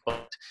 games,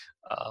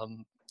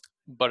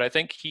 but I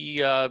think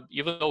he,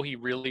 even though he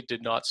really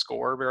did not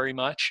score very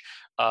much,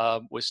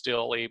 was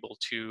still able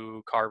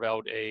to carve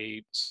out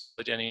a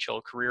solid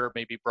NHL career.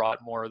 Maybe brought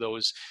more of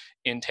those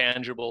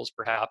intangibles,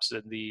 perhaps,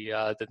 than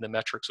the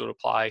metrics would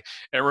apply.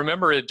 And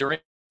remember, during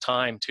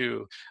time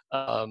too,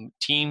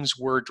 teams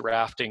were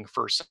drafting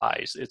for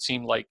size. It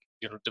seemed like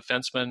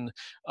defensemen,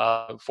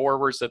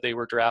 forwards that they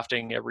were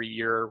drafting every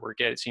year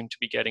seemed to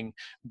be getting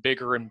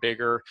bigger and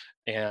bigger.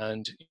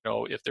 And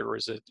if there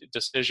was a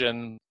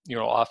decision,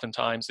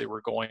 oftentimes they were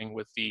going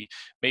with the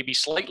maybe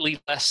slightly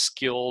less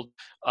skilled,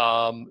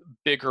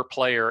 bigger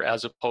player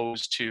as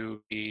opposed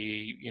to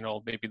the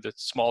maybe the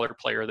smaller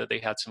player that they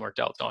had some more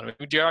doubts on. I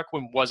mean,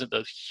 Jackman wasn't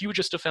the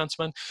hugest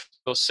defenseman,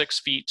 so 6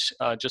 feet,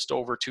 just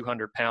over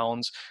 200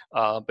 pounds,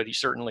 but he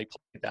certainly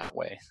played that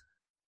way.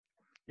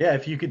 Yeah,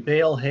 if you could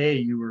bale hay,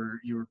 you were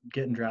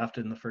getting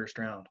drafted in the first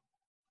round.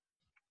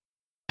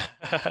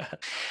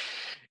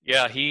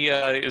 Yeah,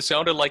 it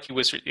sounded like he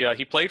was. Yeah,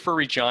 he played for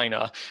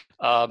Regina.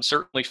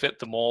 Certainly fit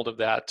the mold of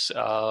that.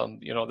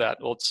 That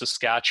old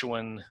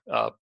Saskatchewan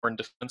born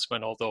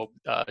defenseman. Although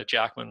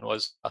Jackman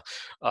was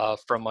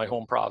from my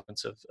home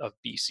province of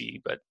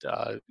BC, but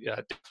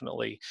yeah,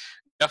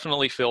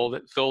 definitely fill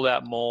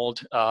that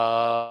mold.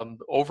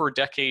 Over a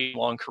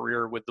decade-long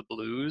career with the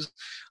Blues.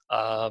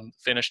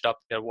 Finished up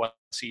at 1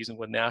 season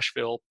with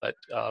Nashville, but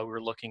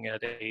we're looking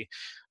at a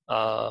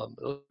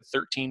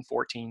 13,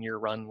 14-year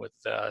run with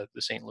the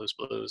St. Louis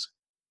Blues.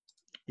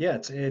 Yeah,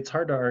 it's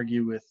hard to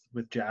argue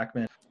with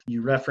Jackman.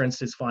 You referenced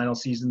his final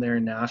season there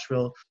in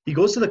Nashville. He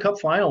goes to the Cup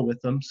final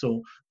with them,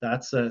 so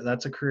that's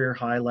a career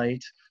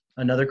highlight.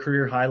 Another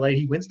career highlight,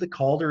 he wins the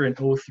Calder in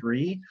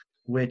 03,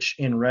 which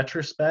in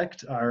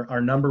retrospect,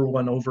 our number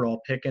 1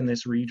 overall pick in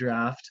this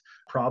redraft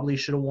probably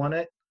should have won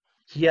it.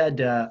 He had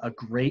a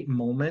great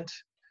moment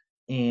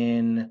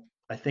in,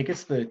 I think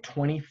it's the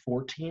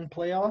 2014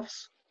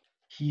 playoffs.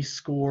 He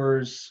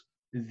scores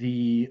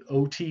the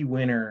OT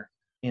winner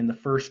in the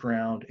first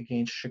round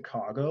against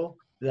Chicago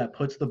that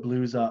puts the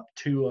Blues up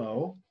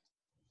 2-0.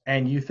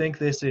 And you think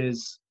this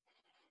is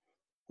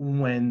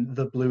when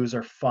the Blues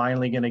are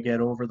finally going to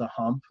get over the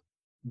hump,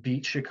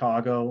 beat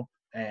Chicago,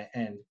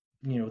 and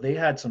they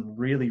had some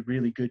really,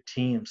 really good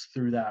teams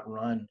through that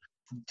run.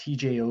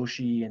 TJ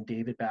Oshie and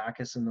David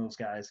Backes and those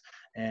guys.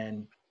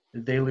 And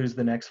they lose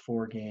the next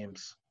 4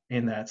 games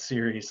in that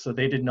series. So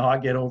they did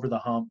not get over the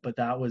hump, but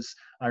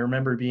I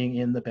remember being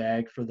in the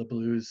bag for the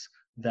Blues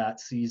that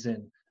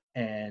season,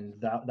 and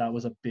that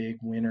was a big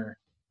winner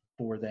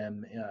for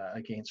them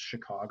against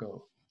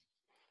Chicago.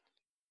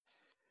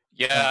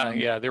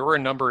 Yeah. There were a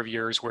number of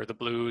years where the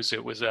Blues, they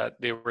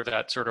were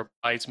that sort of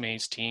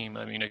bridesmaids team.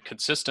 I mean, a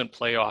consistent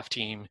playoff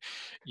team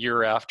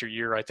year after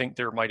year. I think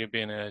there might have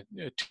been a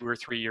 2 or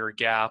 3 year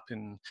gap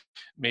in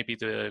maybe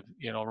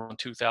around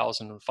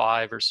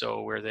 2005 or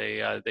so where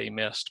they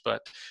missed,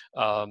 but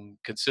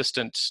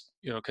consistent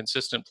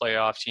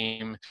playoff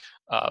team,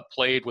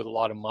 played with a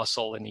lot of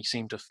muscle, and he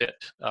seemed to fit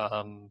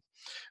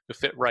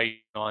right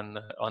on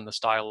the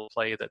style of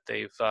play that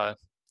they've that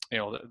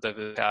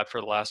they've had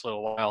for the last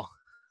little while.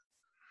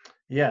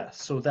 Yeah,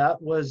 so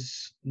that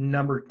was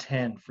number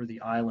 10 for the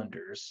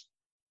Islanders.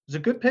 It was a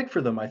good pick for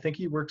them. I think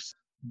he works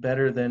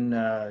better than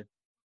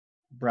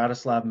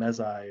Bratislav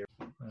Mezai.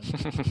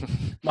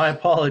 My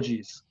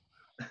apologies.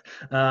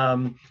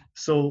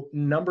 So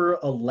number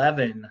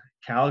 11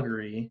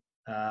 Calgary.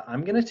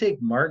 I'm going to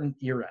take Martin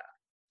Erat.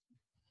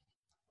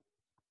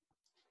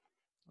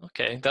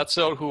 Okay, that's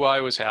who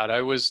I had.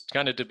 I was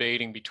kind of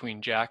debating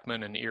between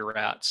Jackman and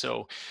Erat,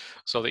 so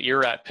the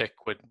Erat pick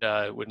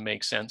would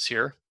make sense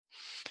here.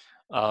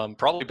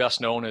 Probably best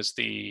known as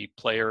the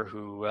player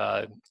who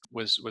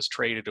was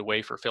traded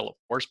away for Philip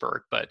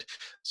Forsberg, but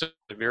it's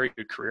a very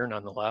good career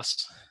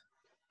nonetheless.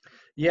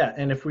 Yeah,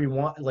 and if we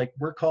want, like,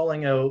 we're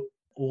calling out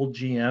old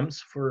GMs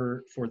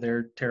for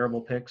their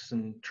terrible picks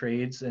and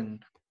trades and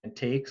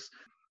takes.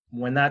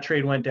 When that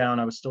trade went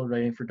down, I was still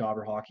writing for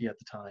Dauber Hockey at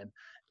the time,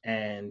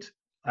 and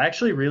I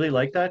actually really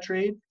liked that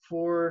trade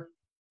for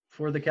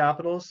the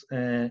Capitals,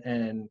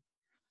 and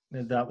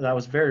that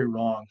was very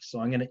wrong. So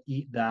I'm going to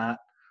eat that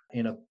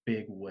in a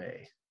big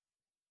way.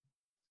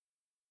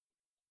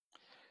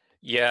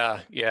 Yeah.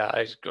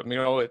 I mean,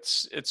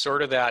 it's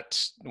sort of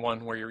that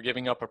one where you're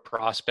giving up a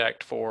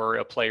prospect for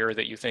a player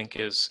that you think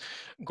is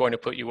going to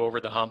put you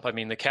over the hump. I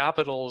mean, the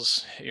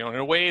Capitals, in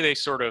a way, they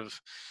sort of,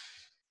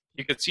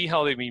 you could see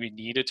how they maybe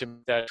needed to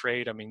make that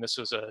trade. I mean, this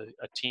was a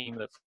team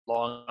that for a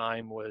long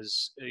time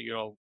was,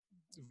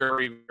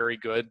 very, very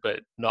good,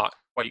 but not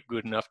quite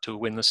good enough to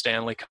win the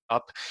Stanley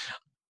Cup.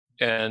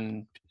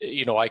 And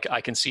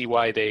I can see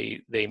why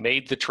they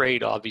made the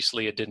trade.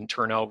 Obviously, it didn't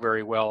turn out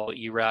very well.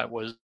 Erat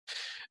was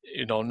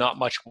not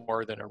much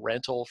more than a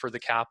rental for the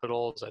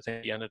Capitals. I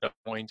think he ended up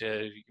going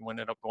to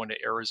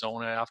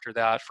Arizona after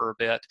that for a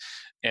bit,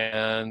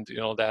 and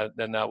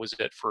that was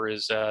it for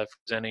his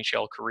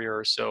NHL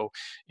career. So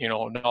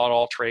not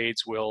all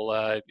trades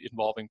will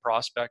involving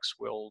prospects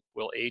will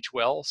age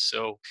well.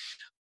 So.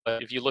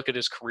 But if you look at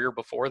his career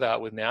before that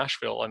with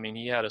Nashville, I mean,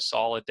 he had a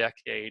solid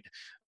decade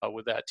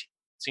with that team.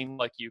 It seemed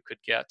like you could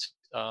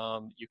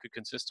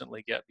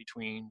consistently get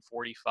between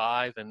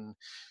 45 and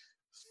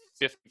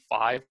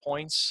 55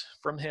 points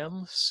from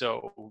him.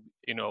 So,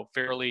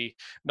 fairly,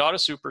 not a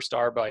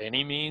superstar by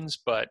any means,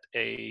 but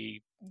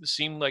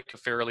seemed like a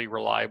fairly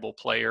reliable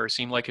player,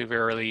 seemed like a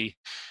very,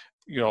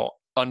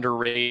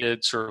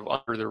 underrated, sort of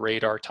under the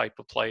radar type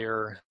of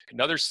player.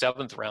 Another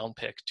 7th round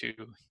pick too,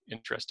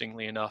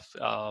 interestingly enough.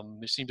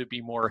 There seemed to be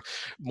more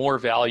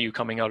value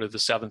coming out of the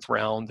 7th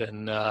round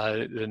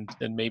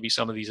than maybe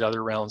some of these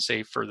other rounds,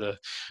 save for the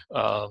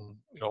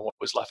what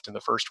was left in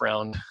the first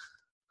round.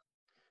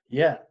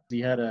 Yeah,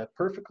 he had a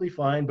perfectly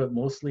fine but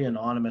mostly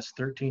anonymous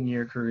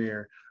 13-year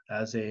career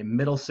as a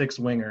middle six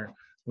winger,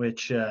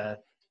 which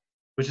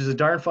is a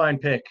darn fine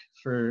pick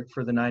for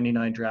the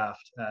 99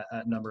 draft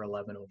at number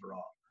 11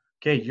 overall.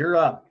 Okay, you're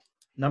up.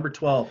 Number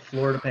 12,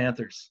 Florida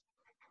Panthers.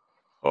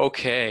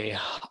 Okay.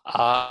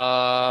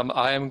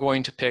 I am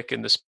going to pick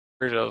in the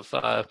spirit of,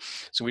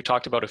 so we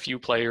talked about a few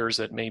players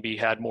that maybe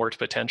had more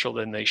potential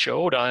than they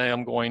showed. I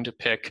am going to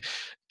pick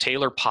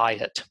Taylor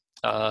Pyatt.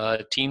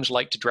 Teams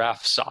like to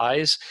draft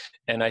size,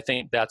 and I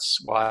think that's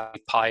why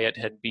Pyatt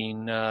had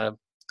been,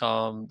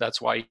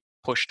 that's why he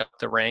pushed up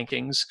the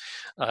rankings,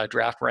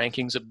 draft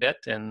rankings a bit,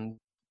 and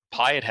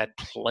Pyatt had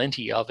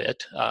plenty of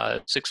it.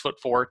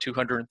 6'4",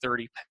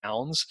 230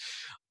 pounds.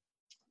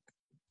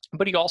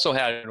 But he also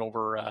had an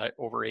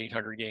over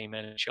 800 game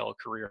NHL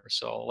career.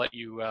 So I'll let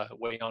you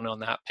weigh on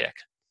that pick.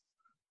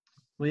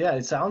 Well, yeah,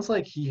 it sounds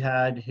like he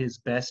had his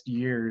best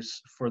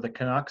years for the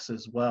Canucks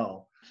as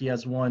well. He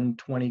has one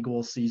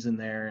 20-goal season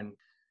there,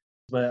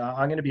 but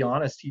I'm going to be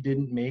honest, he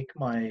didn't make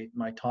my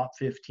top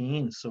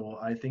 15. So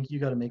I think you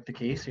got to make the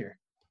case here.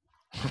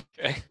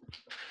 Okay.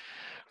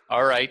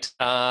 All right.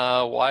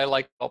 Why I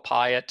like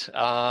Pyatt?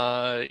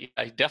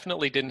 I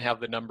definitely didn't have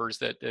the numbers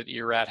that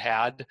Erat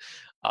had.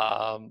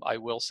 I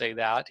will say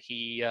that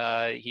he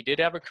did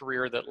have a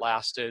career that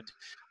lasted,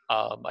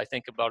 I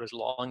think, about as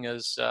long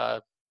as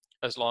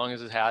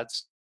it had.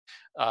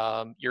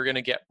 You're going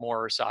to get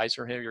more size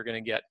from him. You're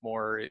going to get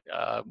more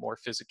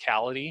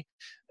physicality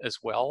as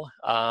well.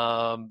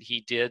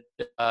 He did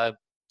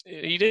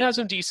have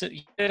some decent.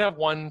 He did have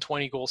one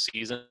 20-goal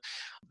season.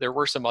 There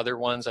were some other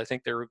ones. I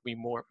think there would be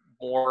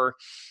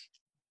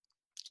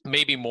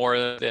maybe more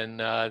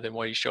than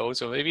what he showed.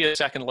 So maybe a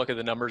second look at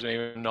the numbers.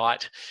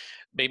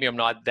 Maybe I'm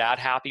not that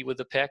happy with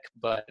the pick,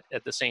 but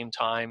at the same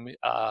time,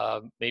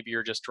 maybe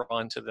you're just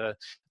drawn to the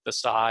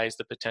size,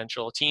 the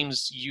potential.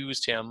 Teams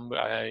used him.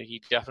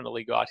 He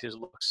definitely got his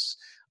looks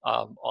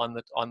on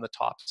the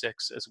top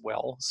 6 as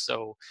well.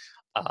 So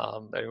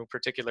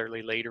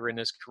particularly later in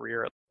his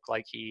career, it looked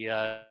like he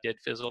did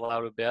fizzle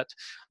out a bit.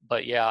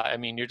 But yeah, I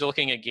mean, you're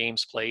looking at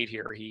games played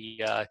here.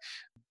 He, I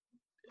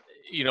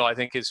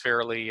think is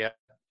fairly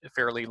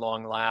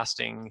long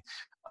lasting.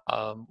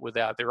 With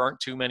that, there aren't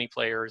too many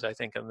players, I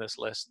think, on this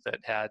list that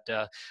had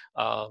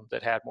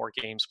more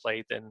games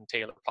played than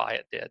Taylor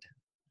Pyatt did.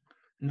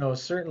 No,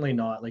 certainly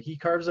not. Like, he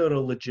carves out a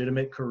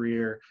legitimate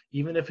career,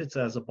 even if it's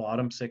as a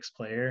bottom 6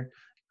 player.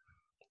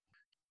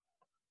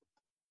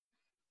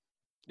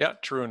 Yeah,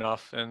 true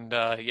enough. And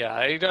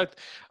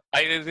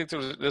I think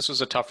this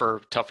was a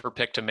tougher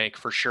pick to make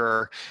for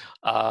sure.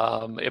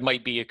 It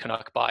might be a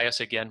Canuck bias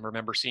again.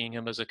 Remember seeing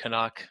him as a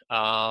Canuck.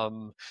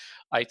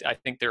 I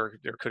think there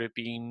could have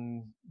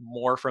been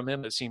more from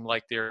him. It seemed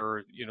like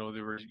you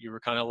were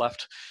kind of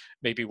left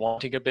maybe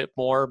wanting a bit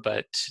more,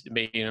 but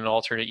maybe in an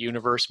alternate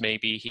universe,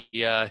 maybe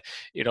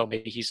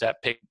maybe he's that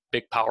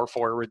big power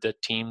forward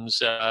that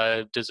teams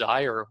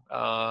desire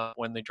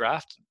when they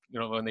draft.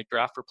 When they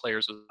draft for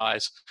players with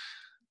eyes.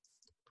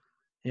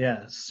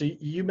 Yeah, so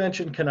you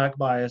mentioned Canuck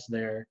bias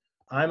there.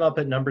 I'm up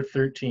at number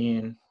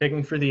 13,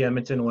 picking for the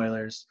Edmonton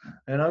Oilers,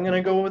 and I'm going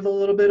to go with a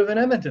little bit of an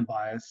Edmonton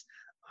bias.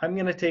 I'm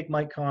going to take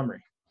Mike Comrie.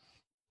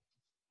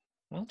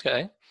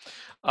 Okay.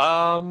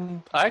 I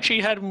actually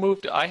had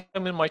moved. I had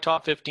him in my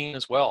top 15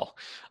 as well.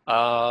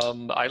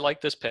 I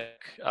like this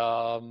pick.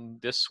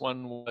 This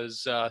one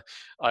was. I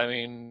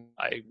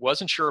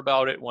wasn't sure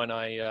about it when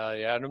I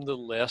added him to the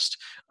list,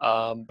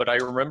 but I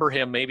remember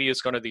him. Maybe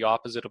it's going to the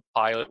opposite of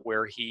Pyatt,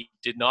 where he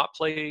did not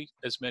play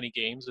as many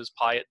games as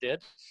Pyatt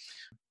did.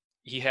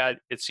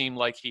 It seemed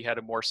like he had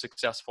a more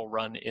successful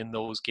run in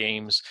those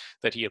games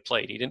that he had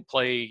played. He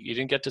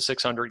didn't get to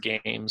 600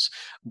 games,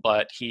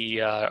 but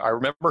I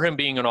remember him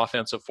being an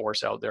offensive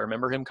force out there. I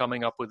remember him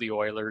coming up with the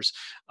Oilers,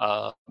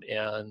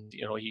 and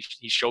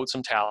he showed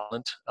some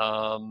talent.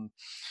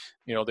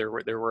 There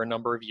were a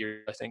number of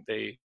years.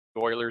 The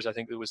Oilers, I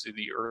think it was in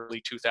the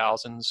early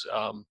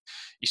 2000s.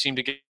 He seemed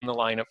to get in the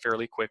lineup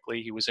fairly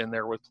quickly. He was in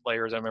there with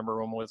players. I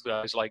remember him with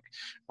guys like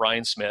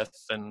Ryan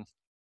Smith and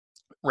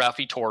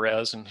Raffi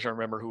Torres, and I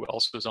remember who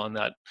else was on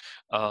that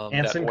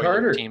Anson Oilers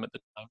Carter. team at the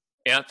time.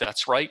 And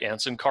that's right,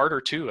 Anson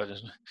Carter too.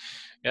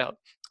 Yeah,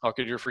 how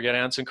could you forget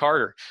Anson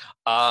Carter?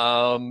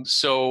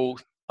 So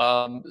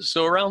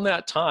around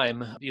that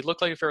time, he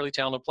looked like a fairly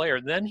talented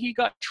player. Then he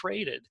got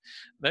traded.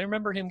 And I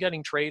remember him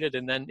getting traded,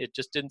 and then it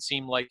just didn't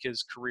seem like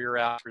his career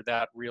after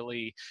that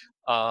really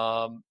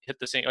hit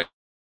the same.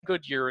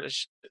 Good year. I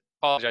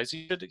apologize.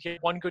 He had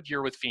one good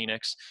year with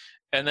Phoenix,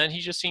 and then he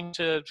just seemed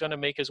to kind of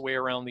make his way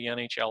around the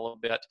NHL a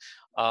bit,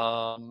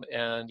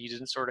 and he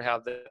didn't sort of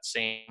have that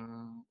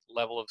same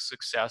level of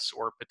success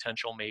or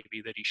potential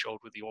maybe that he showed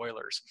with the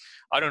Oilers.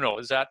 I don't know.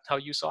 Is that how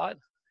you saw it?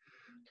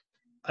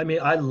 I mean,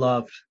 I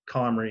loved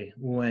Comrie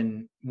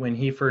when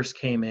he first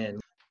came in.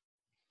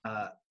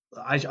 Uh,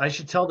 I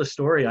should tell the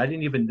story. I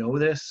didn't even know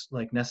this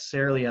like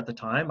necessarily at the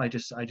time. I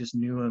just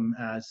knew him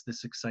as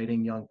this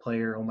exciting young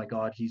player. Oh my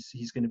God,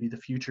 he's going to be the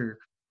future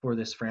for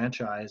this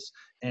franchise.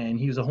 And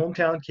he was a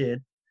hometown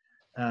kid.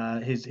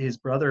 His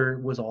brother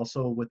was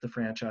also with the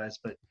franchise,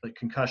 but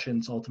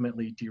concussions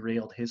ultimately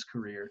derailed his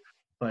career.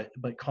 But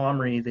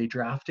Comrie, they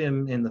draft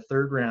him in the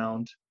third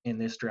round in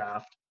this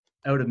draft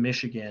out of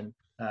Michigan.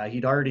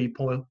 He'd already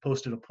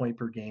posted a point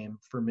per game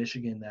for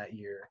Michigan that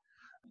year,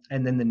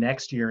 and then the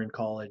next year in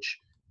college,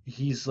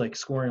 he's like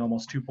scoring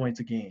almost 2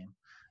 points a game,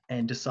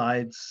 and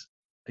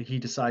he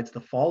decides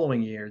the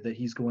following year that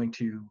he's going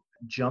to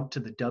jump to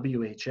the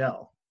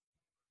WHL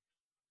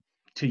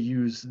to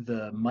use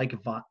the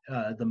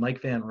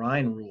Mike Van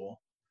Ryn rule,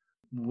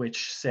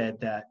 which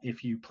said that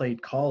if you played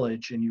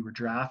college and you were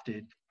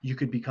drafted, you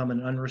could become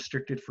an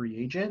unrestricted free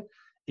agent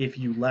if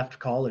you left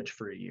college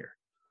for a year.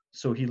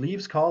 So he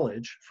leaves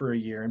college for a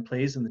year and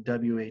plays in the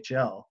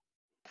WHL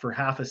for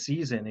half a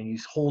season, and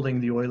he's holding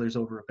the Oilers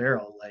over a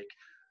barrel. Like,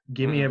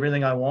 give me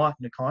everything I want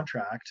in a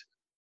contract,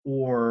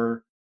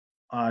 or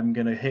I'm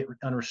going to hit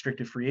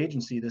unrestricted free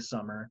agency this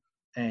summer,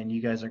 and you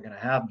guys aren't going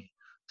to have me.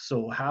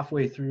 So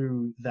halfway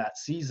through that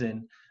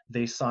season,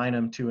 they sign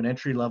him to an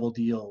entry level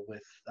deal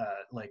with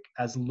like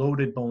as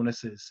loaded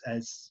bonuses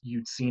as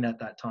you'd seen at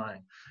that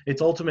time.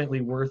 It's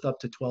ultimately worth up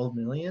to 12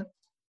 million,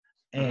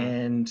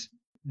 and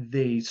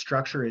they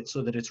structure it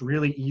so that it's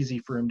really easy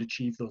for him to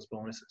achieve those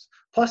bonuses.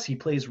 Plus, he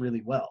plays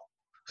really well.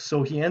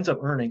 So he ends up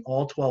earning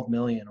all 12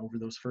 million over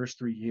those first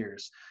 3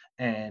 years.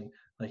 And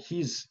like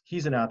he's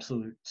an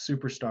absolute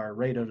superstar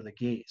right out of the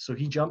gate. So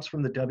he jumps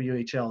from the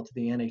WHL to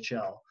the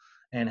NHL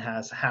and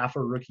has half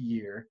a rookie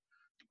year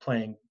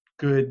playing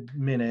good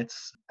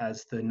minutes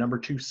as the number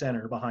 2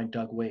 center behind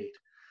Doug Weight.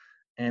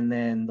 And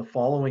then the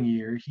following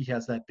year, he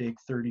has that big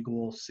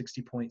 30-goal,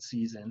 60-point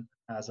season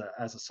as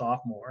a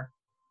sophomore.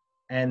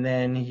 And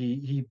then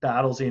he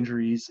battles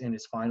injuries in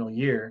his final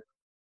year,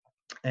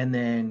 and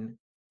then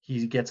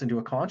he gets into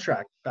a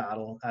contract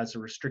battle as a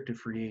restricted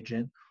free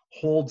agent,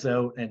 holds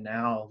out, and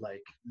now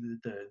like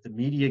the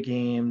media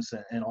games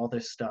and all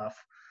this stuff,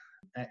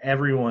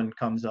 everyone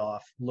comes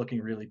off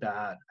looking really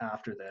bad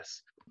after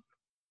this.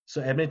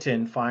 So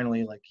Edmonton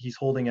finally, like, he's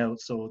holding out,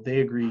 so they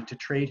agree to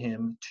trade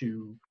him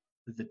to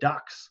the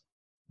Ducks,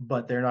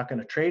 but they're not going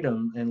to trade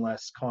him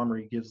unless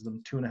Comrie gives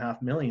them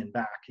 $2.5 million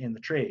back in the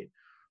trade.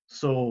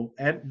 So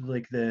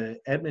the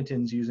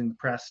Edmonton's using the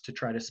press to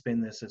try to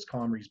spin this as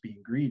Comrie's being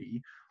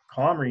greedy.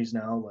 Comrie's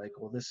now like,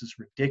 well, this is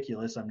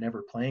ridiculous. I'm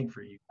never playing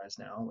for you guys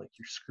now. Like,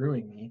 you're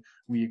screwing me.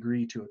 We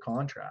agree to a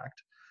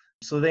contract.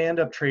 So they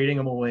end up trading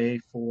him away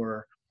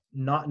for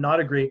not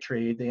a great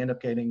trade. They end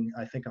up getting,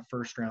 I think, a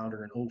first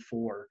rounder in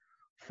 04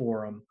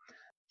 for him.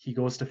 He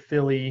goes to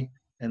Philly,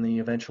 and then he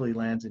eventually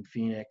lands in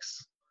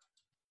Phoenix.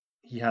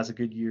 he has a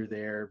good year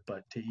there,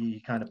 but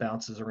he kind of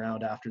bounces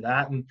around after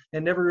that and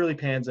never really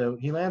pans out.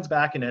 He lands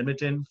back in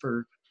Edmonton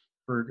for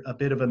a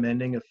bit of a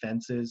mending of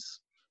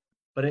fences,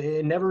 but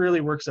it never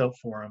really works out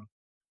for him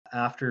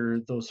after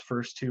those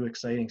first two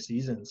exciting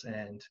seasons.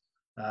 And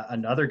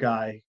another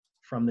guy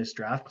from this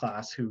draft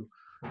class who,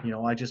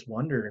 I just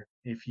wonder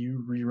if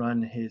you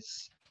rerun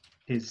his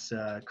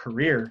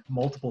career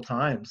multiple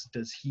times,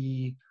 does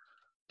he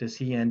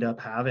end up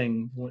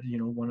having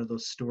one of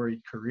those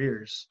storied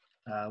careers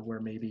where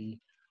maybe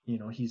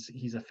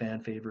he's a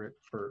fan favorite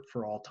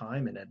for all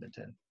time in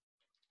Edmonton.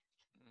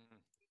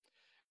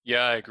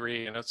 Yeah, I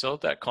agree, and it's all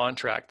that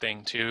contract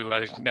thing too.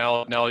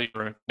 Now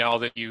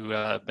that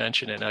you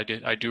mention it,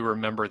 I do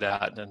remember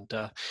that, and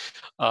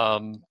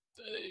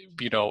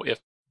if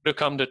to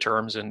come to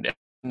terms, and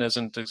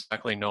isn't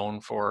exactly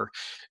known for,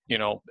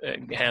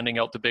 handing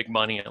out the big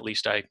money. At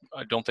least I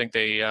don't think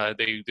they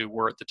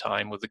were at the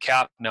time with the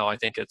cap. Now I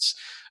think it's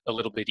a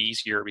little bit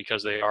easier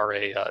because they are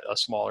a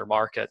smaller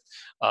market,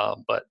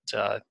 but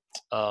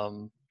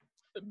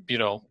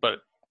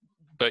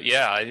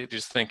yeah, I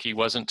just think he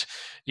wasn't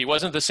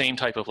the same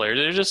type of player.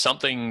 There's just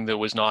something that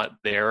was not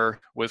there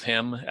with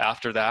him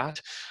after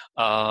that,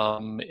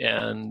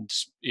 and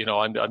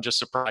I'm just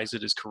surprised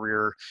at his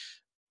career.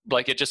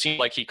 Like, it just seemed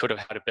like he could have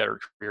had a better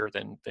career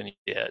than he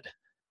did.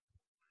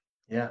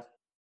 Yeah,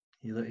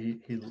 he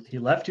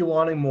left you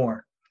wanting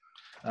more.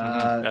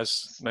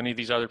 As many of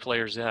these other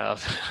players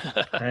have.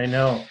 I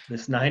know,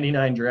 this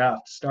 99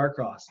 draft,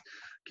 star-crossed.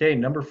 Okay,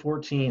 number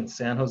 14,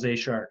 San Jose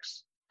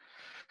Sharks.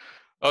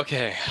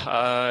 Okay,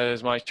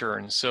 it's my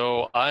turn.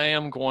 So I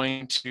am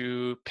going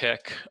to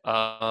pick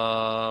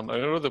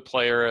another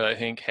player I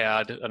think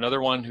had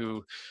another one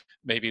who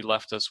maybe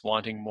left us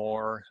wanting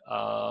more.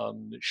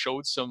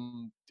 Showed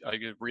some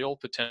real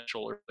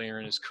potential earlier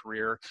in his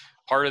career.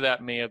 Part of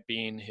that may have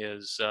been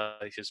his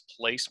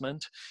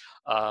placement.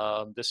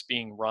 This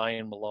being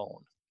Ryan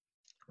Malone.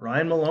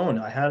 Ryan Malone,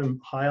 I had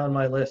him high on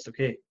my list.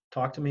 Okay,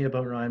 talk to me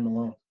about Ryan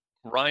Malone.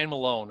 Ryan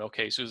Malone.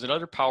 Okay, so he's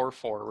another power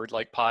forward,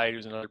 like Pye,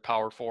 who's another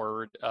power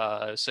forward,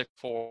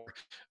 6'4",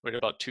 with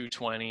about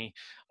 220.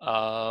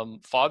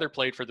 Father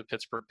played for the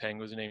Pittsburgh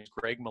Penguins. His name is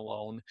Greg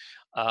Malone.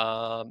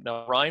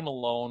 Now, Ryan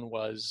Malone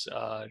was,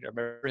 I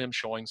remember him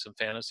showing some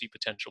fantasy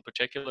potential,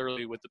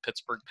 particularly with the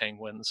Pittsburgh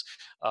Penguins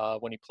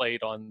when he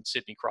played on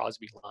Sidney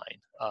Crosby line.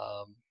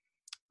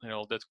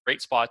 That's a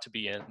great spot to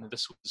be in.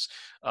 This was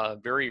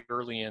very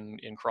early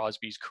in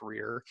Crosby's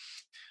career.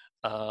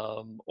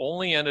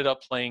 Only ended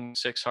up playing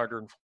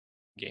 600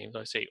 games.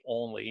 I say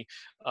only.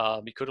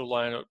 He could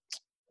have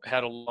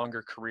had a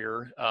longer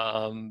career.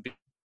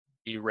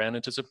 He ran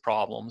into some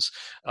problems.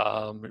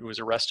 He was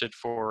arrested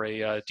for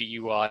a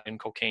DUI and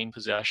cocaine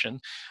possession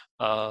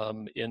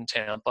in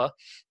Tampa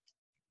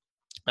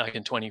back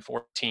in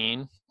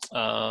 2014.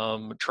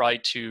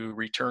 Tried to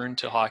return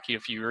to hockey a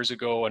few years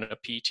ago in a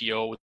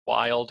PTO with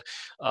Wild.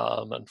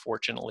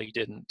 Unfortunately,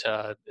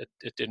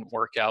 it didn't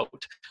work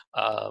out.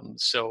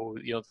 So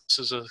this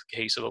is a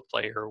case of a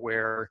player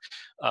where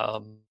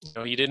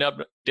he didn't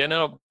end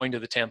up going to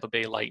the Tampa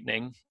Bay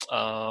Lightning,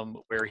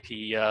 where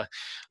he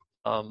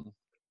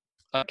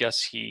I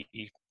guess he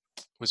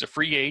was a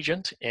free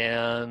agent,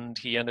 and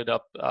he ended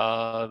up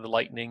the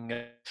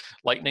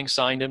Lightning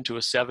signed him to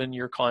a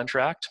 7-year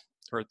contract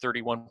for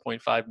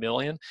 $31.5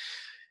 million.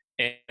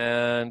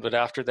 But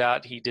after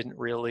that, he didn't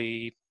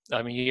really.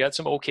 I mean, he had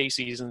some okay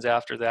seasons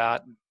after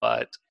that,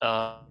 but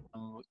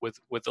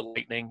with the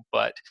Lightning,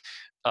 but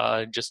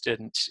just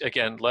didn't.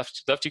 Again,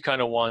 left you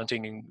kind of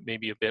wanting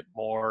maybe a bit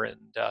more, and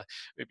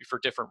maybe for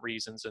different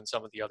reasons than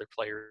some of the other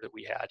players that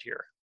we had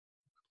here.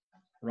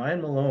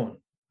 Ryan Malone.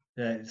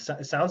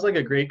 It sounds like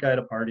a great guy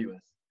to party with.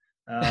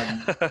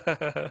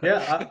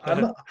 Yeah,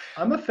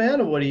 I'm a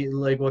fan of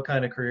what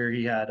kind of career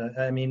he had.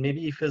 I mean, maybe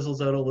he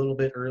fizzles out a little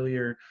bit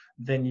earlier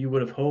than you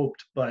would have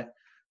hoped, but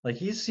like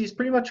he's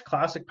pretty much a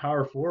classic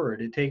power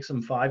forward. It takes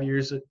him 5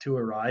 years to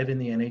arrive in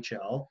the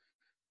NHL.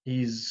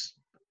 He's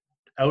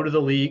out of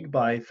the league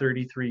by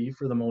 33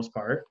 for the most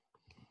part,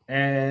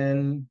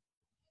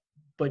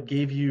 but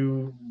gave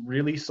you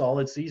really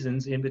solid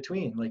seasons in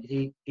between, like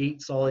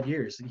eight solid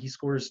years. He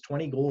scores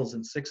 20 goals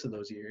in 6 of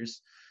those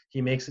years.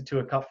 He makes it to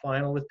a cup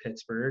final with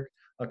Pittsburgh,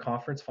 a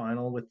conference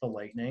final with the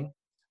Lightning.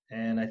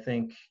 And I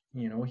think,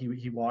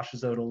 he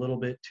washes out a little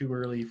bit too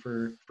early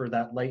for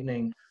that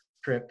Lightning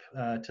trip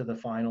to the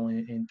final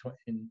in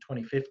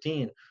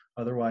 2015.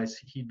 Otherwise,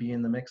 he'd be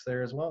in the mix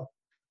there as well.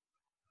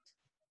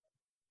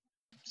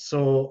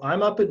 So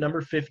I'm up at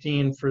number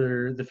 15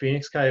 for the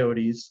Phoenix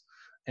Coyotes.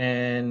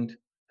 And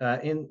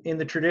in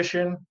the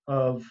tradition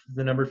of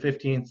the number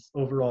 15th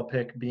overall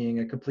pick being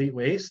a complete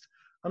waste,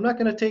 I'm not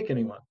going to take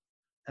anyone.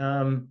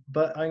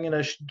 But I'm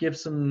going to give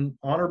some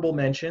honorable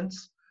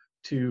mentions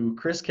to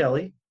Chris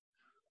Kelly,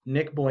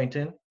 Nick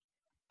Boynton,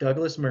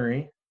 Douglas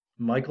Murray,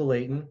 Michael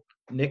Layton,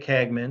 Nick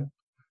Hagman,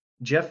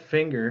 Jeff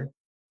Finger,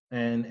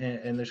 and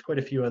there's quite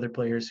a few other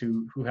players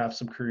who have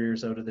some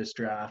careers out of this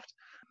draft.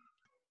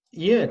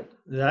 Ian,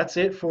 that's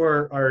it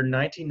for our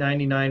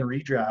 1999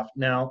 redraft.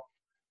 Now,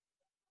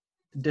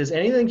 Does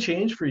anything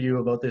change for you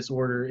about this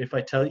order if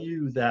I tell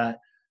you that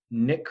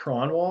Nick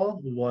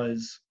Cronwall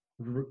was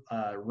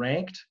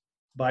ranked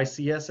by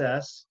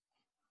CSS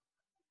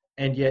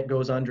and yet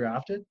goes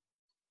undrafted?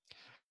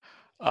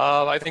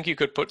 I think you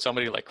could put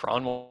somebody like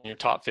Cronwall in your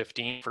top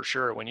 15 for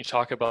sure. When you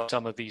talk about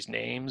some of these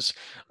names,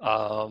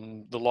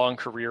 the long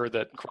career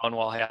that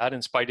Cronwall had,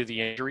 in spite of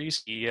the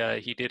injuries,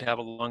 he did have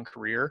a long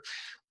career.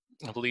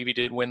 I believe he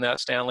did win that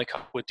Stanley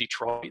Cup with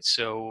Detroit.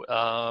 So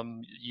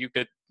you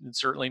could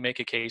certainly make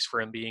a case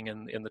for him being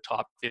in the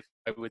top 50.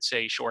 I would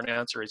say short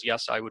answer is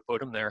yes, I would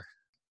put him there.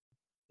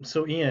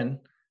 So, Ian,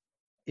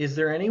 is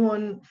there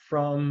anyone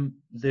from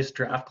this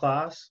draft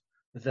class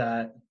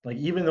that, like,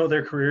 even though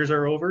their careers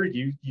are over,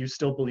 you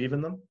still believe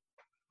in them?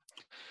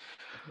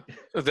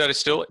 That is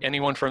still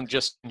anyone from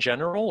just in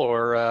general,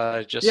 or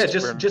Yeah, just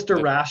just from just the.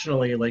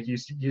 irrationally, like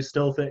you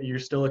still think you're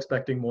still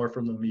expecting more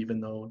from them, even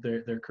though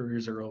their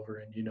careers are over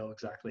and you know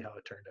exactly how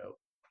it turned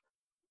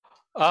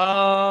out.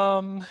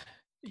 Um,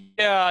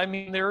 yeah, I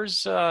mean,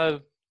 I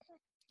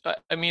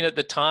mean, at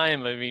the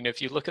time, I mean,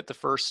 if you look at the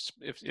first,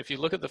 if you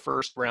look at the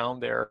first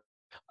round there,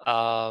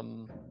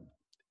 um,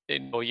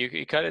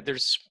 you kind of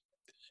there's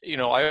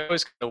I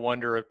always kind of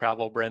wonder if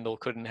Pavel Brendel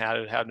couldn't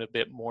have had a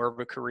bit more of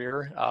a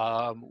career.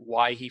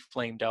 Why he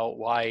flamed out,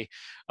 why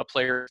a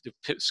player who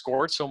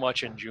scored so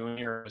much in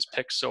junior, was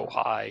picked so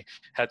high,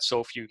 had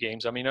so few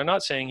games. I mean, I'm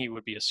not saying he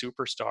would be a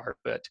superstar,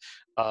 but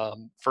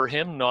for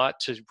him not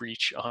to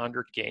reach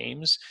 100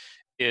 games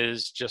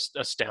is just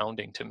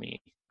astounding to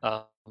me.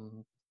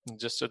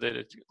 Just so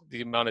that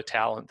the amount of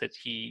talent that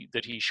he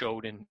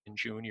showed in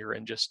junior,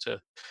 and just to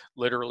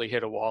literally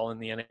hit a wall in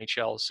the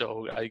NHL.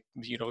 So it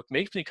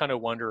makes me kind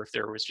of wonder if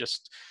there was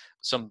just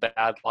some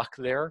bad luck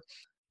there.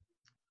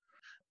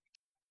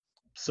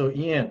 So,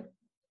 Ian,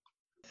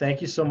 thank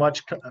you so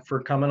much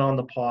for coming on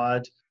the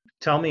pod.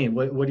 Tell me,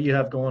 what do you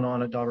have going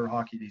on at Dauber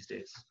Hockey these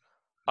days?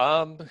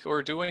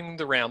 We're doing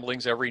the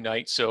ramblings every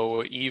night,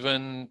 so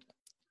even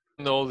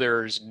though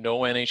there's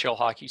no NHL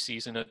hockey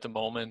season at the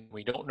moment,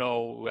 we don't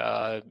know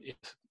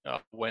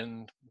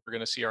when we're going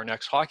to see our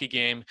next hockey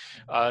game.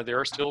 There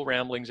are still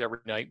ramblings every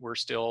night. We're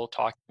still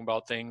talking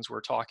about things.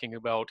 We're talking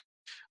about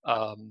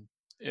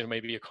it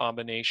may be a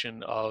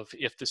combination of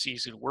if the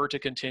season were to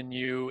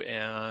continue,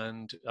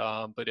 and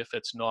but if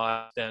it's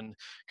not, then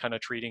kind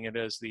of treating it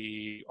as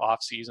the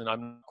off season.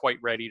 I'm not quite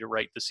ready to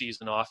write the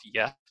season off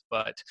yet,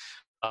 but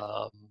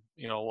um,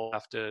 we'll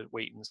have to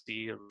wait and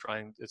see.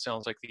 It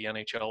sounds like the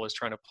NHL is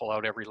trying to pull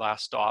out every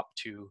last stop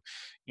to,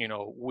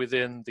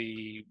 within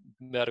the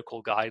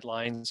medical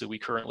guidelines that we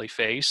currently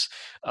face,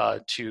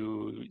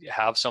 to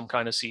have some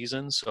kind of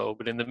season. So,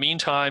 but in the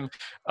meantime,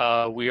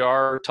 we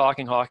are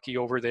talking hockey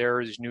over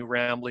there. There's new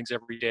ramblings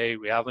every day.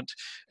 We haven't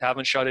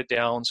shut it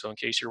down. So, in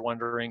case you're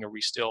wondering, are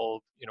we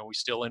still, we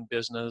still in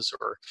business,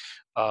 or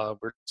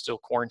we're still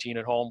quarantined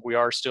at home? We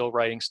are still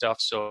writing stuff.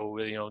 So,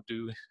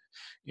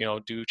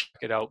 do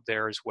check it out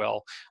there as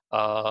well.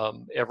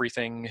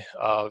 Everything,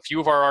 a few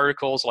of our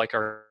articles, like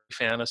our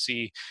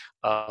fantasy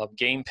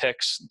game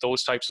picks,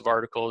 those types of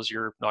articles,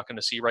 you're not going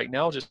to see right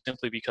now, just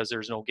simply because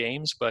there's no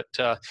games. But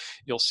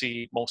you'll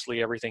see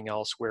mostly everything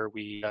else where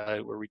we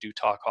do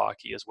talk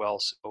hockey as well.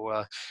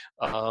 So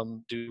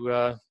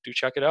do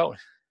check it out.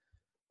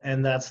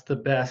 And that's the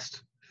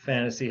best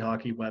fantasy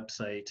hockey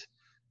website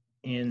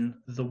in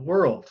the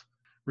world.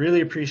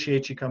 Really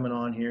appreciate you coming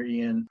on here,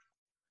 Ian.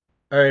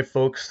 All right,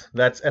 folks,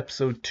 that's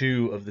episode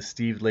 2 of the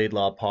Steve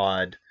Laidlaw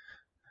pod,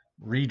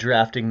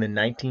 redrafting the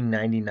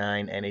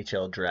 1999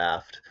 NHL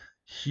draft.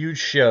 Huge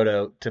shout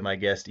out to my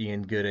guest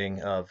Ian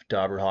Gooding of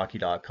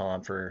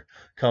DauberHockey.com for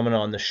coming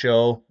on the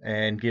show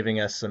and giving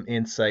us some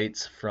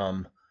insights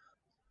from.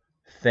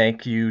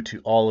 Thank you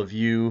to all of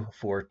you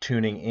for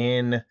tuning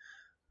in.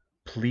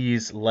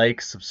 Please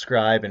like,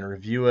 subscribe, and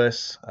review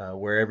us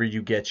wherever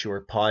you get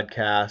your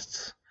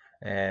podcasts.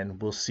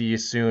 And we'll see you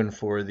soon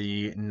for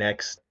the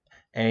next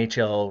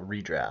NHL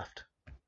redraft.